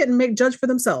go see it and judge for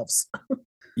themselves.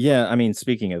 Yeah, I mean,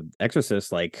 speaking of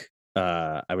Exorcist, like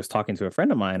I was talking to a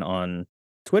friend of mine on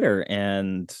Twitter,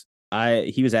 and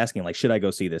he was asking like, should I go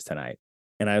see this tonight?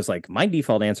 And I was like, my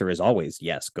default answer is always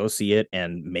yes, go see it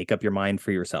and make up your mind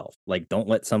for yourself. Like, don't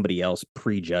let somebody else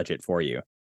prejudge it for you.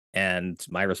 And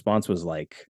my response was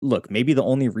like, look, maybe the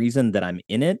only reason that I'm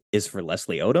in it is for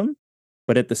Leslie Odom,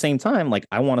 but at the same time, like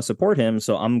I want to support him,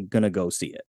 so I'm gonna go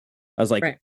see it. I was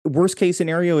like, worst case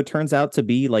scenario, it turns out to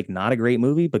be like not a great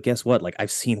movie, but guess what? Like I've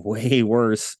seen way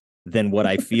worse than what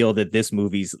I feel that this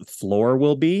movie's floor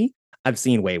will be. I've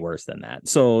seen way worse than that.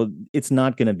 So it's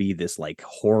not going to be this like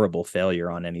horrible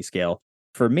failure on any scale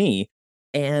for me.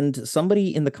 And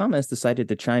somebody in the comments decided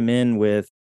to chime in with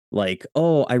like,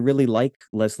 oh, I really like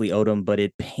Leslie Odom, but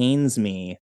it pains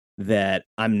me that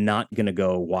I'm not going to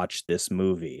go watch this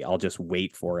movie. I'll just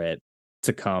wait for it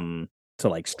to come to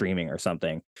like streaming or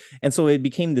something. And so it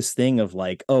became this thing of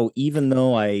like, oh, even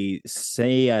though I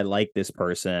say I like this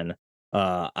person,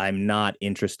 I'm not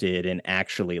interested in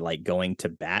actually like going to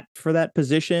bat for that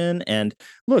position. And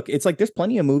look, it's like there's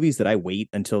plenty of movies that I wait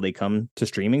until they come to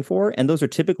streaming for, and those are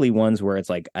typically ones where it's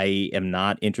like I am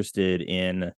not interested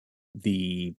in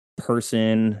the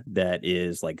person that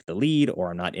is like the lead, or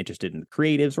I'm not interested in the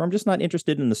creatives, or I'm just not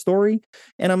interested in the story,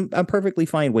 and I'm perfectly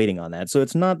fine waiting on that. So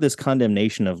it's not this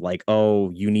condemnation of like,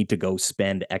 oh, you need to go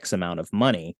spend X amount of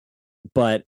money.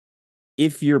 But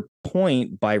if your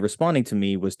point by responding to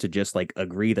me was to just like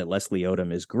agree that Leslie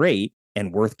Odom is great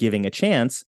and worth giving a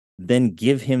chance, then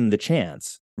give him the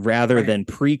chance rather than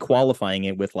pre-qualifying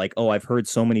it with like, oh, I've heard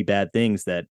so many bad things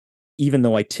that even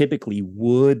though I typically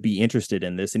would be interested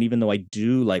in this, and even though I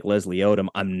do like Leslie Odom,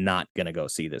 I'm not going to go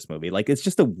see this movie. Like,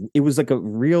 it was like a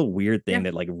real weird thing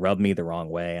that like rubbed me the wrong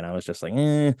way. And I was just like,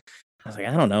 I was like,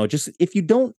 I don't know. Just if you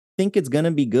don't think it's going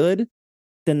to be good,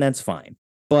 then that's fine.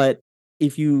 But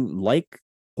if you like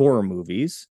horror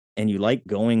movies and you like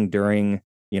going during,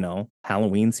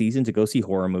 Halloween season to go see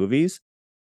horror movies,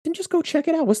 then just go check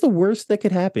it out. What's the worst that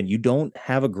could happen? You don't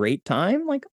have a great time?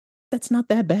 Like, that's not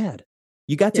that bad.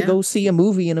 You got to go see a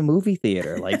movie in a movie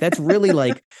theater. Like, that's really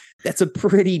like, that's a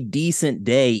pretty decent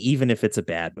day, even if it's a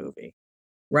bad movie.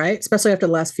 Right? Especially after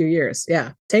the last few years.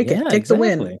 Yeah. Take the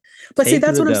win. But see,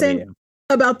 that's what I'm saying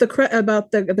about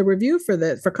the review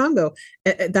for Congo.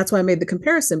 That's why I made the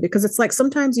comparison, because it's like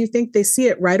sometimes you think they see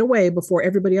it right away before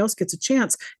everybody else gets a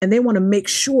chance, and they want to make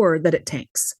sure that it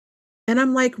tanks. And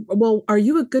I'm like, well, are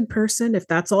you a good person if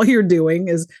that's all you're doing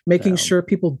is making sure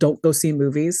people don't go see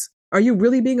movies? Are you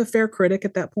really being a fair critic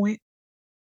at that point?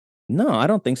 No, I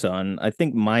don't think so. And I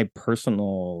think my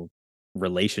personal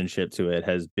relationship to it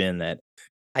has been that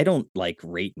I don't like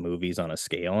rate movies on a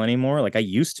scale anymore. Like I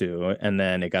used to. And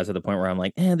then it got to the point where I'm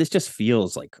like, this just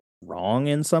feels like wrong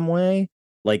in some way.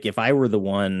 Like if I were the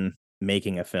one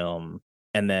making a film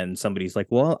and then somebody's like,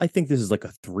 well, I think this is like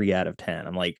a 3 out of 10.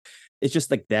 I'm like, it's just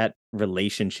like that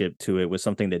relationship to it was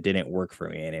something that didn't work for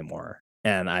me anymore.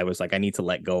 And I was like, I need to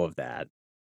let go of that.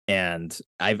 And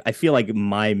I feel like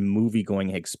my movie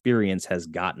going experience has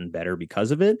gotten better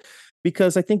because of it.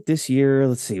 Because I think this year,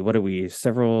 let's see, what are we?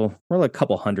 We're like a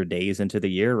couple hundred days into the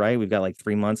year, right? We've got like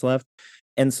 3 months left.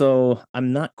 And so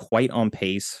I'm not quite on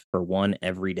pace for one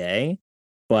every day,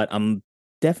 but I'm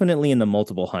definitely in the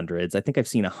multiple hundreds. I think I've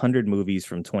seen 100 movies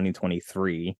from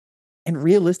 2023. And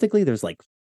realistically, there's like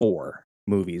 4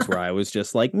 movies where I was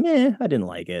just like, meh, I didn't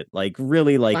like it. Like,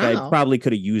 really, like, I probably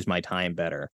could have used my time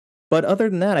better. But other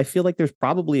than that, I feel like there's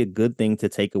probably a good thing to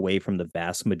take away from the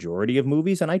vast majority of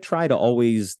movies. And I try to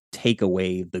always take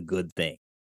away the good thing,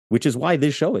 which is why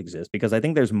this show exists, because I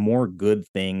think there's more good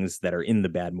things that are in the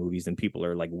bad movies than people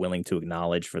are like willing to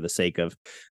acknowledge for the sake of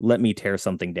let me tear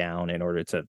something down in order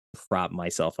to prop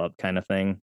myself up kind of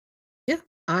thing. Yeah,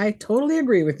 I totally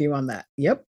agree with you on that.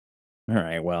 Yep. All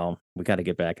right. Well, we got to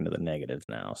get back into the negatives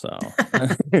now. So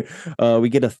we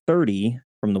get a 30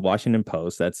 from the Washington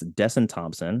Post. That's Desson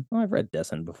Thompson. Oh, I've read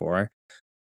Desson before.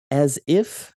 As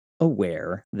if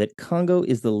aware that Congo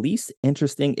is the least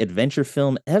interesting adventure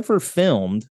film ever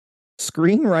filmed,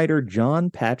 screenwriter John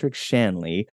Patrick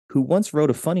Shanley, who once wrote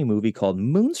a funny movie called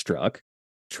Moonstruck,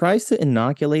 tries to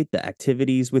inoculate the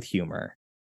activities with humor.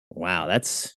 Wow,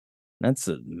 that's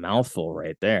a mouthful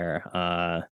right there.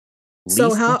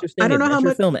 So I don't know how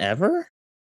much film ever.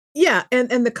 Yeah,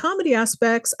 and the comedy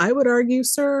aspects, I would argue,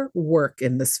 sir, work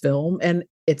in this film, and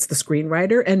it's the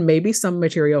screenwriter and maybe some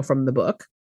material from the book.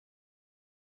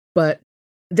 But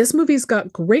this movie's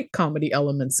got great comedy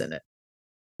elements in it.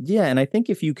 Yeah, and I think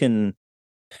if you can,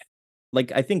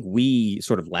 like, I think we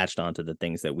sort of latched onto the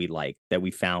things that we like, that we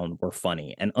found were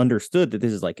funny, and understood that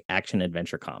this is like action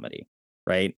adventure comedy,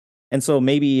 right? And so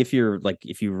maybe if you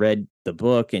read the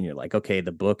book and you're like, okay,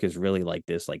 the book is really like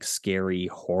this like scary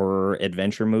horror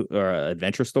adventure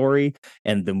adventure story,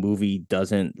 and the movie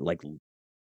doesn't like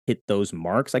hit those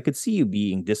marks, I could see you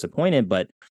being disappointed. But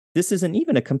this isn't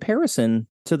even a comparison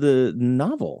to the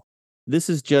novel. This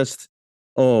is just,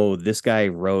 oh, this guy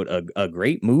wrote a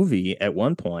great movie at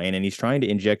one point and he's trying to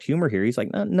inject humor here. He's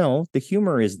like, no, the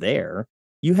humor is there.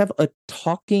 You have a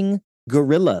talking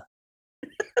gorilla.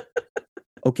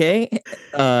 Okay.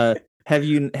 Have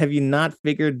you not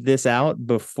figured this out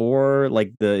before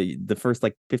like the first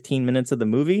like 15 minutes of the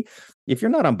movie? If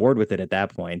you're not on board with it at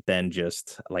that point, then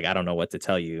just like, I don't know what to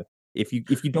tell you. If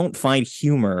you don't find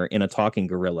humor in a talking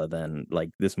gorilla, then like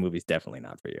this movie's definitely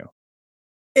not for you.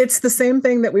 It's the same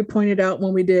thing that we pointed out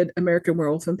when we did American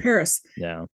Werewolf in Paris.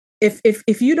 Yeah.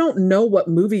 If you don't know what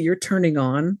movie you're turning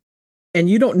on and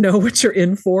you don't know what you're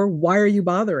in for, why are you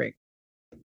bothering?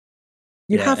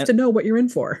 You have to know what you're in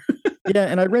for. Yeah,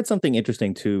 and I read something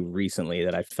interesting too recently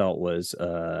that I felt was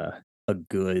a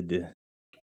good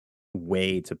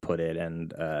way to put it.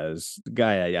 And this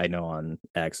guy I know on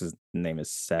X, his name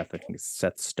is Seth. I think it's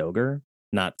Seth Stoger,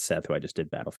 not Seth, who I just did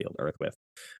Battlefield Earth with.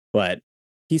 But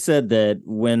he said that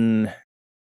when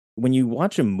you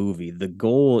watch a movie, the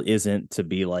goal isn't to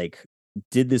be like,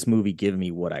 did this movie give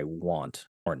me what I want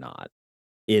or not?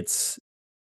 It's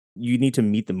you need to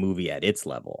meet the movie at its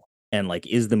level. And like,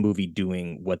 is the movie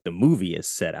doing what the movie is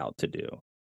set out to do?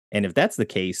 And if that's the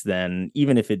case, then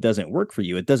even if it doesn't work for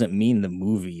you, it doesn't mean the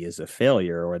movie is a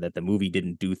failure or that the movie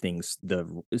didn't do things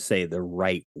the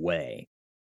right way.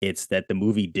 It's that the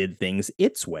movie did things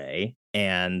its way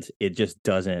and it just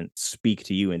doesn't speak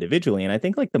to you individually. And I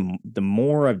think like the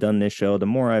more I've done this show, the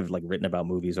more I've like written about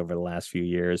movies over the last few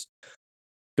years,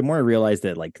 the more I realize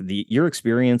that like your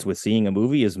experience with seeing a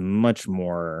movie is much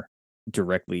more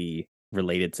directly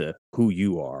related to who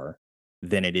you are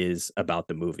than it is about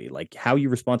the movie. Like how you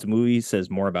respond to movies says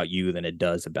more about you than it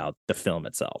does about the film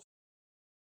itself.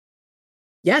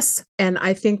 Yes. And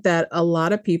I think that a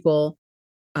lot of people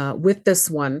with this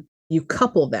one, you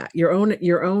couple that your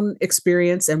own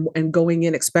experience and going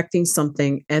in expecting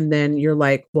something, and then you're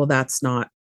like, well, that's not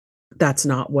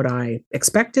what I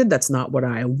expected. That's not what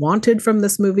I wanted from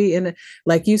this movie. And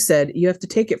like you said, you have to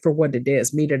take it for what it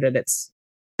is, meet it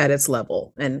at its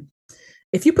level. And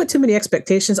if you put too many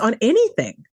expectations on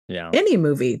anything, any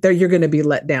movie, you're going to be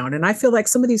let down. And I feel like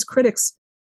some of these critics,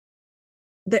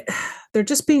 they're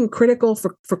just being critical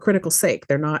for critical sake.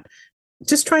 They're not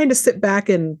just trying to sit back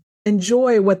and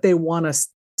enjoy what they want us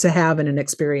to have in an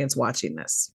experience watching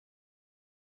this.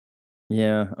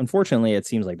 Yeah, unfortunately, it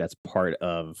seems like that's part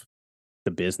of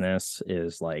the business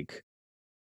is like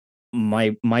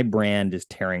my brand is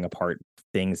tearing apart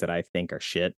things that I think are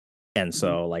shit. And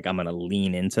so like I'm going to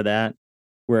lean into that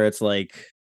where it's like,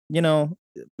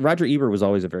 Roger Ebert was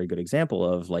always a very good example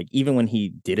of like, even when he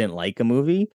didn't like a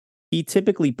movie, he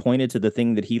typically pointed to the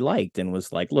thing that he liked and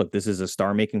was like, look, this is a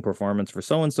star-making performance for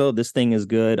so-and-so. This thing is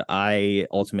good. I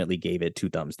ultimately gave it 2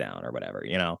 thumbs down or whatever,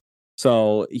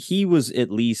 So he was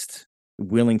at least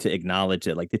willing to acknowledge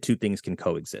that like the two things can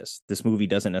coexist. This movie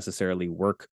doesn't necessarily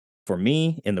work for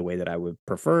me in the way that I would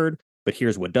preferred, but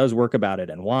here's what does work about it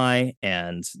and why,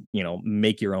 and,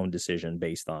 make your own decision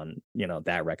based on,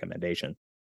 that recommendation.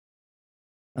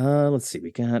 Let's see.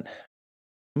 I'm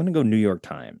going to go New York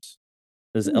Times.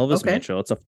 This is Elvis Mitchell.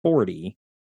 It's a 40.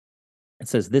 It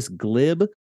says this glib,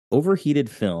 overheated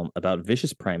film about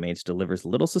vicious primates delivers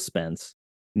little suspense,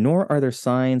 nor are there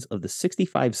signs of the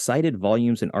 65 cited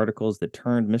volumes and articles that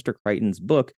turned Mr. Crichton's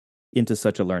book into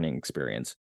such a learning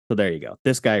experience. So there you go.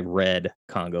 This guy read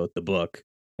Congo, the book,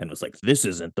 and was like, this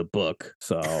isn't the book.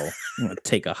 So I'm going to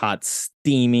take a hot,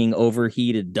 steaming,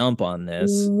 overheated dump on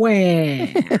this.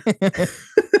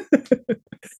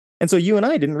 And so you and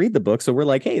I didn't read the book, so we're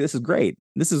like, "Hey, this is great.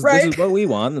 This is what we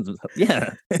want."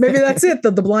 Yeah, maybe that's it.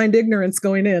 The blind ignorance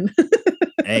going in.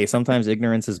 Hey, sometimes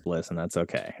ignorance is bliss, and that's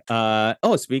okay.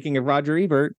 Speaking of Roger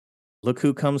Ebert, look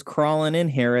who comes crawling in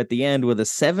here at the end with a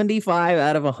 75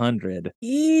 out of 100.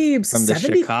 Ebes, from the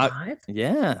 75? Chicago.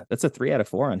 Yeah, that's a 3 out of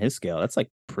 4 on his scale. That's like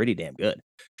pretty damn good.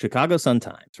 Chicago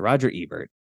Sun-Times. Roger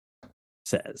Ebert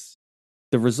says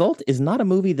the result is not a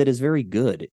movie that is very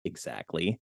good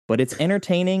exactly, but it's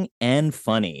entertaining and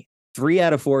funny. 3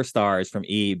 out of 4 stars from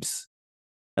Ebes.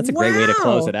 That's a great way to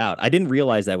close it out. I didn't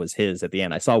realize that was his at the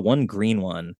end. I saw one green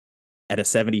one at a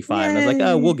 75. And I was like,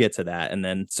 oh, we'll get to that. And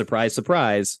then surprise,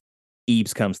 surprise,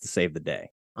 Ebes comes to save the day.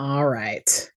 All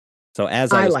right. So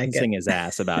as I was kissing his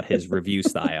ass about his review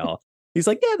style, he's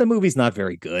like, yeah, the movie's not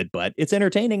very good, but it's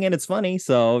entertaining and it's funny.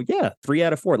 So yeah, 3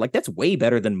 out of 4. Like that's way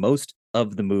better than most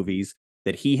of the movies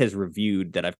that he has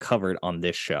reviewed that I've covered on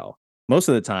this show. Most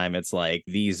of the time, it's like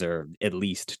these are at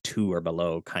least 2 or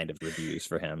below kind of reviews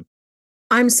for him.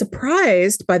 I'm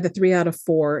surprised by the 3 out of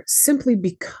 4 simply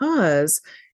because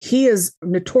he is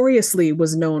notoriously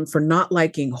was known for not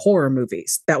liking horror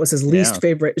movies. That was his least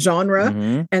favorite genre.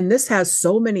 Mm-hmm. And this has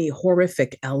so many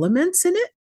horrific elements in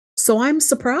it. So I'm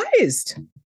surprised.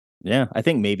 Yeah, I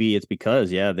think maybe it's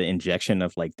because, the injection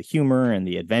of like the humor and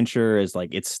the adventure is like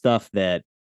it's stuff that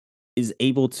is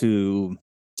able to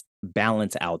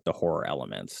balance out the horror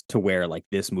elements to where like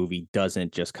this movie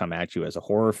doesn't just come at you as a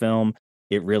horror film.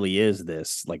 It really is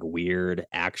this like weird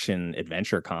action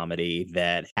adventure comedy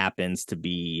that happens to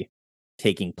be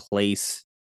taking place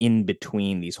in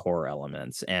between these horror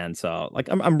elements. And so like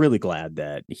I'm really glad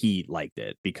that he liked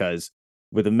it, because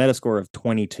with a Metascore of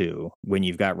 22, when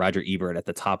you've got Roger Ebert at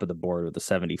the top of the board with a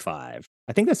 75,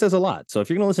 I think that says a lot. So if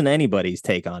you're going to listen to anybody's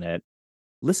take on it,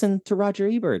 listen to Roger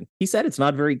Ebert. He said it's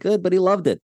not very good, but he loved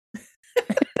it.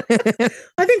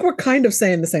 I think we're kind of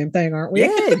saying the same thing, aren't we?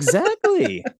 Yeah,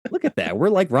 exactly. Look at that. We're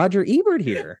like Roger Ebert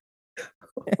here.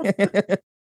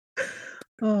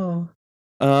 Oh.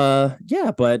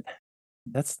 Yeah, but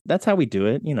that's how we do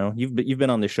it. You know, you've been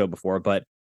on this show before, but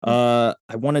I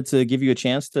wanted to give you a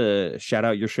chance to shout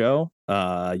out your show.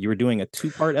 You were doing a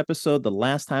 2-part episode the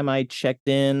last time I checked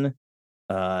in.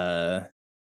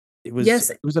 Yes.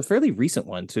 It was a fairly recent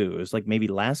one too. It was like maybe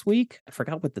last week. I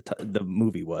forgot what the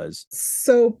movie was.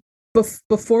 So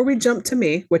before we jump to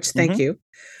me, which thank you,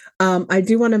 I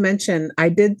do want to mention I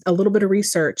did a little bit of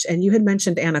research, and you had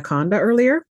mentioned Anaconda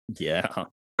earlier. Yeah.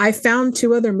 I found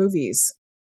 2 other movies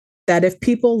that if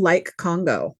people like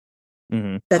Congo,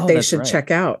 that they should check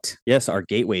out. Yes, our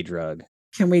gateway drug.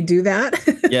 Can we do that?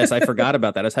 Yes, I forgot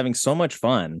about that. I was having so much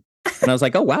fun. And I was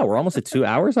like, oh, wow, we're almost at 2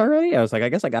 hours already. I was like, I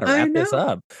guess I got to wrap this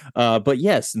up. But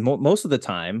yes, most of the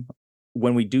time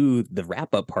when we do the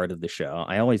wrap up part of the show,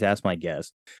 I always ask my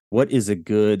guests, what is a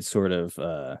good sort of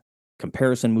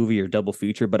comparison movie or double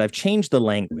feature? But I've changed the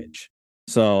language.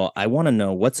 So I want to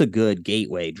know, what's a good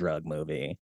gateway drug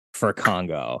movie for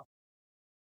Congo?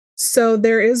 So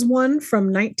there is one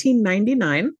from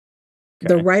 1999.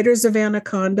 Okay. The writers of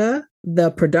Anaconda,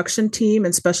 the production team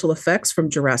and special effects from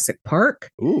Jurassic Park.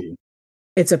 Ooh.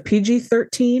 It's a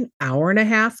PG-13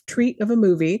 hour-and-a-half treat of a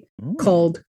movie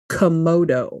called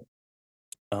Komodo.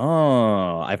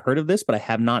 Oh, I've heard of this, but I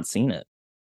have not seen it.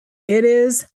 It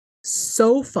is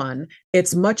so fun.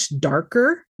 It's much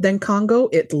darker than Congo.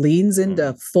 It leans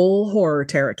into full horror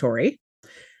territory.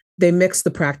 They mix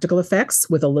the practical effects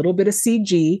with a little bit of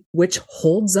CG, which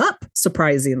holds up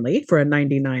surprisingly for a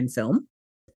 99 film.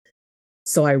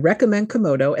 So I recommend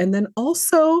Komodo. And then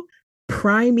also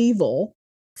Primeval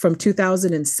from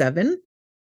 2007,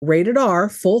 rated R,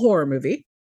 full horror movie.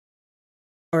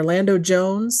 Orlando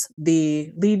Jones,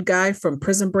 the lead guy from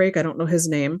Prison Break, I don't know his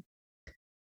name,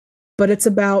 but it's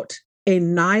about a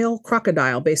Nile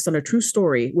crocodile based on a true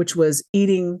story, which was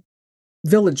eating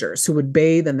villagers who would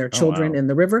bathe and their children in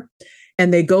the river.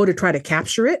 And they go to try to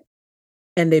capture it,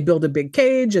 and they build a big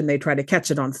cage and they try to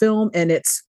catch it on film. And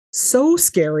it's so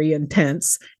scary and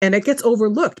tense, and it gets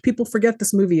overlooked. People forget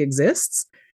this movie exists.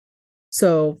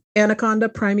 So Anaconda,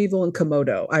 Primeval, and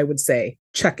Komodo, I would say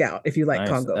check out if you like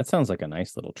Congo. That sounds like a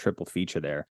nice little triple feature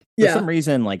there. For some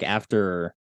reason, like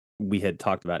after we had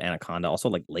talked about Anaconda, also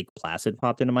like Lake Placid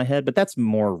popped into my head, but that's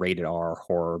more rated R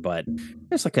horror. But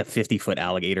there's like a 50-foot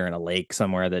alligator in a lake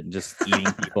somewhere that just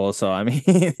eating people. So I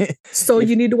mean, so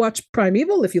you need to watch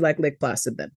Primeval if you like Lake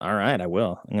Placid. Then all right, I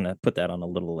will. I'm gonna put that on a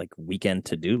little like weekend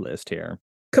to-do list here.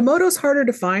 Komodo's harder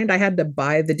to find. I had to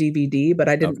buy the DVD, but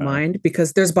I didn't mind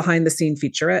because there's behind the scene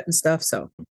featurette and stuff. So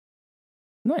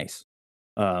nice.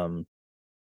 I'll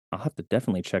have to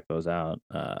definitely check those out.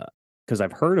 Because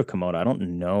I've heard of Komodo. I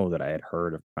don't know that I had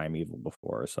heard of Primeval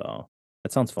before. So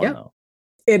that sounds fun though.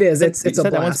 It is. It's a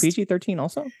blast. That one's PG-13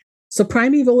 also? So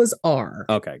Primeval is R.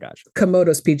 Okay, gotcha.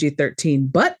 Komodo's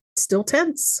PG-13, but still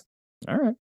tense. All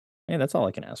right. Hey, that's all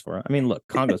I can ask for. I mean, look,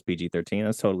 Congo's PG-13.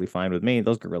 That's totally fine with me.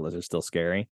 Those gorillas are still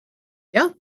scary. Yeah.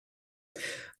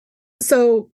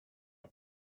 So,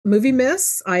 Movie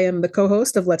Miss, I am the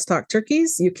co-host of Let's Talk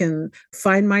Turkeys. You can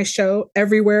find my show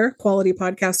everywhere quality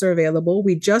podcasts are available.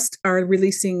 We just are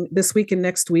releasing this week and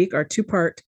next week our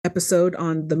 2-part episode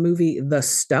on the movie The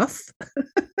Stuff.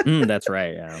 That's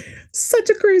right, yeah. Such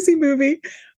a crazy movie.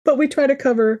 But we try to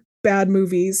cover bad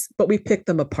movies, but we pick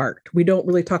them apart. We don't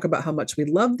really talk about how much we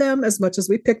love them as much as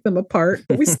we pick them apart,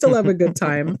 but we still have a good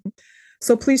time.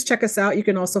 So please check us out. You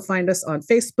can also find us on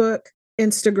Facebook,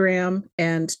 Instagram,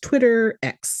 and Twitter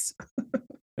X.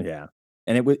 Yeah.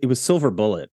 And it was Silver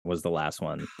Bullet was the last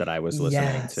one that I was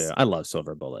listening to. I love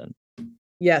Silver Bullet.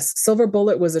 Yes, Silver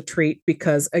Bullet was a treat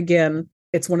because, again,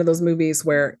 it's one of those movies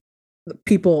where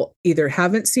people either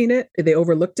haven't seen it, they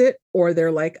overlooked it, or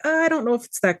they're like, I don't know if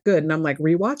it's that good. And I'm like,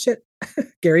 rewatch it.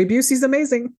 Gary Busey's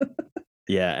amazing.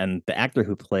 Yeah, and the actor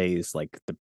who plays like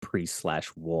the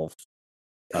priest/wolf,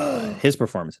 his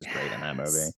performance is great in that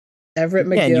movie. Everett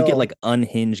McGill. Yeah, and you get like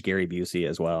unhinged Gary Busey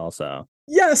as well. So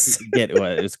yes, you get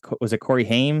was it Corey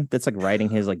Haim that's like riding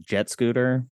his like jet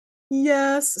scooter?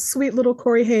 Yes, sweet little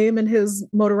Corey Haim in his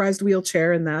motorized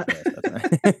wheelchair in that.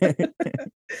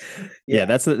 Yeah,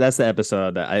 that's the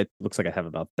episode that looks like I have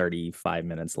about 35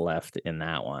 minutes left in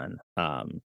that one.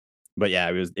 But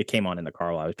yeah, it came on in the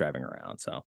car while I was driving around.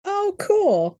 So oh,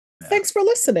 cool. Yeah. Thanks for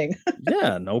listening.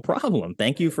 Yeah, no problem.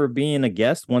 Thank you for being a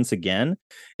guest once again.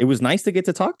 It was nice to get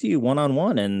to talk to you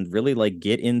one-on-one and really like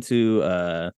get into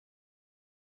a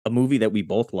movie that we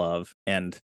both love.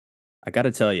 And I got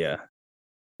to tell you,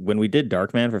 when we did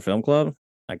Darkman for Film Club,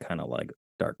 I kind of like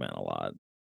Darkman a lot.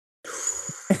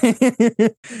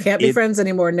 Can't be friends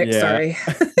anymore, Nick. Yeah. Sorry.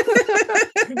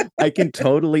 I can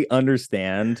totally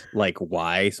understand like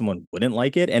why someone wouldn't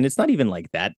like it. And it's not even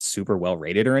like that super well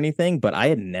rated or anything, but I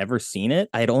had never seen it.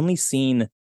 I had only seen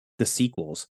the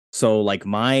sequels. So like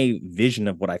my vision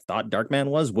of what I thought Darkman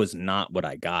was not what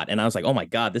I got. And I was like, oh my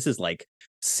God, this is like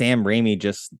Sam Raimi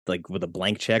just like with a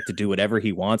blank check to do whatever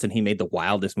he wants. And he made the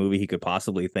wildest movie he could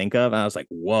possibly think of. And I was like,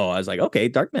 whoa, I was like, okay,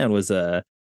 Darkman was a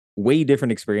way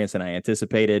different experience than I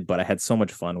anticipated, but I had so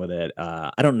much fun with it.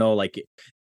 I don't know, like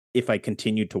if I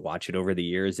continued to watch it over the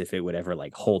years, if it would ever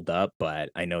like hold up, but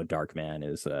I know Darkman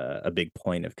is a big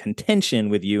point of contention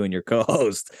with you and your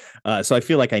co-host. So I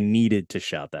feel like I needed to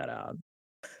shout that out.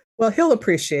 Well, he'll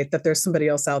appreciate that there's somebody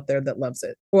else out there that loves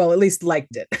it. Well, at least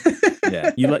liked it.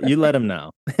 Yeah, you let him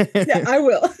know. Yeah, I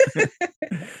will.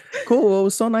 Cool. Well, it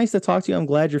was so nice to talk to you. I'm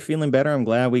glad you're feeling better. I'm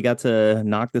glad we got to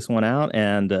knock this one out.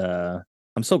 And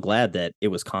I'm so glad that it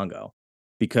was Congo.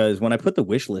 Because when I put the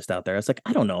wish list out there, I was like,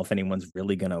 I don't know if anyone's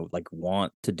really going to like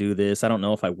want to do this. I don't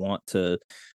know if I want to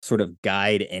sort of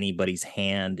guide anybody's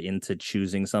hand into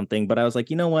choosing something. But I was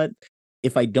like, you know what?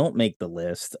 If I don't make the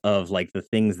list of like the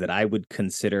things that I would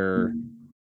consider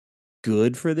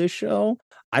good for this show,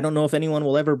 I don't know if anyone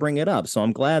will ever bring it up. So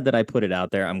I'm glad that I put it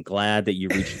out there. I'm glad that you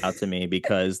reached out to me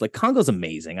because like Congo's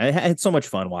amazing. I had so much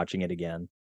fun watching it again.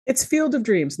 It's Field of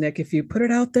Dreams, Nick. If you put it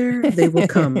out there, they will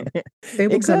come. They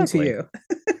will come to you.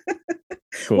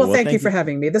 Cool. Well, thank you for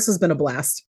having me. This has been a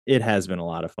blast. It has been a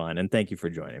lot of fun. And thank you for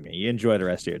joining me. You enjoy the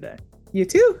rest of your day. You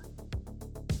too.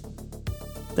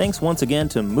 Thanks once again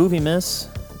to Movie Miss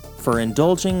for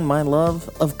indulging my love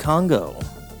of Congo.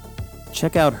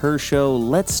 Check out her show,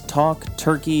 Let's Talk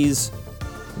Turkeys,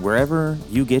 wherever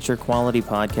you get your quality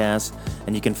podcasts,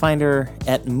 and you can find her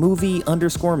at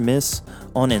movie_miss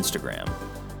on Instagram.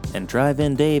 And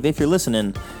Drive-In Dave, if you're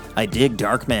listening, I dig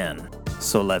Darkman,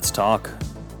 so let's talk.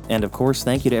 And of course,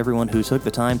 thank you to everyone who took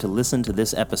the time to listen to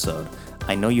this episode.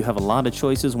 I know you have a lot of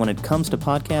choices when it comes to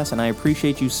podcasts, and I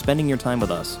appreciate you spending your time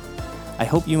with us. I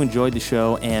hope you enjoyed the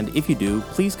show, and if you do,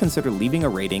 please consider leaving a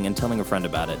rating and telling a friend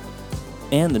about it.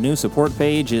 And the new support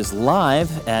page is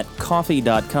live at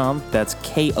ko-fi.com. That's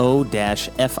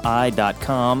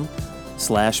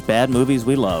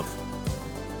ko-fi.com/badmovieswelove.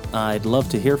 I'd love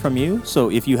to hear from you,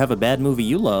 so if you have a bad movie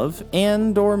you love,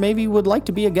 and or maybe would like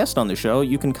to be a guest on the show,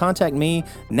 you can contact me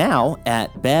now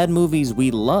at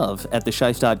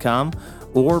badmovieswelove@theshice.com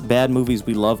or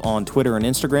badmovieswelove on Twitter and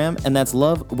Instagram, and that's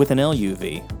love with an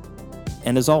LUV.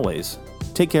 And as always,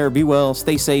 take care, be well,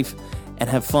 stay safe, and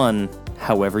have fun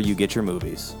however you get your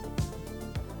movies.